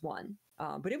Guild Wars 1.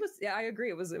 But I agree,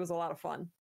 it was a lot of fun.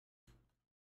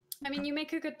 I mean, you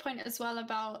make a good point as well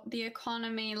about the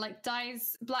economy. Like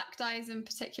dyes, black dyes in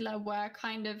particular, were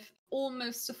kind of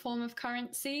almost a form of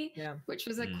currency, which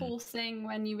was a cool thing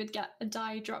when you would get a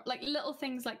dye drop. Like little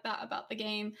things like that about the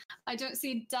game. I don't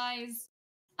see dyes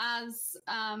as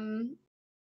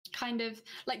kind of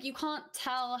like, you can't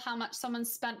tell how much someone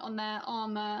spent on their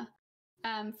armor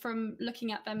from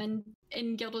looking at them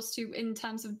in Guild Wars 2 in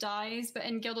terms of dyes, but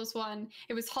in Guild Wars 1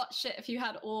 it was hot shit if you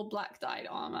had all black dyed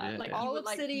armor. All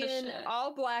obsidian,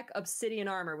 all black obsidian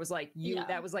armor was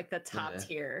that was like the top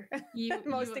tier,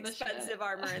 most expensive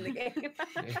armor in the game.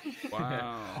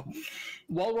 Wow.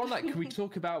 While we're on that, can we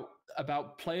talk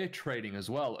about player trading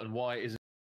as well, and why is it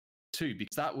 2?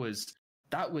 Because that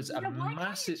was a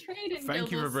massive.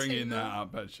 Thank you for bringing that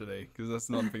up, actually, because that's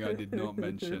something I did not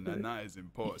mention, and that is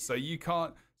important. So you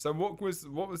can't. So what was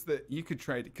the you could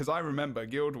trade? Because I remember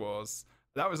Guild Wars.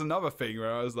 That was another thing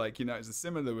where I was like, it's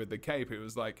similar with the cape. It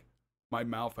was like my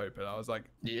mouth open. I was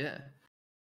like, yeah.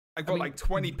 I've got like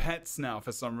 20 pets now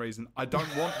for some reason. I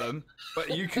don't want them,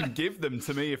 but you can give them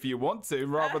to me if you want to,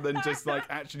 rather than just like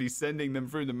actually sending them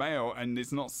through the mail, and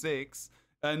it's not 6.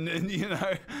 And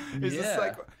it's just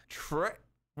like,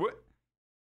 what?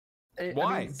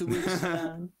 Why? There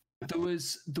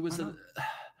was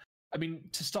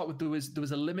to start with, there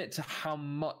was a limit to how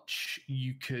much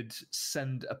you could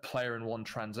send a player in one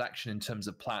transaction in terms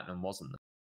of platinum, wasn't there?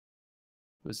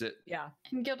 Was it? Yeah.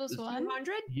 In Guild Wars 1?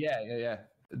 100? Yeah.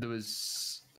 There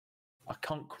was. I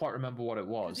can't quite remember what it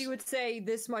was. You would say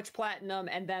this much platinum,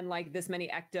 and then like this many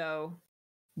Ecto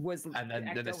was. And then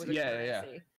Ecto yeah.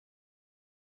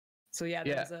 So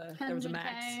there was a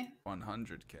max.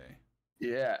 100k.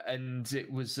 Yeah, and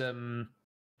it was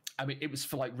it was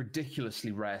for like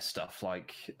ridiculously rare stuff,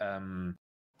 like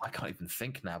I can't even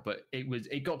think now, but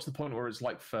it got to the point where it's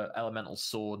like for elemental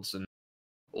swords and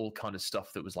all kind of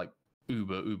stuff that was like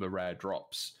uber rare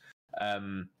drops.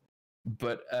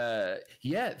 But the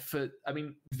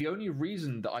only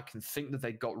reason that I can think that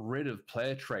they got rid of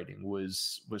player trading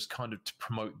was kind of to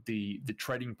promote the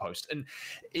trading post. And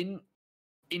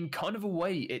in kind of a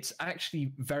way, it's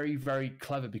actually very, very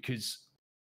clever, because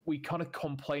we kind of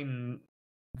complain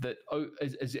that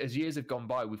as years have gone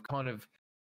by, we've kind of,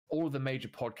 all of the major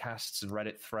podcasts and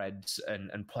Reddit threads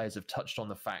and players have touched on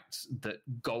the fact that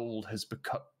gold has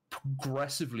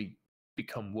progressively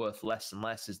become worth less and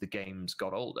less as the games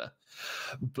got older.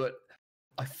 But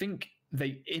I think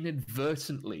they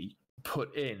inadvertently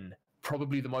put in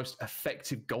probably the most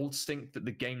effective gold sink that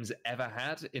the game's ever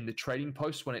had in the trading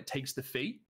post when it takes the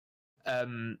fee.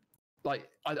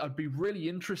 I'd be really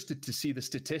interested to see the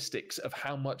statistics of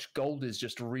how much gold is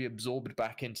just reabsorbed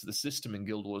back into the system in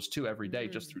Guild Wars 2 every day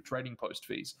just through trading post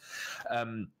fees.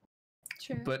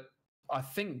 True. But I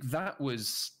think that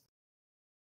was,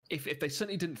 if they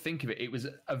certainly didn't think of it, it was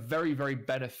a very, very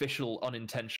beneficial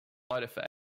unintentional side effect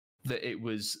that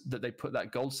they put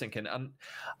that gold sink in. And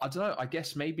I don't know, I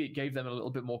guess maybe it gave them a little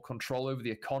bit more control over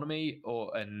the economy,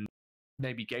 and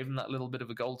maybe gave them that little bit of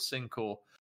a gold sink, or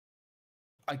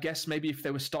I guess maybe if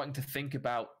they were starting to think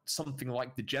about something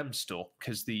like the gem store,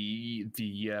 because the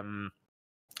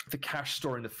cash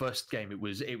store in the first game, it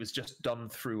was just done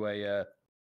through a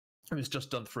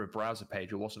browser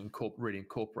page. It wasn't really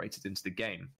incorporated into the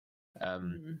game.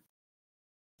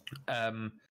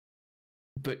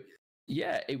 But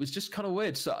yeah, it was just kind of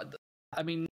weird. So I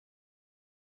mean,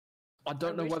 I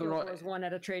don't know whether there was one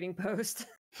at a trading post.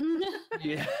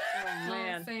 Yeah. Oh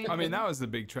man. I mean, that was the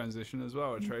big transition as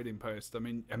well. A trading post. I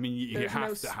mean, you There's have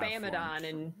no to have Spamodon one.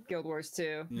 in Guild Wars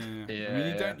 2. Yeah. Yeah, I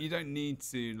mean, you don't need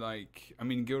to like. I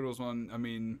mean, Guild Wars 1. I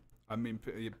mean,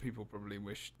 people probably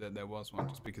wish that there was one,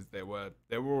 just because there were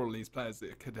all these players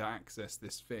that could access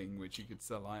this thing, which you could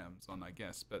sell items on, I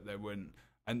guess, but they wouldn't.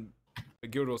 And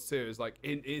Guild Wars 2 is like,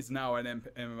 it is now an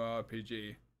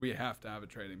MMORPG. We have to have a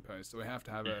trading post, so we have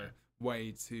to have a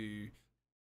way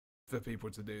for people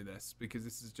to do this, because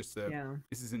this is just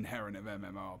this is inherent of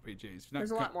MMORPGs.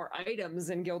 There's a lot more items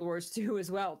in Guild Wars 2 as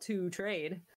well to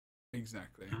trade.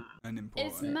 Exactly, and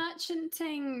important. Is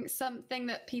merchanting something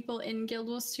that people in Guild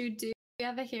Wars 2 do? Do you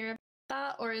ever hear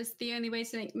about that, or is the only way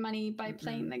to make money by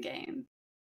playing the game?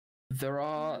 There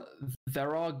are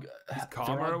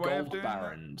gold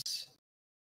barons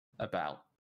about.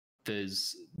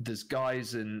 There's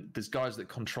guys that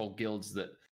control guilds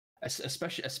that,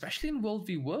 especially in World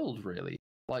v World, really,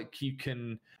 like you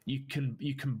can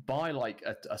buy like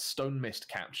a stone mist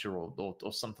capture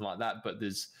or something like that, but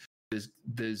there's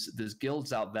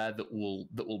guilds out there that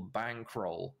will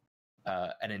bankroll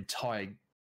an entire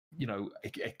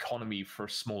economy for a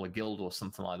smaller guild or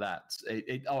something like that.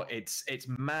 It's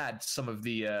mad, some of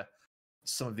the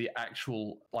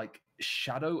actual like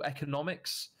shadow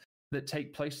economics that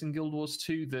take place in Guild Wars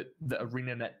 2 that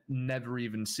ArenaNet never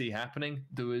even see happening.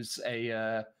 There was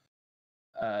a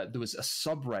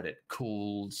subreddit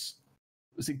called,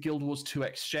 was it Guild Wars 2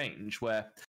 Exchange, where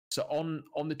so on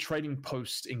the trading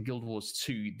post in Guild Wars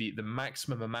 2, the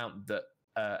maximum amount that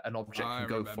an object can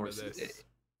go for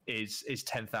is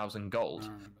 10,000 gold.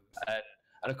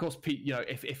 And of course,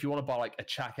 if you want to buy like a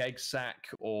Chak egg sack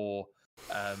or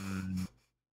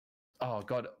oh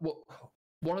god,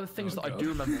 one of the things I do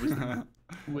remember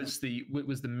was the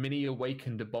mini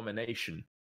awakened abomination,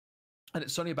 and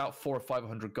it's only about 400 or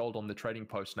 500 gold on the trading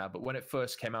post now. But when it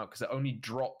first came out, because it only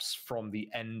drops from the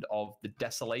end of the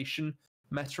Desolation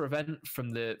meta event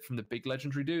from the big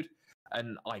legendary dude,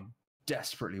 and I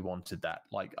desperately wanted that.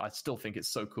 Like, I still think it's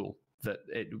so cool that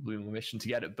we were mission to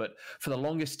get it, but for the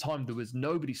longest time there was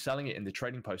nobody selling it in the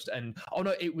trading post. And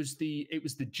it was the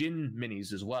Jin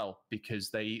minis as well,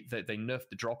 because they nerfed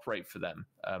the drop rate for them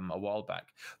a while back.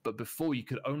 But before, you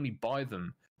could only buy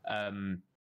them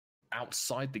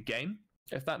outside the game,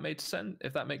 if that makes sense.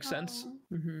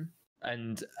 Mm-hmm.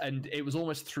 And it was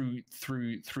almost through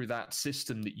that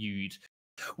system that you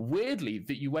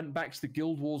went back to the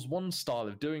Guild Wars 1 style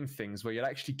of doing things, where you'd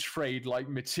actually trade like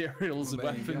materials and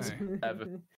weapons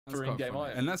for in-game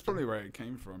items. And that's probably where it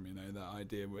came from, that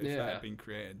idea that had been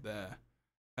created there.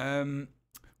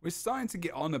 We're starting to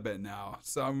get on a bit now,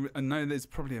 so I know there's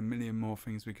probably a million more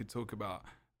things we could talk about.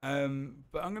 But I'm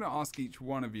going to ask each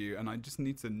one of you, and I just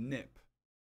need to nip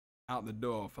out the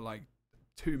door for like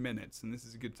 2 minutes, and this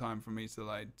is a good time for me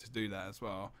to do that as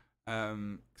well.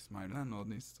 Because my landlord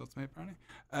needs to talk to me, apparently.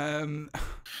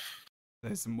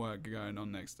 There's some work going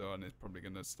on next door, and it's probably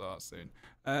going to start soon.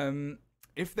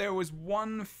 If there was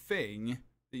one thing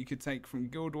that you could take from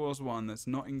Guild Wars 1 that's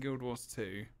not in Guild Wars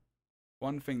 2,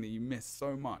 one thing that you miss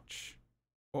so much,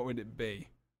 what would it be?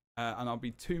 And I'll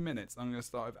be 2 minutes. I'm going to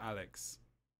start with Alex.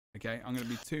 Okay? I'm going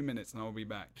to be 2 minutes, and I'll be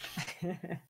back.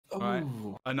 Right?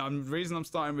 And the reason I'm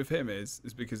starting with him is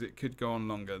because it could go on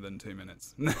longer than 2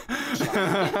 minutes.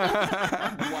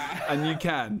 And you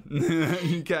can.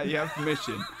 You have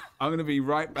permission. I'm going to be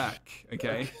right back,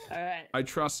 okay? All right. I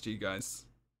trust you guys.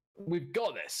 We've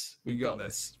got this. We got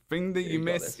this. Thing that you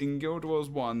miss in Guild Wars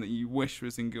 1 that you wish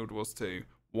was in Guild Wars 2.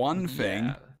 One thing.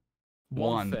 Yeah.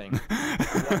 One thing.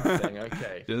 One thing,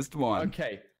 okay. Just one.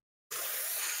 Okay.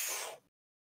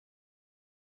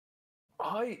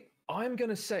 I'm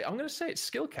gonna say it's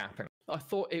skill capping. I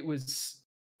thought it was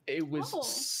it was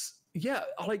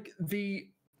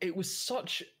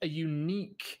such a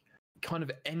unique kind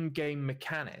of end game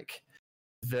mechanic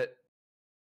that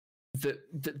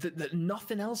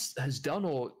nothing else has done,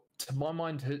 or to my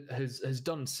mind has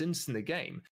done since in the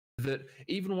game. That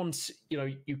even once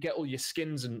you get all your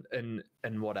skins and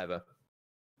whatever,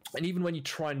 and even when you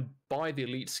try and buy the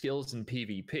elite skills in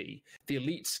PvP, the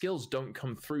elite skills don't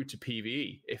come through to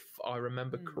PvE, if I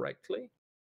remember correctly.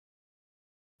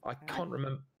 I can't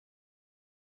remember,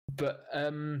 but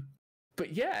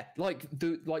yeah, like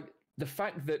the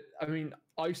fact that, I mean,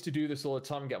 I used to do this all the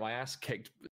time and get my ass kicked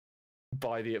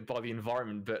by the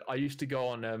environment, but I used to go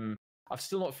on. I've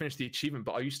still not finished the achievement,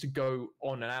 but I used to go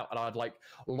on and out, and I'd like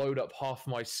load up half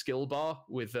my skill bar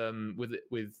with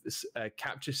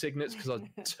capture signets, because I was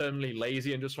terminally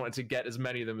lazy and just wanted to get as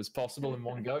many of them as possible in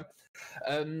one go.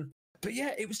 But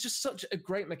yeah, it was just such a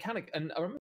great mechanic, and I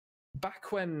remember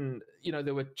back when, you know,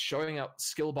 they were showing out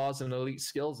skill bars and elite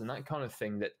skills and that kind of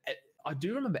thing, that I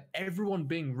do remember everyone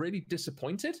being really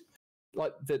disappointed.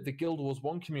 Like the Guild Wars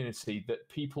 1 community, that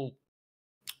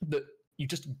you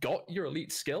just got your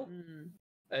elite skill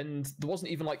and there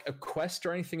wasn't even like a quest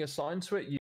or anything assigned to it.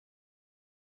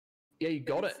 You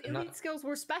got it. Elite skills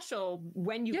were special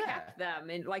when you capped them,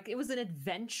 and like it was an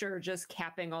adventure just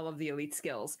capping all of the elite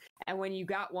skills. And when you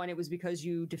got one, it was because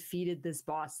you defeated this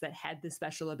boss that had this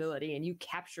special ability, and you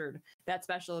captured that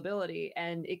special ability,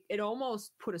 and it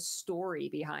almost put a story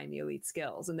behind the elite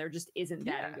skills, and there just isn't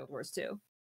that in Guild Wars 2.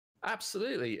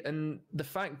 Absolutely, and the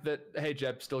fact that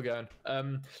Jeb, still going.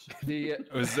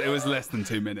 It was less than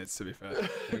 2 minutes, to be fair.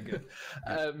 We're good.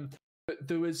 But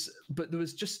there was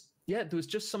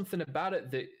just something about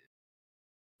it that,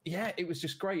 it was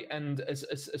just great. And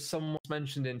as someone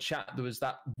mentioned in chat, there was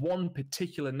that one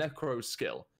particular necro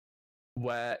skill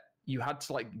where you had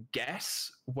to like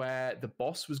guess where the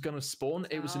boss was going to spawn.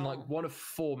 It was in like one of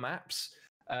 4 maps.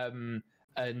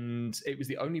 And it was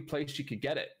the only place you could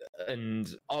get it.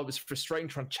 And I was frustrating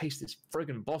trying to chase this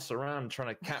friggin' boss around,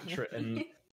 trying to capture it. And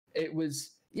it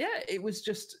was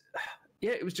just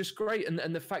great.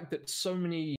 And the fact that so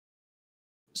many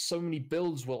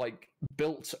builds were like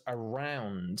built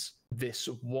around this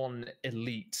one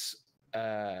elite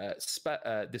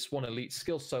this one elite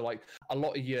skill. So like a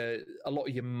lot of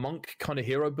your monk kind of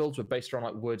hero builds were based around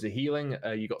like words of healing.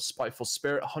 You got Spiteful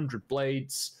Spirit, 100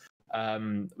 blades.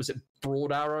 Was it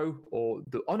Broad Arrow or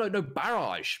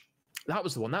Barrage? That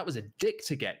was the one. That was a dick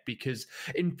to get, because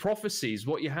in Prophecies,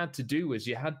 what you had to do was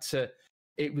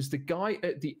it was the guy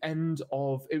at the end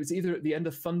of, it was either at the end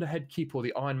of Thunderhead Keep or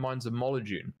the Iron Mines of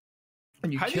Molodune.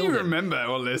 And how do you remember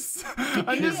all this?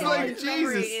 I'm just like,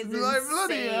 Jesus, like,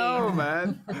 bloody hell,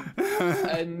 man.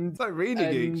 And it's like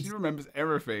Rena Geek. She remembers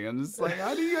everything. I'm just like,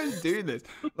 how do you guys do this?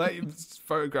 Like,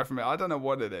 photographing it. I don't know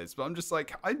what it is, but I'm just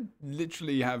like, I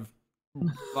literally have,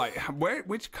 like,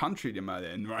 which country am I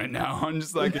in right now? I'm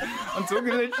just like, I'm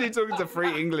literally talking to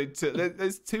 3 English.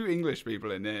 There's 2 English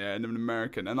people in here and an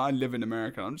American, and I live in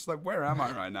America. I'm just like, where am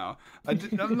I right now? I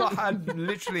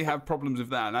literally have problems with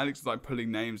that. And Alex is like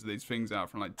pulling names of these things out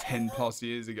from like 10+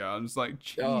 years ago. I'm just like,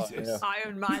 Jesus.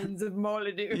 Iron Mines of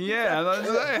Molodune. Yeah, and I was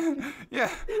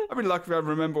like, I've been lucky if I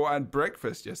remember what I had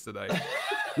breakfast yesterday.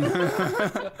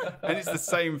 And it's the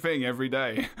same thing every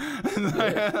day.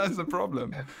 That's the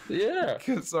problem.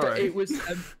 Sorry. But it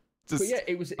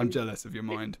was I'm jealous of your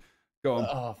mind. Go on.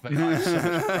 Oh, man, I have so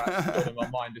much crap in my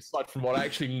mind, aside from what I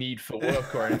actually need for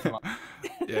work or anything like that.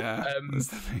 Yeah, that's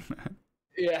the thing, man.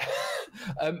 Yeah.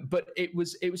 But it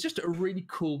was just a really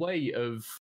cool way of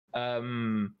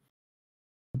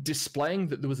displaying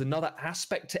that there was another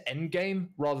aspect to endgame,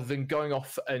 rather than going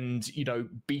off and, you know,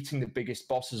 beating the biggest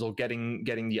bosses or getting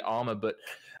the armor, but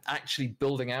actually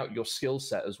building out your skill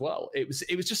set as well. It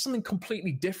was just something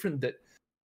completely different that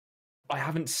I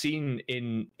haven't seen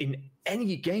in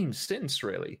any game since,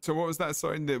 really. So what was that?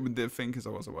 Sorry, the thing, because I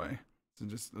was away. So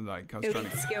just like I was trying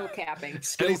to skill capping.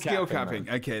 Skill capping.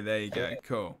 Okay, there you go.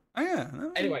 Cool. Oh yeah.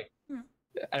 Anyway,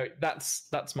 that's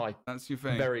your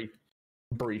thing. Very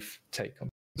brief take on.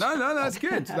 No, that's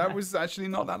good. That was actually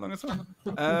not that long at all.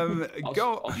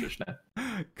 I'll shush now.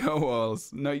 Go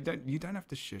Walls. No, you don't have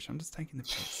to shush. I'm just taking the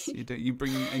piss. You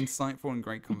bring insightful and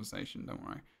great conversation. Don't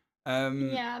worry.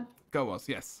 Go Walls.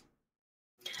 Yes.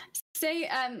 Say,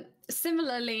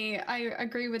 similarly, I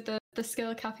agree with the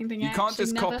skill capping thing. You can't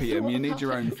just copy him. You need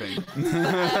your own thing.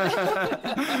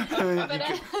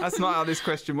 That's not how this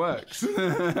question works.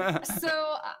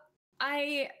 So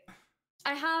I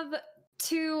have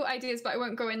 2 ideas, but I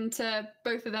won't go into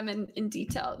both of them in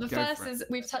detail. The first is,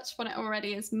 we've touched on it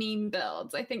already, is meme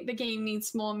builds. I think the game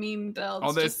needs more meme builds.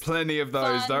 Oh, there's plenty of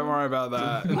those. Fun. Don't worry about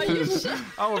that. Are you sure?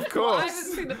 Oh, of course. I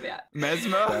haven't seen them yet.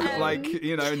 Mesmer,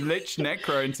 Lich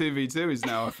Necro in 2v2 is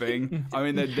now a thing. I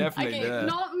mean, they're definitely there.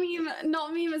 Not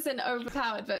meme as in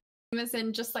overpowered, but meme as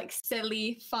in just like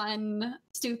silly, fun,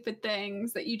 stupid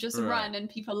things that you just run and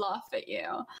people laugh at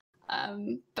you.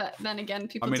 But then again,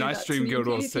 people. I mean, I stream Guild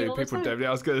Wars too. People definitely.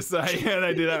 I was going to say,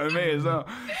 they do that with me as well.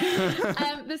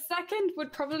 The second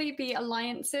would probably be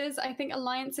alliances. I think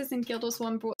alliances in Guild Wars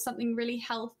 1 brought something really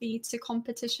healthy to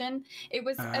competition. It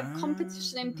was a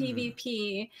competition in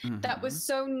PvP that was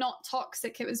so not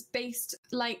toxic. It was based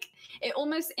it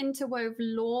almost interwove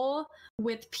lore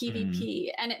with PvP,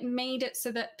 and it made it so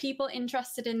that people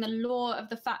interested in the lore of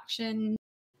the faction,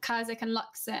 Kazakh and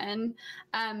Luxon,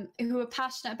 who were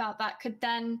passionate about that, could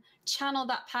then channel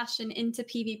that passion into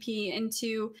PvP,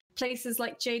 into places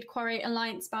like Jade Quarry,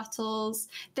 Alliance battles,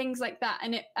 things like that.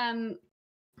 And it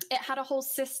it had a whole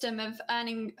system of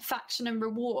earning faction and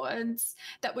rewards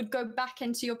that would go back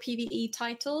into your PvE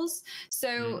titles.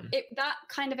 So that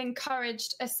kind of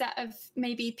encouraged a set of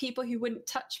maybe people who wouldn't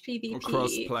touch PvP. Or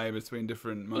cross-play between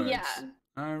different modes. Yeah.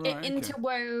 Oh, right, it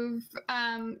interwove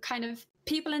kind of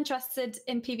people interested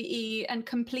in PvE and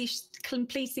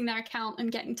completing their account and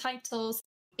getting titles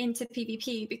into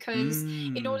PvP, because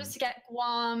in order to get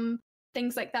Guam,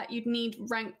 things like that, you'd need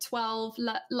rank 12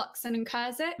 Luxon and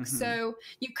Kurzik. So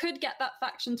you could get that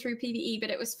faction through PvE, but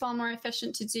it was far more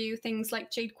efficient to do things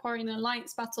like Jade Quarry and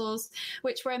Alliance battles,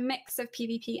 which were a mix of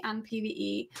PvP and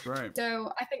PvE. Right.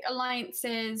 So I think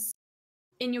alliances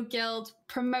in your guild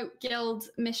promote guild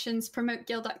missions, promote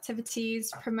guild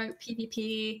activities, promote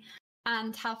PvP,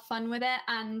 and have fun with it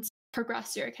and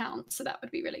progress your account. So that would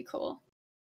be really cool.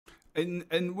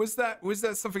 And was that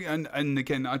something? And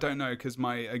again, I don't know, because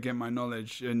my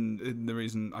knowledge and the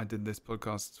reason I did this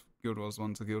podcast, Guild Wars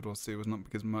 1 to Guild Wars 2, was not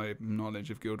because my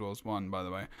knowledge of Guild Wars 1, by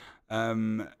the way.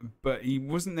 But he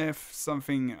wasn't there for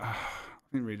something. I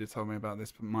think Rita told me about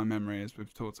this, but my memory, as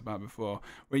we've talked about before,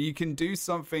 where you can do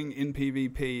something in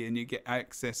PvP and you get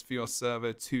access for your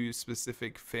server to a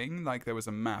specific thing, like there was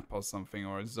a map or something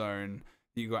or a zone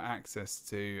you got access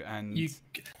to, and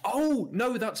oh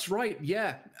no, that's right,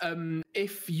 yeah.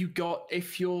 If your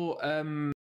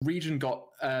region got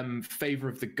favor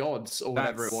of the gods or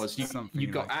whatever it was, you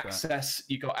got like access that.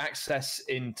 You got access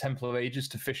in Temple of Ages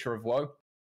to Fisher of Woe.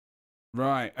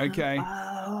 Right, okay.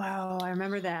 Oh, I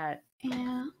remember that.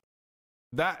 Yeah,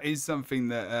 that is something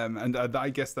that and I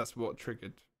guess that's what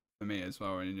triggered for me as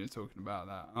well when you're talking about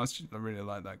that. I really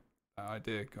like that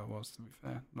idea, God was, to be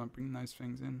fair, like bringing those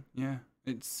things in. Yeah,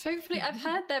 it's hopefully I've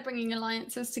heard they're bringing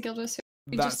alliances to Guild Wars 2.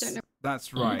 We just don't know.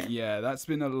 That's right. Yeah, that's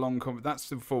been a long that's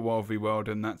for World v World,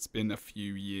 and that's been a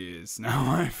few years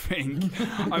now, I think.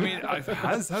 I mean,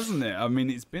 hasn't it? I mean,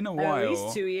 it's been a while. At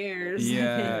least 2 years.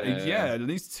 Yeah, at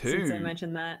least 2 since I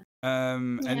mentioned that.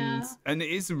 And it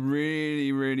is a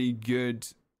really, really good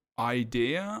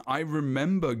idea. I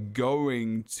remember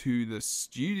going to the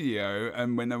studio,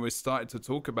 and when I was started to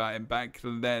talk about it back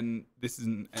then, this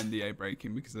isn't NDA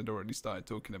breaking because I'd already started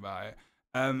talking about it,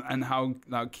 and how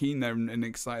keen and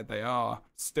excited they are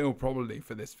still probably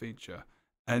for this feature.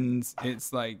 And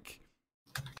it's like,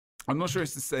 I'm not sure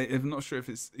I'm not sure if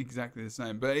it's exactly the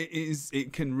same, but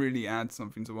it can really add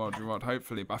something to World v World,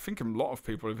 hopefully. But I think a lot of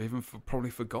people have even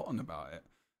probably forgotten about it,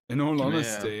 in all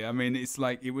honesty. Yeah. I mean, it's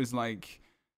almost like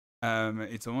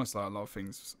a lot of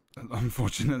things,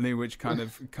 unfortunately, which kind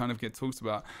of get talked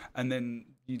about, and then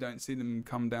you don't see them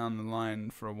come down the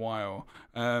line for a while,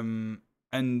 and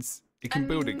it can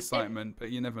build excitement, but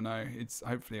you never know.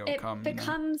 Hopefully it'll come. It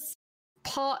becomes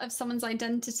part of someone's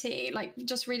identity. Like,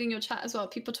 just reading your chat as well,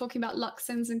 people talking about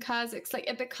Luxons and Kurziks, like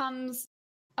it becomes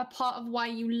a part of why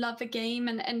you love a game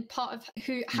and part of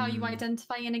how you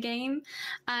identify in a game.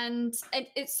 And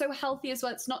it's so healthy as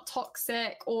well. It's not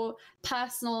toxic or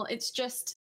personal. It's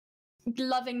just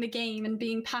loving the game and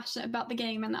being passionate about the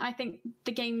game. And I think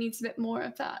the game needs a bit more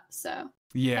of that. So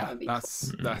yeah,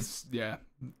 that's yeah.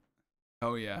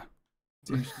 Oh yeah,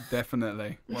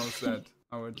 definitely. Well said.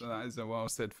 That is a well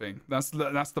said thing. That's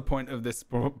the point of this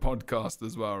podcast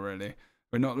as well, really.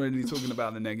 We're not really talking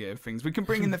about the negative things. We can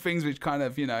bring in the things which kind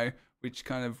of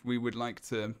we would like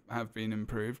to have been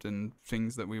improved, and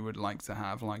things that we would like to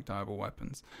have, like diable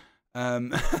weapons. But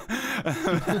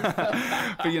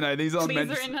these aren't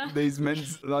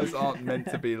meant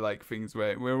to be like things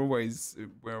where we're always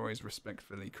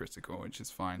respectfully critical, which is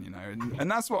fine, and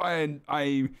that's what I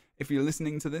if you're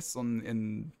listening to this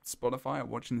in Spotify or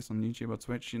watching this on YouTube or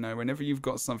Twitch, whenever you've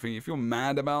got something, if you're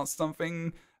mad about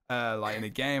something, like in a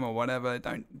game or whatever,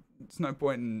 there's no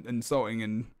point in insulting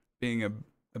and being a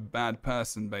bad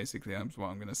person, basically. That's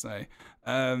what I'm going to say.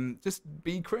 Just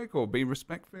be critical, be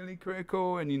respectfully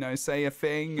critical, and say a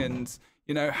thing, and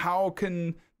how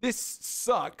can this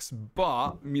sucks,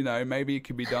 but maybe it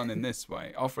could be done in this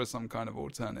way. Offer some kind of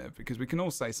alternative, because we can all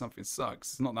say something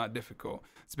sucks. It's not that difficult.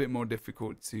 It's a bit more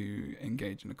difficult to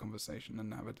engage in a conversation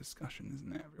and have a discussion,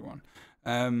 isn't it, everyone?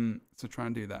 So try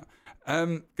and do that.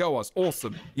 Go Oz,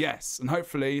 awesome, yes, and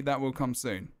hopefully that will come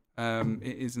soon.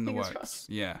 It is in the works. Crossed.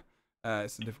 Yeah,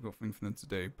 it's a difficult thing for them to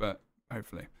do, but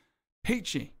hopefully.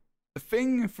 Peachy, the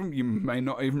thing from, you may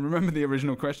not even remember the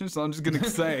original question, so I'm just going to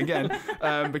say it again,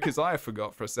 because I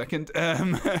forgot for a second.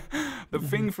 The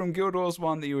thing from Guild Wars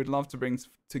 1 that you would love to bring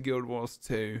to Guild Wars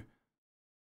 2,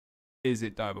 is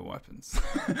it diable weapons?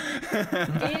 No,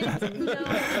 it's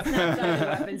not diable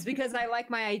weapons, because I like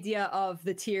my idea of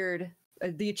the tiered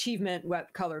the achievement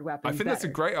colored weapons. I think that's a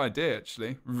great idea,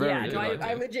 actually. Very good idea.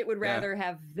 I legit would rather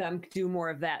have them do more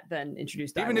of that than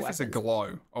introduce even if weapons. it's a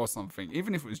glow or something,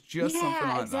 even if it was just something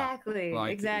like exactly, that.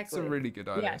 Like, exactly. It's a really good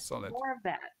idea. Solid. More of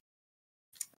that.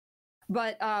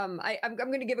 But I'm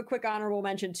going to give a quick honorable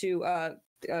mention to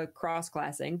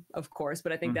cross-classing, of course,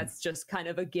 but I think that's just kind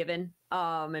of a given.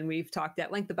 And we've talked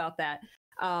at length about that.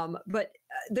 But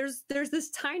there's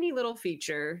this tiny little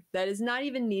feature that is not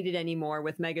even needed anymore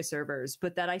with mega servers,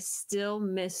 but that I still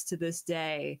miss to this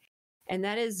day. And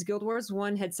that is Guild Wars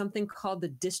 1 had something called the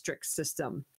district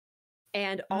system.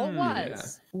 And all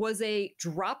was a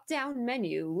drop-down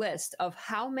menu list of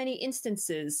how many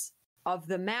instances of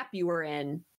the map you were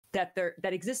in that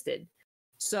existed.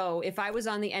 So if I was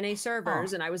on the NA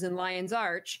servers and I was in Lion's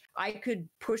Arch, I could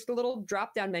push the little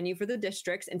drop-down menu for the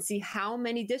districts and see how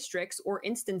many districts or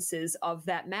instances of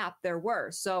that map there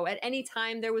were. So at any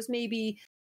time there was maybe,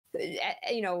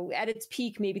 at its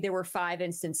peak, maybe there were 5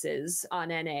 instances on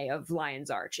NA of Lion's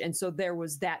Arch. And so there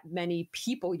was that many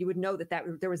people. You would know that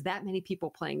there was that many people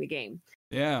playing the game.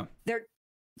 Yeah.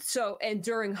 So, and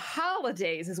during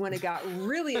holidays is when it got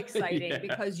really exciting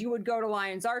because you would go to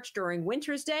Lion's Arch during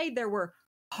Winter's Day. There were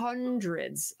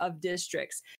hundreds of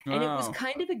districts, and it was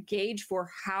kind of a gauge for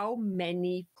how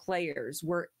many players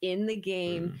were in the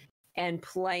game and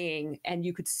playing. And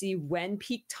you could see when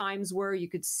peak times were. You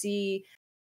could see,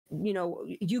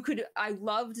 I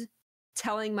loved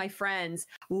telling my friends,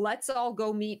 let's all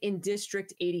go meet in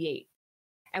District 88.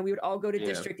 And we would all go to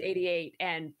District 88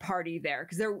 and party there.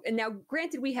 And now,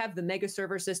 granted, we have the mega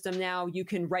server system now. You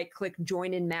can right-click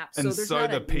join in maps. And so, so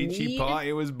the Peachy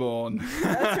Party was born.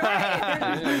 That's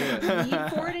right. There's no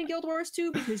need for it in Guild Wars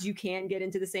 2 because you can get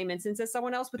into the same instance as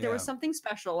someone else. But there was something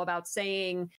special about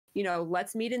saying,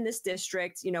 let's meet in this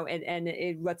district,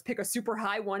 let's pick a super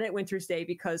high one at Winter's Day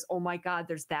because, oh my God,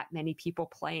 there's that many people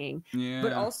playing. Yeah.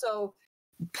 But also,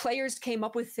 players came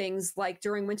up with things like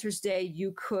during Winter's Day,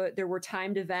 there were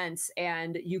timed events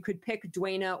and you could pick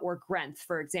Dwayna or Grenth,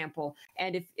 for example.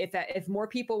 And if more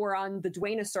people were on the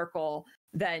Dwayna circle,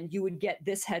 then you would get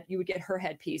her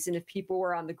headpiece. And if people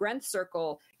were on the Grenth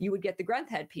circle, you would get the Grenth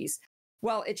headpiece.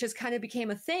 Well, it just kind of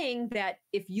became a thing that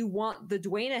if you want the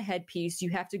Dwayna headpiece, you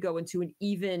have to go into an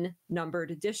even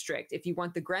numbered district. If you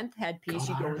want the Grenth headpiece,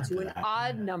 you go into an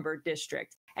odd numbered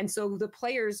district. And so the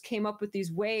players came up with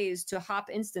these ways to hop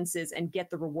instances and get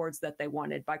the rewards that they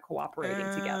wanted by cooperating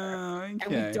together. Okay.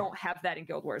 And we don't have that in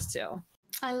Guild Wars 2.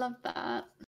 I love that.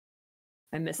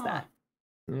 I miss that.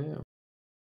 Yeah.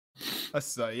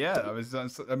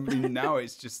 I mean, now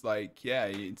it's just like,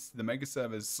 it's the mega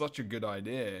server is such a good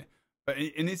idea.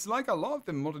 And it's like a lot of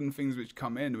the modern things which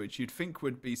come in, which you'd think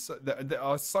would be that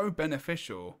are so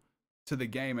beneficial to the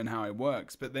game and how it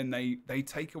works, but then they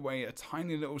take away a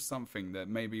tiny little something that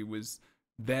maybe was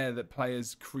there that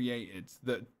players created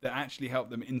that actually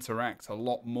help them interact a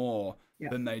lot more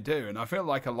than they do. And I feel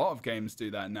like a lot of games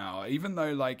do that now, even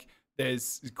though like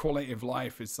there's quality of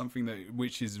life is something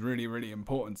which is really, really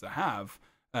important to have,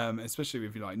 especially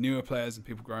with like newer players and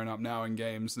people growing up now in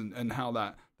games and how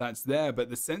that's there. But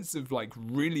the sense of like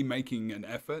really making an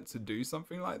effort to do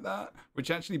something like that, which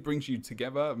actually brings you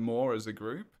together more as a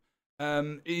group,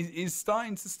 is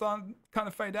starting to kind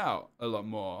of fade out a lot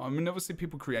more. I mean, obviously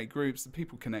people create groups,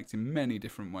 people connect in many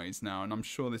different ways now, and I'm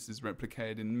sure this is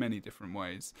replicated in many different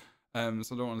ways. So I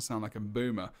don't want to sound like a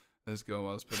boomer, as Girl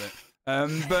was put it.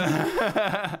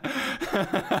 But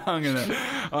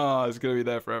it's gonna be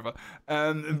there forever.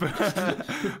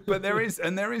 But there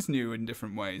is new in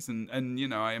different ways, and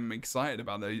I am excited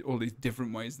about all these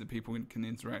different ways that people can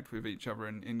interact with each other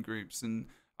in groups. And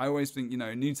I always think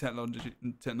new technology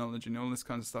and all this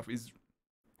kind of stuff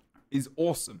is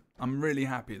awesome. I'm really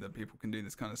happy that people can do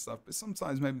this kind of stuff, but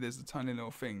sometimes maybe there's a tiny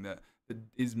little thing that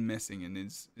is missing and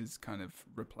is kind of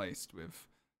replaced with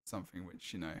something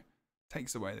which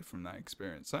takes away from that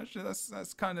experience. So actually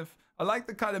that's kind of, I like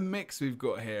the kind of mix we've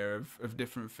got here of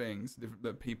different things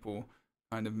that people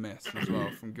kind of miss as well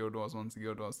from Guild Wars 1 to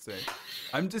Guild Wars 2.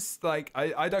 I'm just like,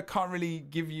 I can't really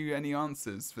give you any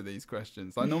answers for these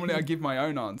questions. Like normally I give my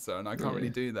own answer and I can't really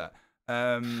do that.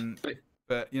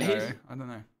 But I don't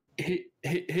know.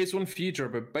 Here's one for you,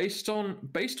 Dropper. Based on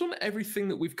everything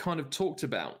that we've kind of talked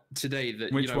about today,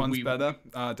 that which one's better?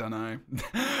 I don't know.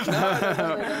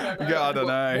 I don't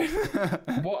know.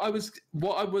 What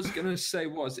I was gonna say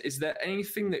is there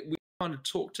anything that we kind of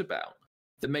talked about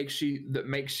that makes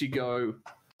you go,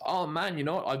 oh man,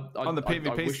 on the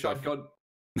PvP I wish stuff. I'd got.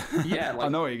 Yeah, I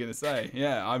know what you're gonna say.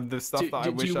 Yeah, I'm the stuff that I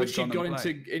wish I'd gone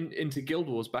into Guild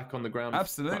Wars back on the ground.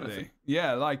 Absolutely.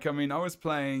 Kind of I was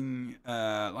playing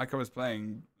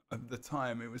at the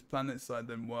time. It was PlanetSide,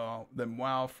 then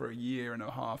WoW for a year and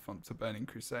a half up to Burning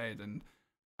Crusade, and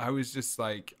I was just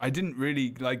like, I didn't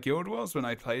really like Guild Wars when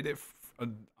I played it.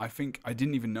 I think I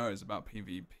didn't even know it was about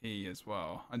PvP as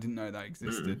well. I didn't know that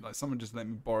existed. Like, someone just let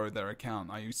me borrow their account.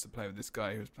 I used to play with this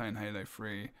guy who was playing Halo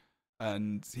 3,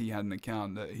 and he had an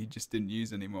account that he just didn't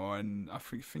use anymore, and I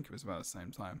think it was about the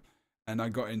same time. And I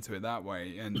got into it that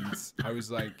way, and I was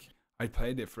like, I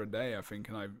played it for a day, I think,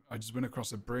 and I just went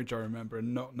across a bridge, I remember,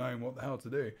 and not knowing what the hell to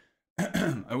do.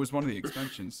 It was one of the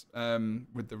expansions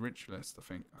with the Ritualist, I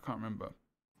think. I can't remember.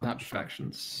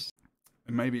 Abstractions.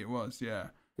 Maybe it was, yeah.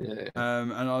 Yeah.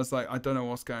 And I was like, I don't know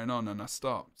what's going on, and I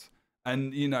stopped.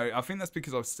 And, you know, I think that's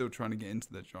because I was still trying to get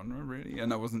into the genre, really,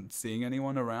 and I wasn't seeing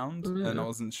anyone around, and I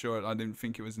wasn't sure. I didn't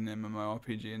think it was an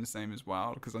MMORPG and the same as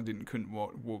WoW, because I couldn't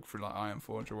walk through, like,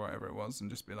 Ironforge or whatever it was and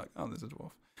just be like, oh, there's a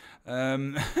dwarf.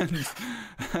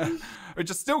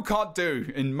 Which I still can't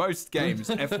do in most games,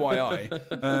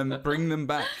 FYI. Bring them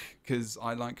back, because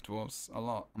I like dwarves a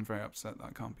lot. I'm very upset that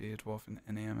I can't be a dwarf in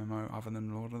any MMO other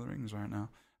than Lord of the Rings right now.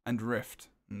 And Rift.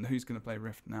 And who's going to play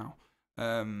Rift now?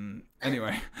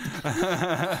 Anyway.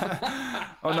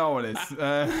 Oh, no one is.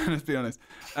 Let's be honest.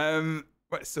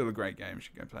 But it's still a great game. You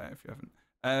should go play it if you haven't.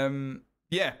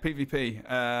 Yeah, PvP.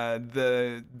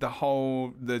 The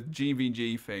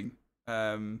GVG thing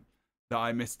that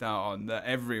I missed out on, that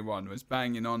everyone was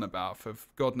banging on about for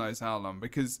God knows how long,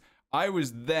 because I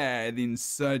was there, the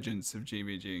insurgents of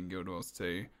GVG in Guild Wars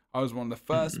 2. I was one of the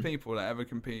first people that ever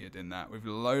competed in that with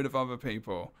a load of other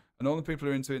people. And all the people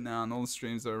who are into it now, and all the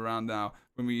streams that are around now,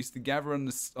 when we used to gather on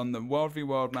the World v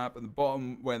World map at the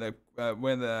bottom where the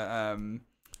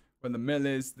mill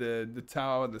is, the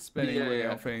tower, the spinning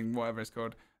wheel thing, whatever it's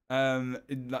called.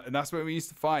 That's where we used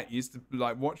to fight. You used to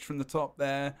like watch from the top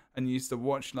there, and you used to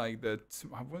watch like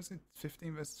what was it,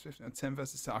 15 versus 15, or 10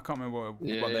 versus 10? I can't remember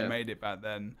what they made it back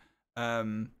then. I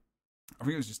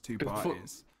think it was just two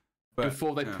parties. But,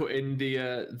 before they put in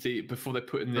the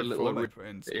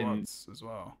squads as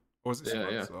well. Or was it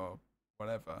squads or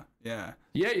whatever? Yeah.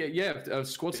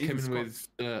 Squads came in with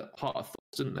Heart of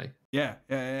Thoughts, didn't they? Yeah.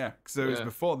 Because it was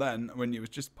before then, when it was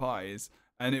just pies,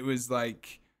 and it was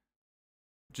like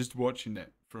just watching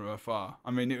it from afar.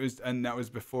 I mean, that was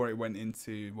before it went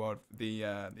into the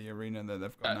arena that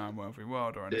they've got now in World v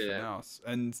World or anything else.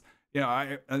 And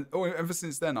ever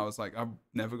since then, I was like, I've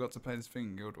never got to play this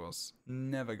thing in Guild Wars.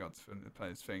 Never got to play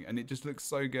this thing, and it just looks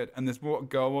so good. And there's what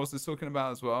Girl Wars is talking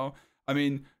about as well. I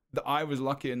mean, I was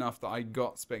lucky enough that I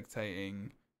got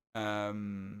spectating,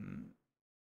 and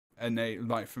they,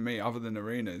 like, for me, other than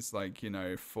arenas, like, you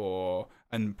know,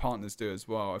 and partners do as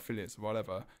well, affiliates or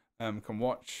whatever, can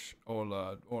watch all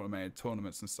automated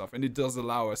tournaments and stuff. And it does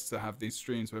allow us to have these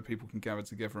streams where people can gather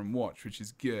together and watch, which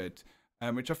is good.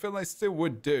 Which I feel they still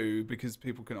would do, because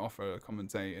people can offer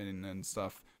commentating and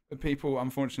stuff. But people,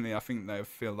 unfortunately, I think they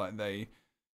feel like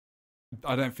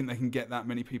I don't think they can get that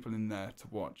many people in there to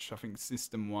watch. I think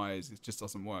system-wise, it just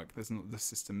doesn't work. The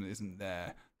system isn't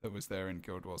there that was there in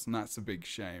Guild Wars, and that's a big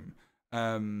shame.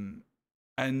 And,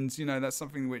 you know, that's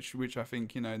something which I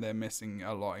think, you know, they're missing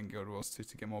a lot in Guild Wars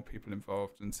to get more people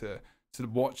involved and to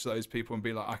watch those people and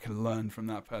be like, I can learn from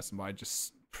that person by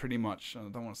just pretty much, I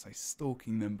don't want to say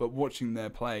stalking them, but watching their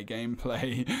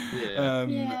gameplay,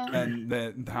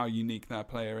 and how unique that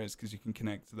player is, because you can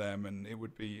connect to them, and it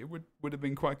would have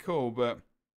been quite cool. But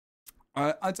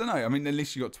I don't know. I mean, at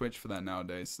least you got Twitch for that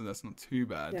nowadays, so that's not too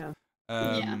bad.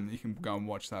 You can go and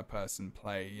watch that person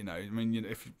play. You know, I mean, you know,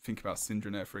 if you think about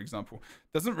Syndranet, for example,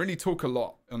 doesn't really talk a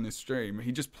lot on this stream.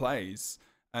 He just plays.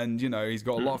 And, you know, he's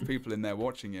got a lot of people in there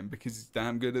watching him because he's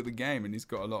damn good at the game, and he's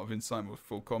got a lot of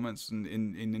insightful comments, and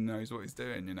he knows what he's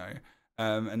doing, you know.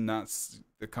 And that's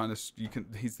the kind of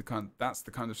that's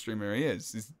the kind of streamer he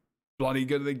is. He's bloody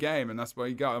good at the game, and that's where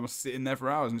you go. I'm sitting there for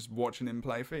hours and just watching him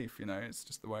play Thief, you know. It's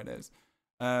just the way it is.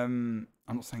 I'm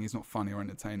not saying he's not funny or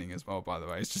entertaining as well, by the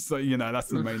way. It's just like, you know,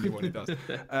 that's mainly what he does.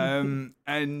 And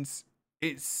I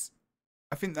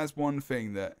think that's one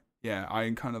thing that,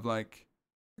 I kind of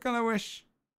wish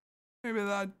maybe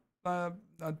that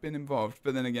I'd been involved,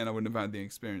 but then again, I wouldn't have had the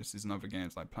experiences in other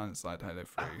games like PlanetSide, Halo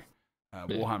 3,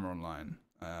 Warhammer Online,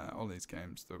 all these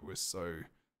games that were so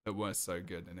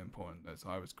good and important as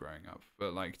I was growing up.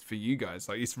 But like, for you guys,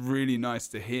 like, it's really nice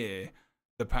to hear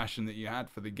the passion that you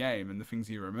had for the game and the things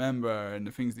you remember and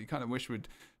the things that you kind of wish would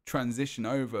transition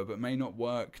over, but may not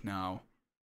work now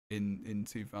in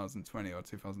 2020 or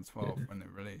 2012 when it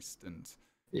released. And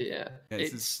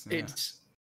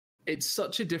it's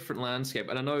such a different landscape,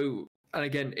 and I know, and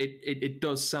again, it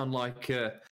does sound like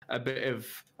a bit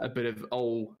of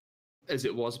old as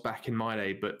it was back in my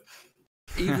day, but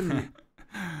even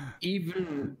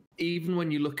even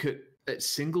when you look at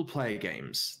single player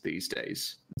games these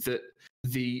days, that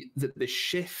the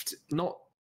shift, not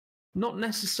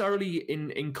necessarily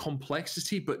in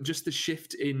complexity, but just the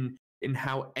shift in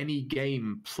how any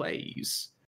game plays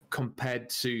compared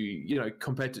to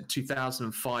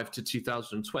 2005 to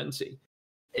 2020,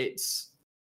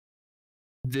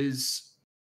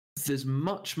 there's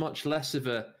much less of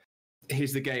a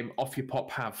here's the game, off you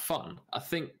pop, have fun. I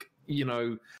think the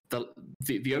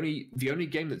only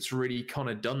game that's really kind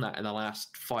of done that in the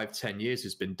last 5-10 years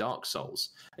has been Dark Souls,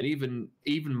 and even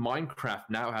Minecraft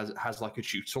now has like a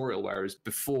tutorial, whereas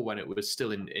before, when it was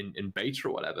still in beta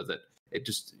or whatever, that it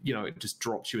just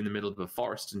dropped you in the middle of a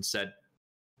forest and said,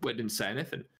 well, it didn't say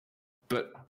anything,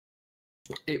 but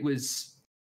it was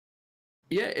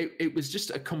it was just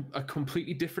a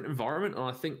completely different environment. And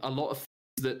I think a lot of things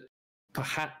that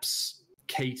perhaps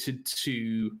catered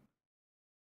to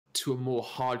a more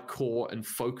hardcore and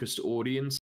focused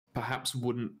audience perhaps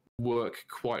wouldn't work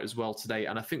quite as well today.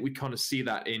 And I think we kind of see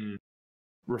that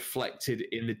reflected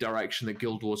in the direction that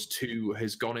Guild Wars 2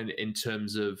 has gone in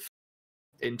terms of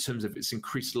its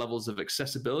increased levels of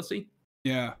accessibility.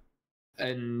 Yeah.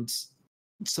 And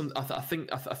I think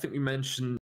you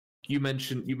mentioned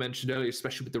earlier,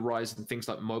 especially with the rise in things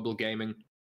like mobile gaming,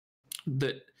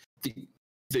 that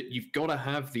you've got to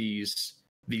have these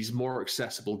more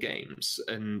accessible games.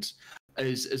 And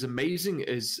as amazing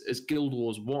as Guild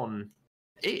Wars 1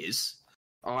 is,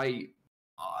 I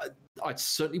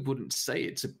certainly wouldn't say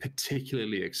it's a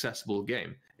particularly accessible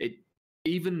game. It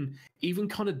even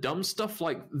kind of dumb stuff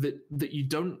like that you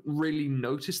don't really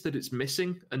notice that it's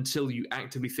missing until you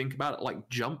actively think about it, like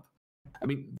jump. I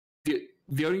mean,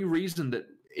 the only reason that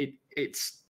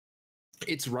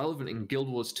it's relevant in Guild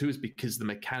Wars 2 is because the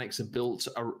mechanics and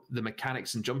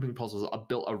jumping puzzles are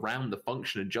built around the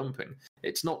function of jumping.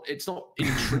 It's not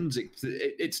intrinsic.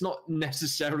 It's not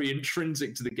necessarily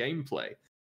intrinsic to the gameplay.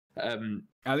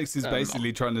 Alex is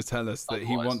basically trying to tell us that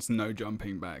he wants no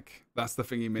jumping back. That's the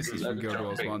thing he misses from Guild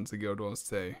Wars 1 to Guild Wars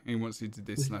 2. He wants you to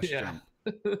do slash jump.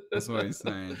 That's what he's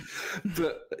saying.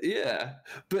 But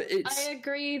it's... I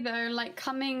agree though, like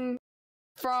coming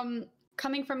from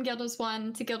Guild Wars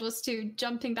 1 to Guild Wars 2,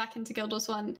 jumping back into Guild Wars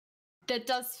 1, there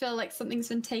does feel like something's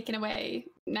been taken away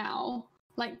now.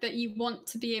 Like that you want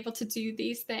to be able to do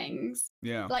these things.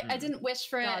 Yeah. Like I didn't wish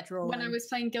for it when I was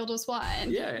playing Guild Wars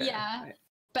 1. Yeah.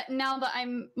 But now that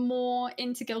I'm more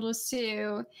into Guild Wars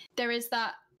 2, there is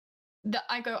that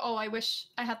I go, oh, I wish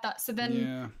I had that. So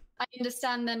then I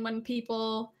understand then when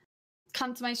people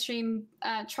come to my stream,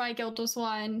 try Guild Wars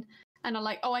 1 and are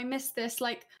like, oh, I missed this.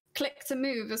 Like click to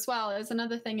move as well is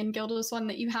another thing in Guild Wars 1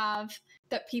 that you have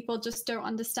that people just don't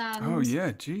understand. Oh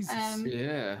yeah, Jesus.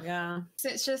 Yeah. So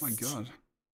it's just... Oh my God.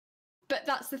 But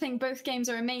that's the thing, both games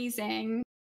are amazing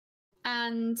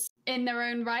and in their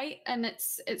own right, and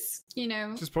it's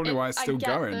which is probably why it's still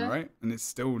going, right? And it's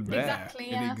still there.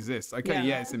 Exactly, it exists. Okay,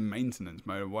 it's in maintenance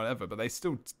mode or whatever, but they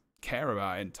still care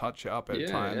about it and touch it up at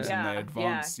times, and they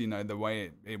advance the way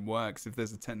it works. If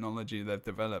there's a technology they've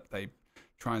developed, they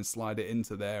try and slide it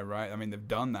into there, right? I mean, they've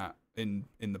done that in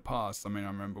the past. I mean, I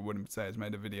remember Wooden Potatoes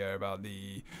made a video about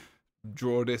the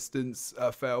draw distance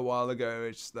a fair while ago,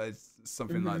 which there's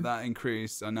something like that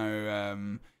increased. I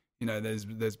know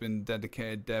there's been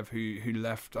dedicated dev who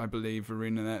left, I believe,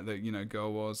 ArenaNet that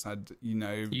Girl Wars had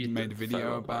made a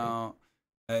video about,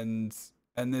 and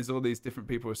there's all these different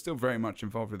people who are still very much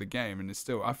involved with the game, and it's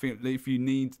still, I think if you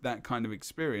need that kind of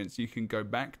experience, you can go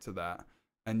back to that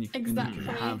and you can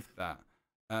have that.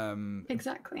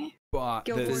 Exactly. But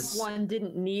Guild Wars 1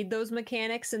 didn't need those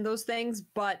mechanics and those things,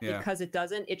 but because it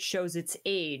doesn't, it shows its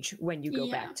age when you go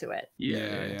back to it.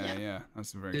 Yeah.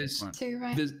 That's a very good point.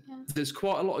 There's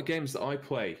quite a lot of games that I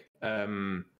play.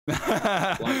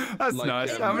 That's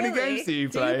nice. How many games do you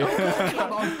play?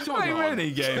 How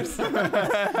many games? I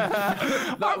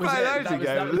play loads of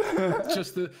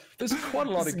games. There's quite a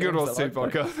lot of games. Good Wars 2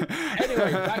 podcast.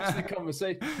 Anyway, back to the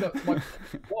conversation. Look,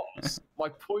 my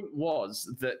point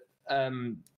was that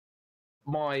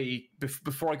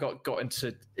before I got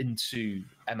into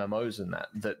MMOs and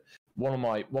that one of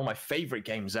my favorite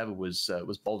games ever was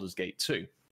Baldur's Gate 2.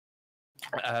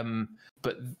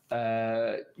 But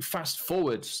fast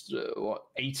forward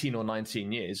 18 or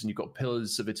 19 years, and you've got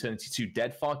Pillars of Eternity 2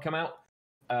 Deadfire come out,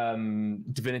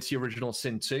 Divinity Original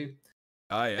Sin 2.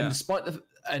 Oh yeah.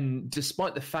 And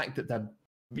despite the fact that they're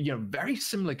very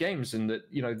similar games, and that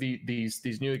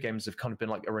these newer games have kind of been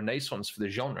like a renaissance for the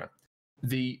genre,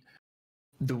 the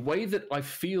way that I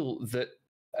feel that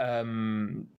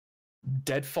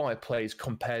Deadfire plays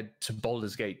compared to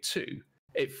Baldur's Gate 2,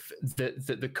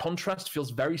 the contrast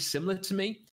feels very similar to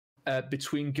me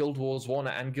between Guild Wars 1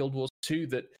 and Guild Wars 2,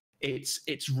 that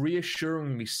it's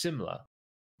reassuringly similar,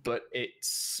 but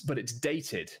it's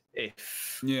dated.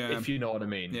 If you know what I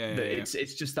mean.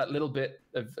 It's just that little bit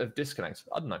of disconnect.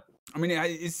 I don't know. I mean,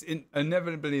 it's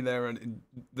inevitably there,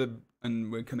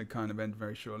 and we're gonna kind of end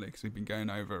very shortly because we've been going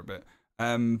over a bit.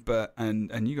 But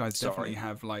you guys definitely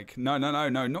have like no,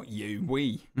 not you,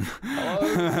 we.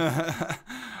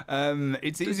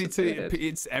 It's easy to.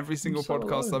 It's every single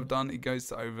podcast I've done. It goes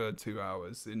to over 2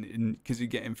 hours, because you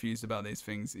get infused about these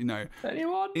things. You know,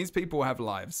 these people have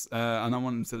lives, and I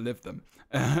want them to live them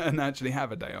and actually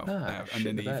have a day off and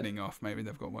an evening off. Maybe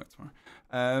they've got work tomorrow.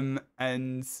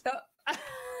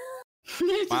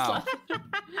 Wow.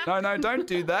 No, don't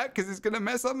do that because it's gonna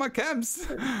mess up my camps.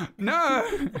 No.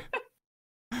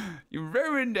 You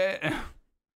ruined it.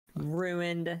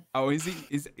 Ruined. Oh, is he?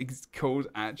 Is called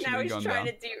actually? Now he's gone trying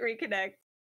down? to reconnect.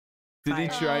 Did he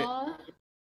try?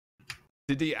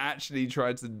 Did he actually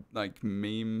try to like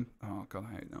meme? Oh god,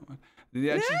 I hate that one. Did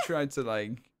he actually try to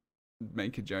like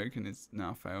make a joke and it's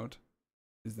now failed?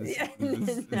 Is this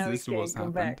what's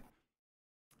happened? Back.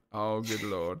 Oh good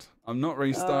lord! I'm not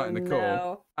restarting the call,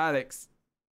 no. Alex.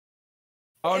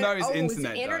 Oh no, his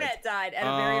internet died at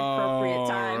a very appropriate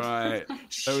time. Right.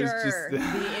 Sure, the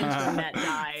internet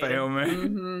died. Fail me.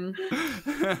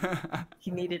 Mm-hmm. He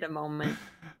needed a moment.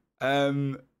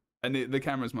 And the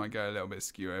cameras might go a little bit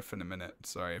skew for a minute.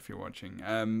 Sorry if you're watching.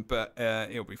 But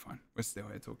it'll be fine. We're still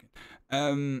here talking.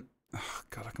 Oh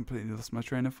God, I completely lost my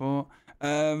train of thought.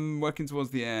 Working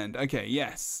towards the end. Okay,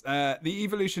 yes. The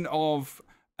evolution of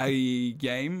a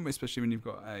game, especially when you've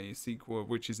got a sequel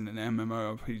which is in an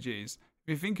MMORPGs. If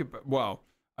you think about, well,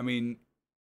 I mean,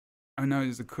 I know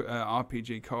there's a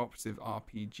RPG, cooperative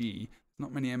RPG. There's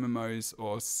not many MMOs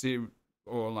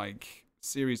or like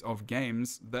series of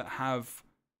games that have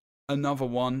another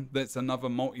one that's another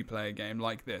multiplayer game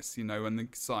like this, you know, and the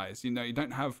size. You know, you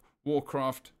don't have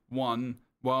Warcraft 1,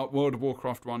 World of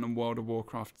Warcraft 1 and World of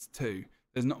Warcraft 2.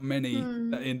 There's not many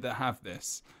that have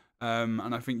this.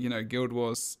 And I think, you know, Guild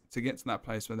Wars, to get to that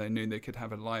place where they knew they could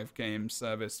have a live game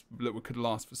service that could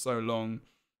last for so long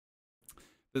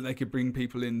that they could bring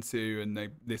people into and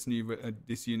this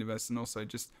universe, and also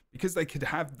just because they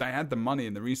had the money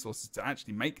and the resources to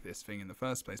actually make this thing in the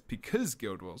first place, because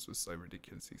Guild Wars was so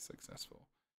ridiculously successful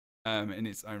in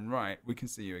its own right. We can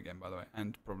see you again, by the way,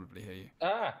 and probably hear you.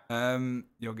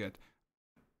 You're good.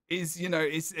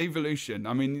 It's evolution.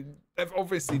 I mean, they've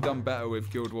obviously done better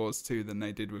with Guild Wars 2 than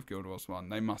they did with Guild Wars 1.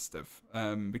 They must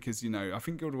have, because, you know, I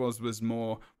think Guild Wars was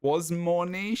more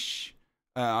niche.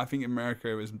 I think in America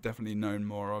it was definitely known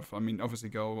more of. I mean, obviously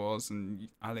Guild Wars and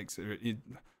Alex, it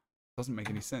doesn't make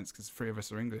any sense because 3 of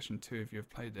us are English and 2 of you have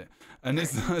played it, and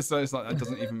so it's like that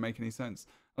doesn't even make any sense.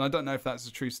 And I don't know if that's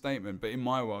a true statement, but in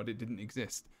my world it didn't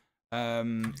exist.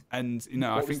 And you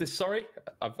know, what was this? Sorry,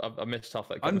 I missed half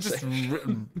that. I'm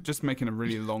just making a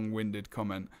really long-winded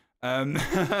comment.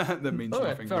 That means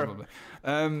nothing probably.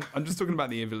 I'm just talking about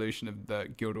the evolution of the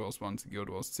Guild Wars 1 to Guild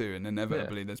Wars 2, and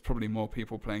inevitably there's probably more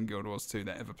people playing Guild Wars 2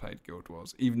 that ever played Guild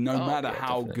Wars, even no matter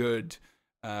how good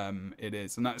it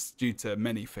is, and that's due to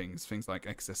many things like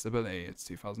accessibility. It's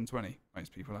 2020,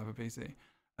 most people have a PC,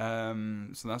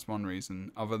 so that's one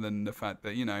reason, other than the fact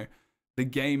that, you know, the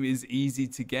game is easy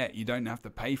to get. You don't have to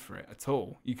pay for it at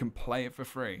all. You can play it for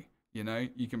free. You know,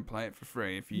 you can play it for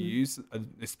free if you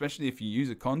especially if you use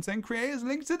a content creator's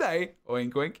link today.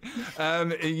 Oink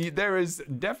oink. There is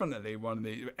definitely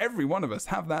every one of us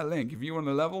have that link. If you want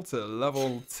to level to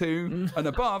level 2 and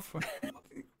above,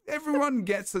 everyone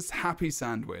gets this happy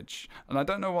sandwich, and I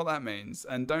don't know what that means.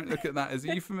 And don't look at that as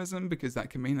a euphemism, because that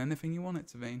can mean anything you want it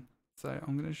to mean. So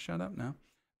I'm going to shut up now.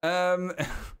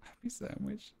 Happy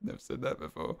sandwich. Never said that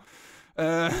before.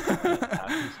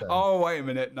 Oh, wait a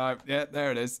minute. No, yeah,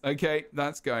 there it is. Okay,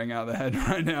 that's going out of the head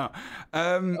right now.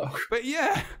 But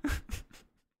yeah.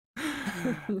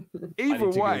 Either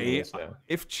way,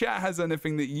 if chat has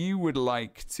anything that you would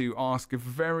like to ask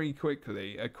very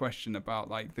quickly, a question about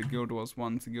like the Guild Wars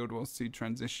 1 to Guild Wars 2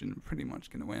 transition, pretty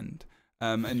much going to end.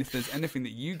 And if there's anything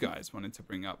that you guys wanted to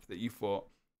bring up that you thought,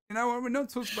 you know what, we're not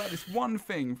talking about this one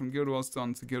thing from Guild Wars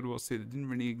 1 to Guild Wars 2 that didn't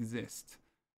really exist.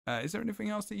 Is there anything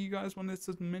else that you guys wanted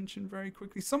to mention very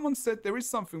quickly? Someone said there is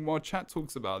something while chat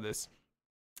talks about this.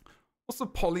 What's a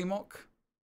polymock?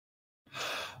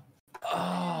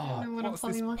 What's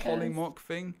this polymock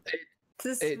thing?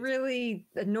 It's this really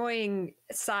annoying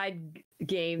side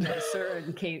game that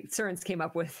Surans came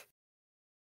up with.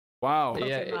 Wow.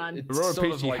 Pokemon. Yeah, Aurora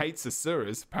Peachy hates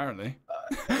Asuras, apparently.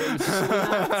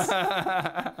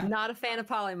 Not a fan of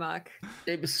Polymock.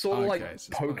 It was sort of like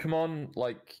Pokemon,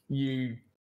 like you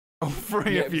All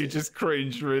three of you just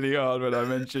cringed really hard when I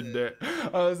mentioned it.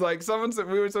 I was like,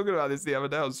 we were talking about this the other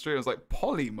day on stream. I was like,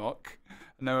 Polymock.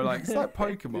 And they were like, it's like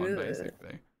Pokemon,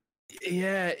 basically.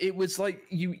 Yeah, it was like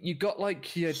you got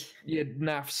like your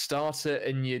NAF starter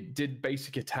and you did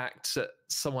basic attacks at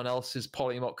someone else's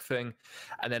Polymock thing.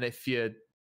 And then if you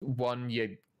won,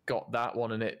 you got that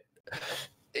one. And it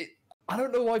I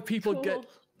don't know why people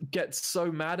get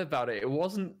so mad about it.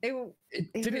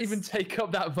 It didn't even take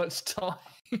up that much time.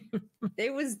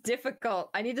 It was difficult.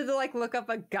 I needed to like look up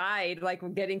a guide, like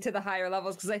getting to the higher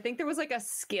levels, because I think there was like a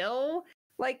skill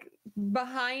like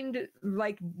behind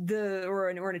like or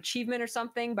an achievement or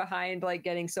something behind like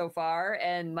getting so far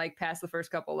and like past the first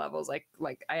couple levels. Like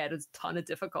I had a ton of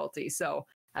difficulty. So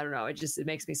I don't know. It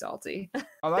makes me salty.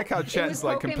 I like how Chet's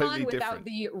like Pokemon completely without different.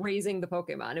 the raising the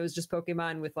Pokemon. It was just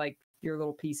Pokemon with like your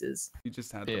little pieces. You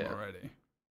just had them already.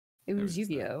 It was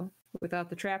Yu-Gi-Oh without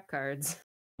the trap cards.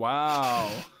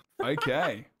 Wow.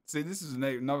 Okay. See, this is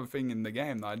another thing in the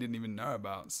game that I didn't even know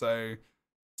about. So,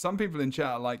 some people in chat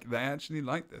are like, they actually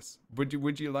like this.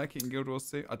 Would you like it in Guild Wars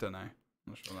 2? I don't know. I'm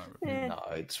not sure that would be. No,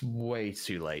 it's way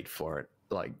too late for it.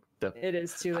 Like it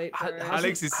is too late for it.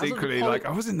 Alex is secretly like,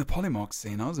 I was in the Polymock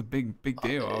scene. I was a big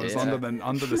deal. I was under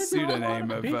the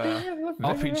pseudonym of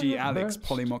RPG Alex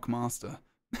Polymock Master.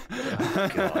 Oh,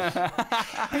 God.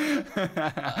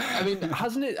 I mean,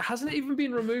 hasn't it even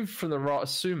been removed from the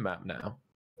Ratasu map now?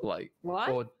 Like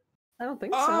what? I don't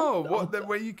think so. Oh, what? The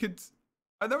way you could?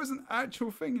 That was an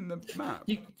actual thing in the map.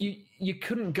 You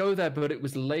couldn't go there, but it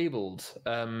was labeled.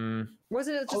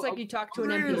 Wasn't it just like you talked to an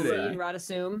NPC in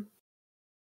Ratasu,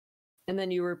 and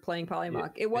then you were playing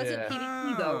Polymock? It wasn't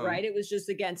PvP though, right? It was just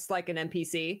against like an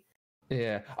NPC.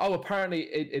 Yeah. Oh, apparently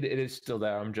it is still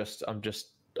there. I'm just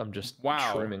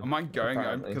wow. trimming, am I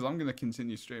going because I'm going to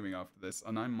continue streaming after this,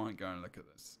 and I might go and look at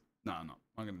this. No, I'm not.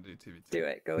 I'm going to do TVT. Do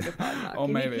it. Go to Polymock. Or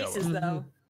you maybe need pieces though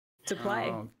to play.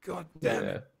 Oh God damn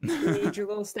it! You need your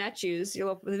little statues.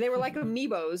 They were like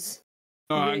amiibos.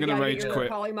 Oh, I'm going to rage quit.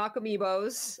 Polymock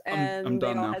amiibos, and I'm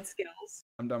done they all now. had skills.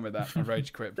 I'm done with that. I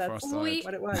rage quit before I started.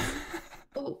 What it was.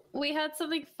 We had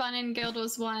something fun in Guild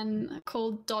Wars 1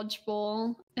 called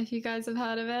Dodgeball, if you guys have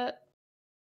heard of it.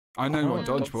 I know what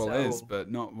dodgeball is,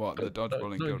 but not what the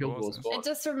dodgeball in Guild Wars is. It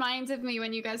just reminded me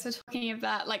when you guys were talking of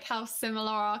that, like how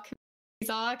similar our communities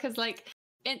are, because like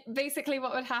basically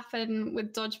what would happen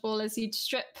with dodgeball is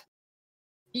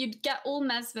you'd get all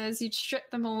Mesmers, you'd strip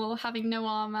them all, having no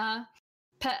armor,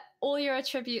 put all your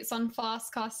attributes on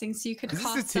fast casting so you could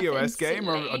cast. Is this a TOS game,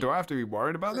 or do I have to be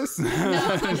worried about this?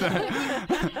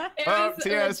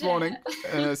 TOS warning.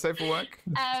 Safe for work.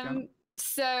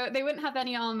 So they wouldn't have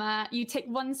any armor. You take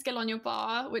one skill on your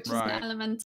bar, which is an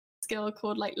elemental skill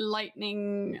called like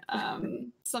lightning,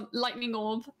 some lightning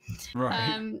orb.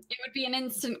 Right. It would be an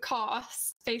instant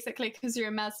cast, basically, because you're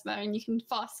a Mesmer and you can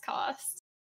fast cast.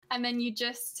 And then you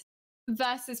just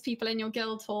versus people in your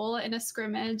guild hall in a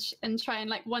scrimmage and try and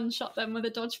like one-shot them with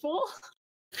a dodgeball.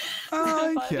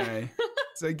 Okay.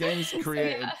 So games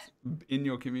created in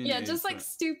your community. Yeah, just like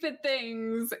stupid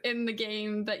things in the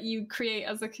game that you create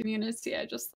as a community. I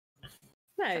just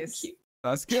nice.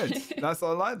 That's good. I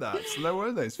like that. So there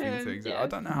were those few things. Yeah. I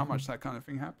don't know how much that kind of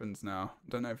thing happens now. I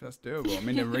don't know if that's doable. I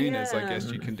mean, arenas, I guess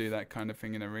you can do that kind of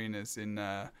thing in arenas in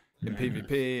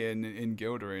PvP and in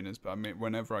guild arenas. But I mean,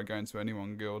 whenever I go into any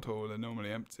one guild hall, they're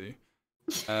normally empty.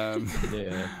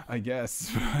 I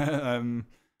guess.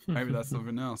 Maybe that's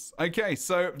something else. Okay,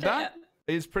 so that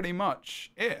is pretty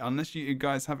much it. Unless you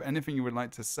guys have anything you would like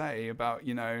to say about,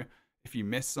 if you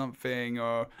missed something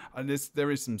or there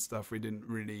is some stuff we didn't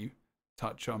really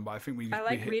touch on, but I think I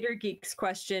like Reader Geek's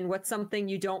question. What's something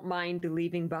you don't mind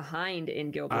leaving behind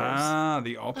in Guild Wars?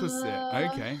 The opposite.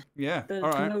 Okay, yeah. All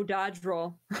right. No dodge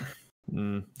roll.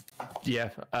 Yeah.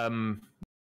 I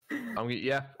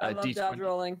love dodge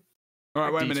rolling. All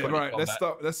right, wait a minute. Right,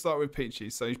 let's start with Peachy.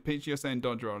 So Peachy, you're saying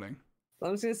dodge rolling. I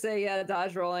was gonna say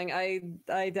dodge rolling.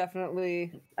 I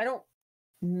definitely don't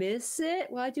miss it.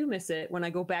 Well, I do miss it when I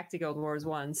go back to Guild Wars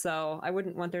 1. So I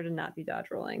wouldn't want there to not be dodge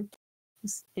rolling.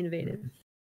 It's innovative.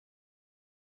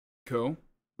 Cool,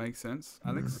 makes sense.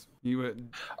 Alex, you were.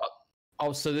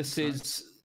 So this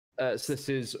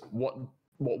is what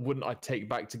wouldn't I take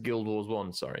back to Guild Wars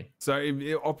 1? Sorry. So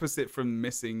opposite from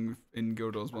missing in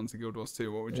Guild Wars 1 to Guild Wars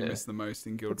 2, what would you miss the most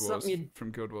in Guild Wars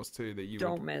from Guild Wars 2 that you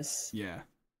don't miss? Yeah.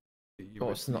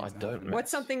 What's not? I don't miss.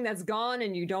 What's something that's gone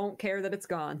and you don't care that it's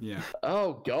gone? Yeah.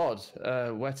 Oh God,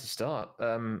 where to start?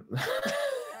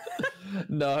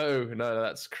 No,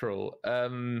 that's cruel.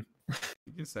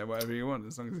 You can say whatever you want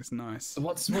as long as it's nice.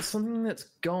 What's something that's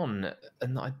gone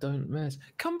and that I don't miss?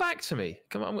 Come back to me.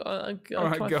 Come on. All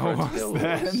right, go on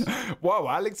then. Whoa,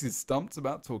 Alex is stumped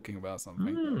about talking about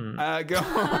something. Go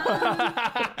on.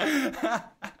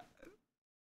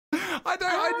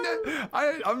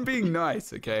 I'm being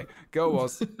nice, okay? Go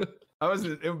was. I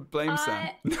wasn't blame Sam.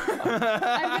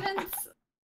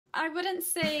 I wouldn't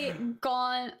say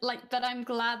gone like that. I'm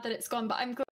glad that it's gone, but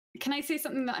can I say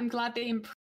something that I'm glad they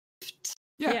improved?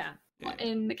 Yeah.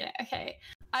 In the game. Okay.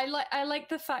 I like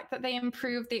the fact that they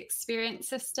improved the experience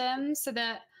system so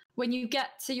that when you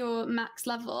get to your max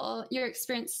level, your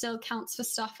experience still counts for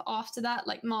stuff after that,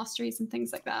 like masteries and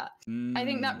things like that. I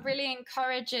think that really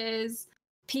encourages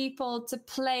people to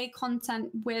play content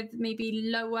with maybe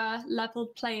lower level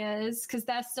players because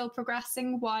they're still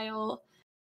progressing while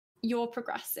you're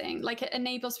progressing. Like, it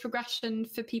enables progression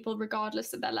for people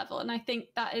regardless of their level. And I think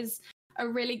that is a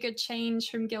really good change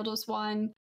from Guild Wars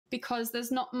 1 because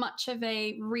there's not much of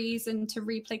a reason to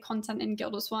replay content in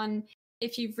Guild Wars 1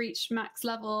 if you've reached max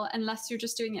level, unless you're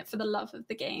just doing it for the love of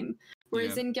the game.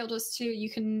 Whereas in Guild Wars 2,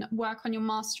 you can work on your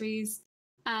masteries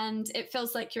and it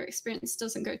feels like your experience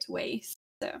doesn't go to waste.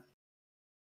 So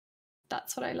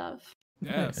that's what I love.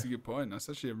 Yeah, that's a good point. That's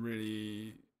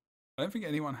actually I don't think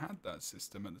anyone had that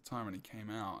system at the time when it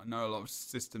came out. I know a lot of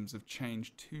systems have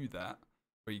changed to that,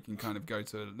 where you can kind of go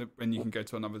to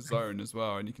another zone as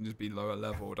well, and you can just be lower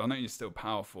leveled. I know you're still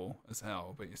powerful as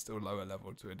hell, but you're still lower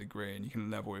leveled to a degree, and you can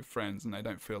level with friends, and they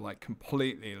don't feel like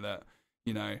completely that,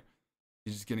 you're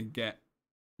just gonna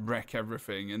wreck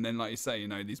everything. And then, like you say,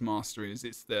 these masteries,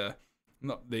 it's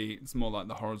more like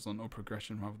the horizontal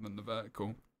progression rather than the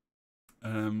vertical,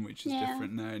 which is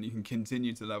different now, and you can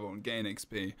continue to level and gain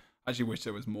XP. I actually wish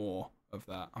there was more of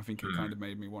that. I think it kind of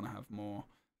made me want to have more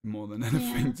than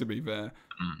anything, to be fair.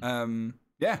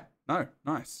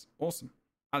 Nice, awesome.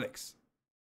 Alex,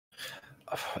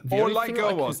 or like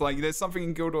Guild Wars, like there's something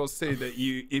in Guild Wars 2 that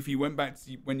if you went back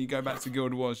to, when you go back to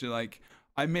Guild Wars, you're like,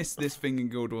 I miss this thing in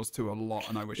Guild Wars 2 a lot,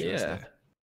 and I wish it was there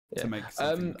to make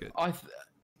something good.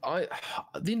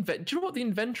 Do you know what, the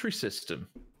inventory system?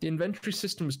 The inventory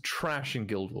system was trash in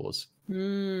Guild Wars.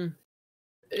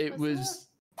 It was.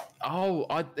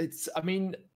 I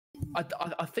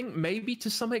think maybe to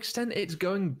some extent it's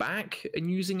going back and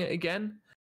using it again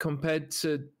compared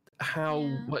to how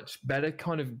much better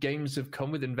kind of games have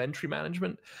come with inventory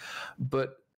management.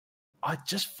 But I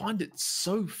just find it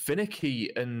so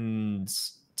finicky and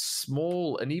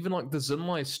small, and even like the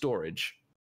Zunlai storage,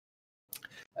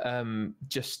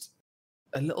 just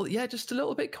a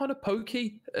little bit kind of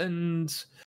pokey. And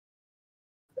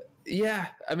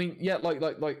like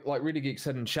Really Geek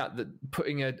said in chat, that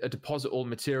putting a deposit all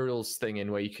materials thing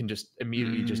in where you can just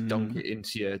immediately just dunk it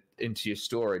into your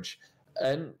storage.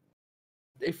 And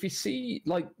if you see,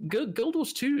 like, Guild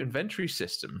Wars 2 inventory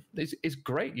system is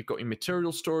great. You've got your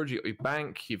material storage, you've got your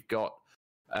bank, you've got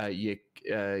your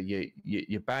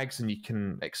bags, and you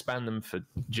can expand them for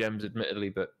gems, admittedly,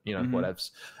 but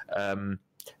whatevs.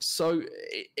 So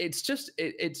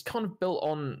it's kind of built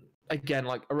on, again,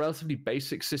 like a relatively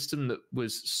basic system that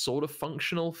was sort of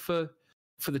functional for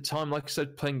the time. Like I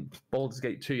said, playing Baldur's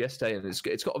Gate 2 yesterday, and it's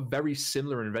got a very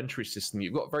similar inventory system.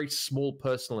 You've got a very small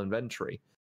personal inventory,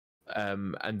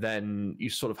 and then you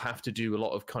sort of have to do a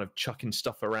lot of kind of chucking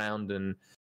stuff around and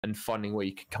finding where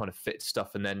you can kind of fit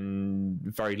stuff, and then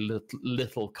very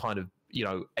little kind of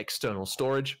external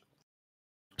storage.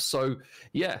 So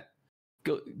yeah,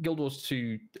 Guild Wars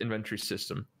 2 inventory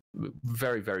system,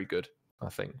 very, very good, I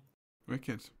think.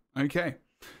 Wicked. Okay.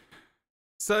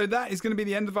 So that is going to be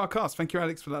the end of our cast. Thank you,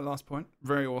 Alex, for that last point.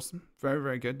 Very awesome. Very,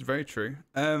 very good. Very true.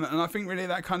 And I think really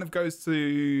that kind of goes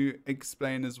to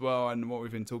explain as well, and what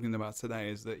we've been talking about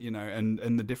today is that,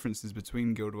 and the differences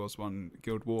between Guild Wars 1,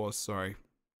 good Lord,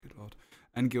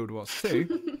 and Guild Wars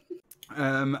 2.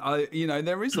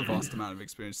 There is a vast amount of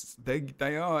experience.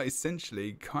 They are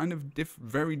essentially kind of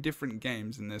very different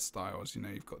games in their styles.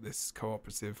 You've got this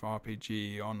cooperative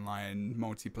RPG, online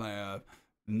multiplayer,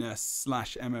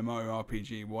 NES/MMO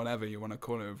RPG, whatever you want to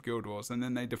call it, with Guild Wars, and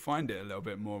then they defined it a little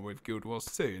bit more with Guild Wars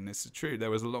 2. And this is true. There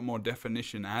was a lot more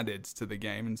definition added to the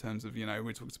game in terms of,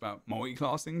 we talked about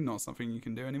multi-classing, not something you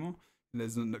can do anymore.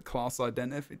 There's a class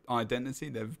identity.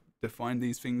 They've defined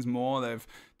these things more. They've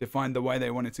defined the way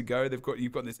they want it to go.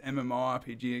 You've got this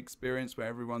MMORPG experience where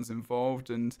everyone's involved,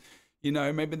 and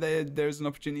maybe there's an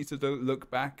opportunity to look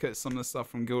back at some of the stuff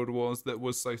from Guild Wars that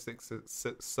was so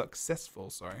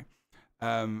successful.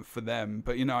 For them,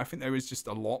 but I think there is just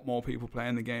a lot more people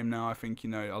playing the game now. I think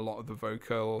a lot of the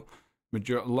vocal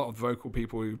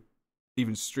people who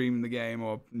even stream the game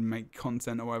or make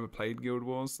content or whatever, played Guild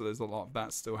Wars. So there's a lot of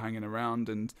that still hanging around,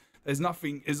 and there's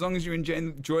nothing, as long as you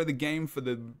enjoy the game for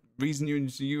the reason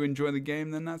you enjoy the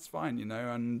game, then that's fine, you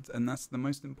know, and that's the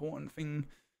most important thing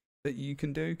that you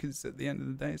can do, because at the end of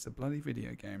the day, it's a bloody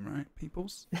video game, right,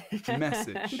 peoples?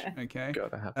 Message, okay?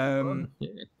 Gotta have fun.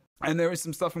 Yeah. And there is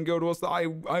some stuff in Guild Wars that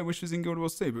I wish was in Guild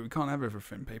Wars too, but we can't have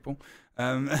everything, people.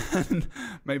 And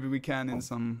maybe we can in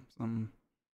some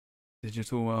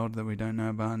digital world that we don't know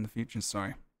about in the future.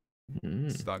 Sorry.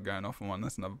 Start going off on one.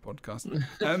 That's another podcast.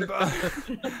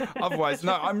 But otherwise,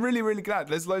 no, I'm really, really glad.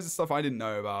 There's loads of stuff I didn't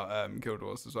know about Guild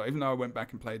Wars as well. Even though I went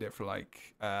back and played it for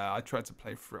like, I tried to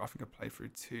play through, I think I played through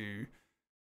 2.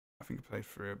 I think I played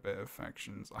through a bit of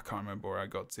factions. I can't remember where I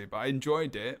got to, but I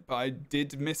enjoyed it. But I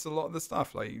did miss a lot of the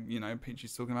stuff. Like, you know,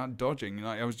 Peachy's talking about dodging.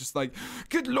 Like, I was just like,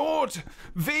 good Lord,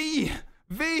 V,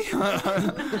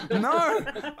 no.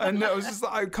 And I was just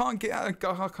like, I can't get out.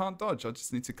 I can't dodge. I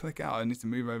just need to click out. I need to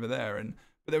move over there.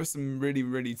 But there was some really,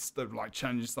 really like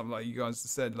challenging stuff, like you guys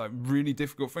said, like really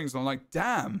difficult things. And I'm like,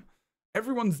 damn.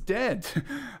 Everyone's dead.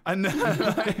 And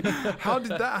like, how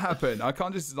did that happen? I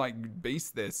can't just like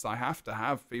beast this. I have to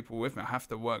have people with me. I have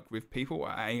to work with people,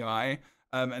 AI.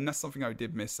 And that's something I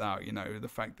did miss out, you know, the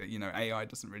fact that, you know, AI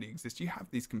doesn't really exist. You have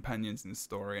these companions in the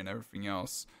story and everything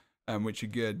else, which are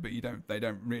good, but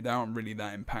they aren't really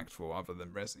that impactful other than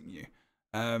resing you.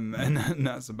 And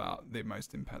that's about the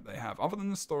most impact they have, other than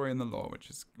the story and the lore,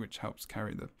 which helps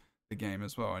carry the game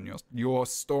as well, and your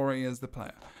story as the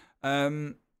player.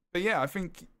 But yeah, I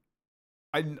think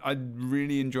I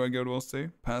really enjoy Guild Wars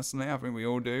 2, personally. I think we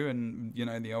all do, and you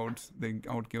know, the old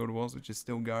Guild Wars, which is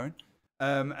still going.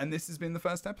 And this has been the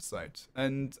first episode,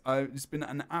 and it's been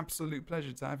an absolute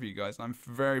pleasure to have you guys. I'm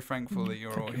very thankful that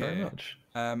you're all here. Very much.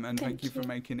 And thank you for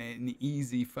making it an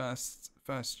easy first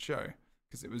show,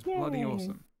 because it was bloody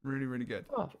awesome. Really, really good.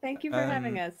 Oh, thank you for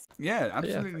having us. Yeah,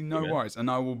 absolutely, no worries. And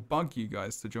I will bug you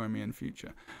guys to join me in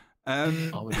future. I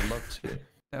would love to.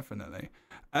 Definitely.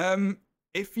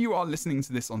 If you are listening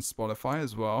to this on Spotify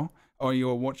as well, or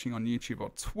you're watching on YouTube or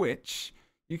Twitch,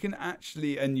 you can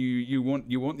actually, and you want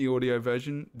the audio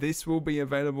version, this will be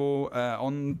available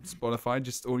on Spotify.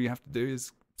 Just all you have to do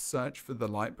is search for the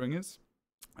LightBringers.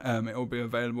 It will be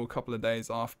available a couple of days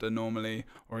after normally,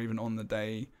 or even on the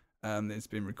day that it's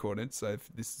been recorded. So if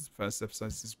this is the first episode,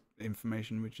 this is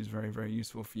information which is very, very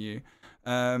useful for you.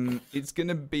 It's going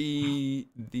to be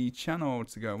the channel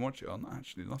to go and watch it on. I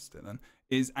actually lost it then.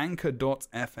 Is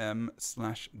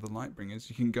anchor.fm/the LightBringers.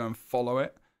 You can go and follow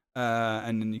it.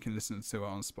 And then you can listen to it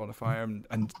on Spotify and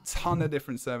a ton of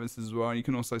different services as well. You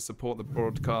can also support the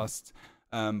broadcast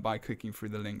by clicking through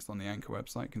the links on the Anchor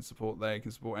website. You can support there. You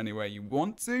can support anywhere you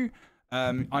want to.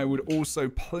 I would also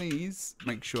please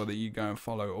make sure that you go and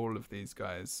follow all of these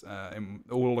guys in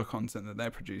all the content that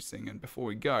they're producing. And before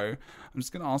we go, I'm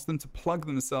just going to ask them to plug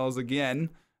themselves again.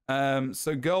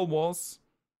 So Girl Wars,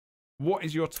 what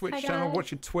is your Twitch channel?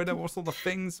 What's your Twitter? What's all the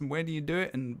things? And where do you do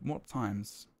it? And what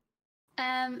times?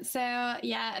 So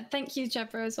yeah, thank you,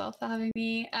 Jebra, as well for having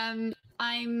me.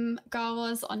 I'm Girl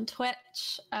Wars on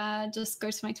Twitch. Just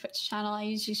go to my Twitch channel. I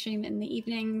usually stream in the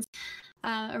evenings,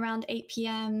 around 8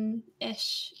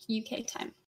 p.m.-ish UK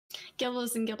time. Guild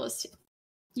Wars and Guild Wars 2,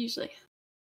 usually.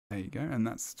 There you go, and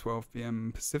that's 12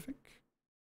 p.m. Pacific,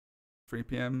 3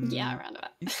 p.m. Yeah, around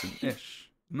about Eastern-ish.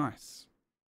 Nice.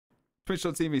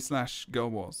 Twitch.tv/Girl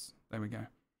Wars. There we go.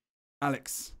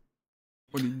 Alex,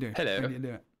 what do you do? Hello. How do you do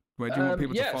it? Where do you want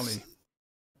people to follow you?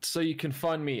 So you can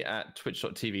find me at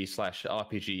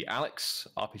twitch.tv/RPGAlex,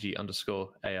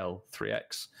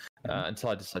 RPG_AL3X, until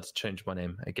I decide to change my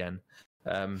name again.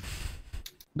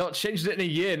 Not changed it in a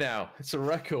year now. It's a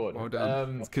record. Well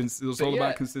done. It's all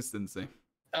about consistency.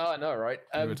 Oh, I know, right?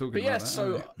 We were talking about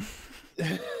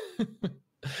that,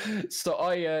 so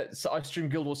I stream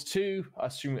Guild Wars 2. I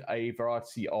stream a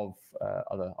variety of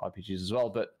other RPGs as well,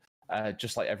 but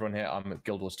just like everyone here, I'm a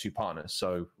Guild Wars 2 partner,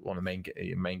 so one of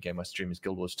the main game I stream is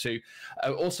Guild Wars 2.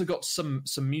 I've also got some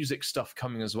music stuff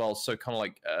coming as well, so kind of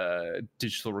like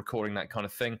digital recording, that kind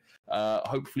of thing.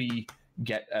 Hopefully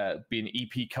be an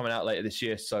EP coming out later this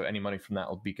year, so any money from that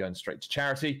will be going straight to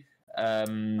charity.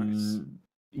 Nice.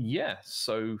 Yeah,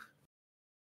 so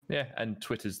yeah, and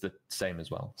Twitter's the same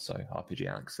as well, so RPG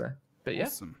Alex there. But yeah.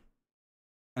 Awesome.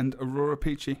 And Aurora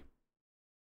Peachy?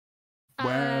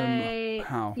 Where,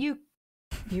 how? You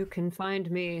can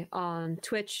find me on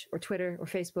Twitch or Twitter or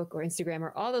Facebook or Instagram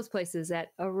or all those places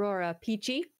at Aurora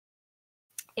Peachy.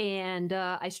 And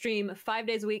I stream 5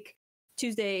 days a week,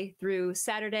 Tuesday through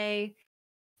Saturday,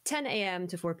 10 a.m.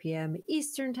 to 4 p.m.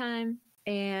 Eastern time.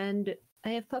 And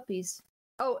I have puppies.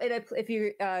 Oh, and if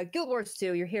you're Guild Wars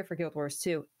 2, you're here for Guild Wars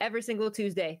 2. Every single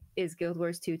Tuesday is Guild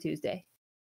Wars 2 Tuesday.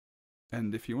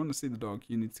 And if you want to see the dog,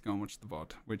 you need to go and watch the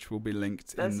VOD, which will be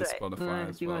linked in the Spotify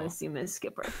as if you well. want to see Miss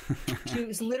Skipper. She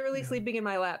was literally sleeping in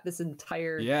my lap this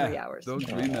entire 3 hours. Dog's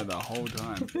been there the whole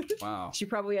time. Wow. She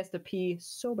probably has to pee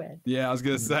so bad. Yeah, I was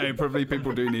going to say, probably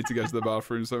people do need to go to the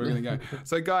bathroom, so we're going to go.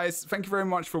 So, guys, thank you very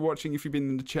much for watching. If you've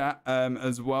been in the chat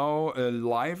as well,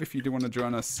 live, if you do want to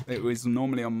join us, it was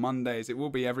normally on Mondays. It will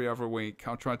be every other week.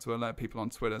 I'll try to alert people on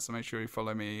Twitter, so make sure you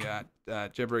follow me at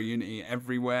Jebro Unity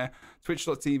everywhere.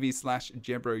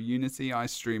 Twitch.tv/JebroUnity. I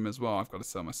stream as well. I've got to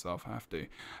sell myself. I have to.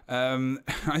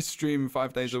 I stream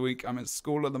 5 days a week. I'm at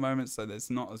school at the moment, so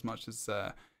there's not as much as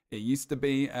it used to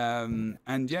be.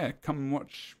 And yeah, come and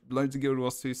watch loads of Guild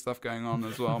Wars 2 stuff going on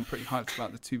as well. I'm pretty hyped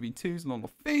about the 2v2s and all the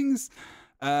things.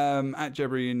 At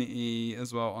Jebro Unity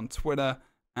as well on Twitter.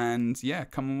 And yeah,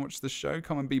 come and watch the show.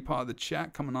 Come and be part of the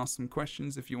chat. Come and ask some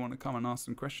questions if you want to come and ask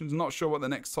some questions. Not sure what the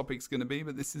next topic's going to be,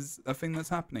 but this is a thing that's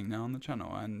happening now on the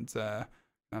channel. And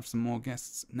have some more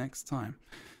guests next time.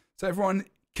 So everyone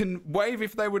can wave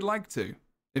if they would like to.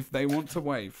 If they want to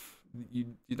wave. You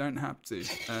don't have to.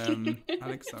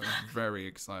 Alex, that was very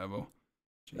excitable.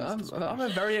 I'm a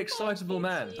very excitable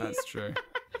man. That's true.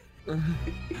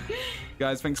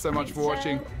 Guys, thanks so much for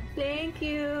watching. Thank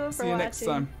you. See you next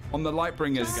time on the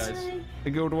Lightbringers, guys. The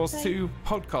Guild Wars 2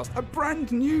 podcast. A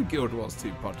brand new Guild Wars 2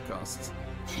 podcast.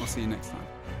 We'll see you next time.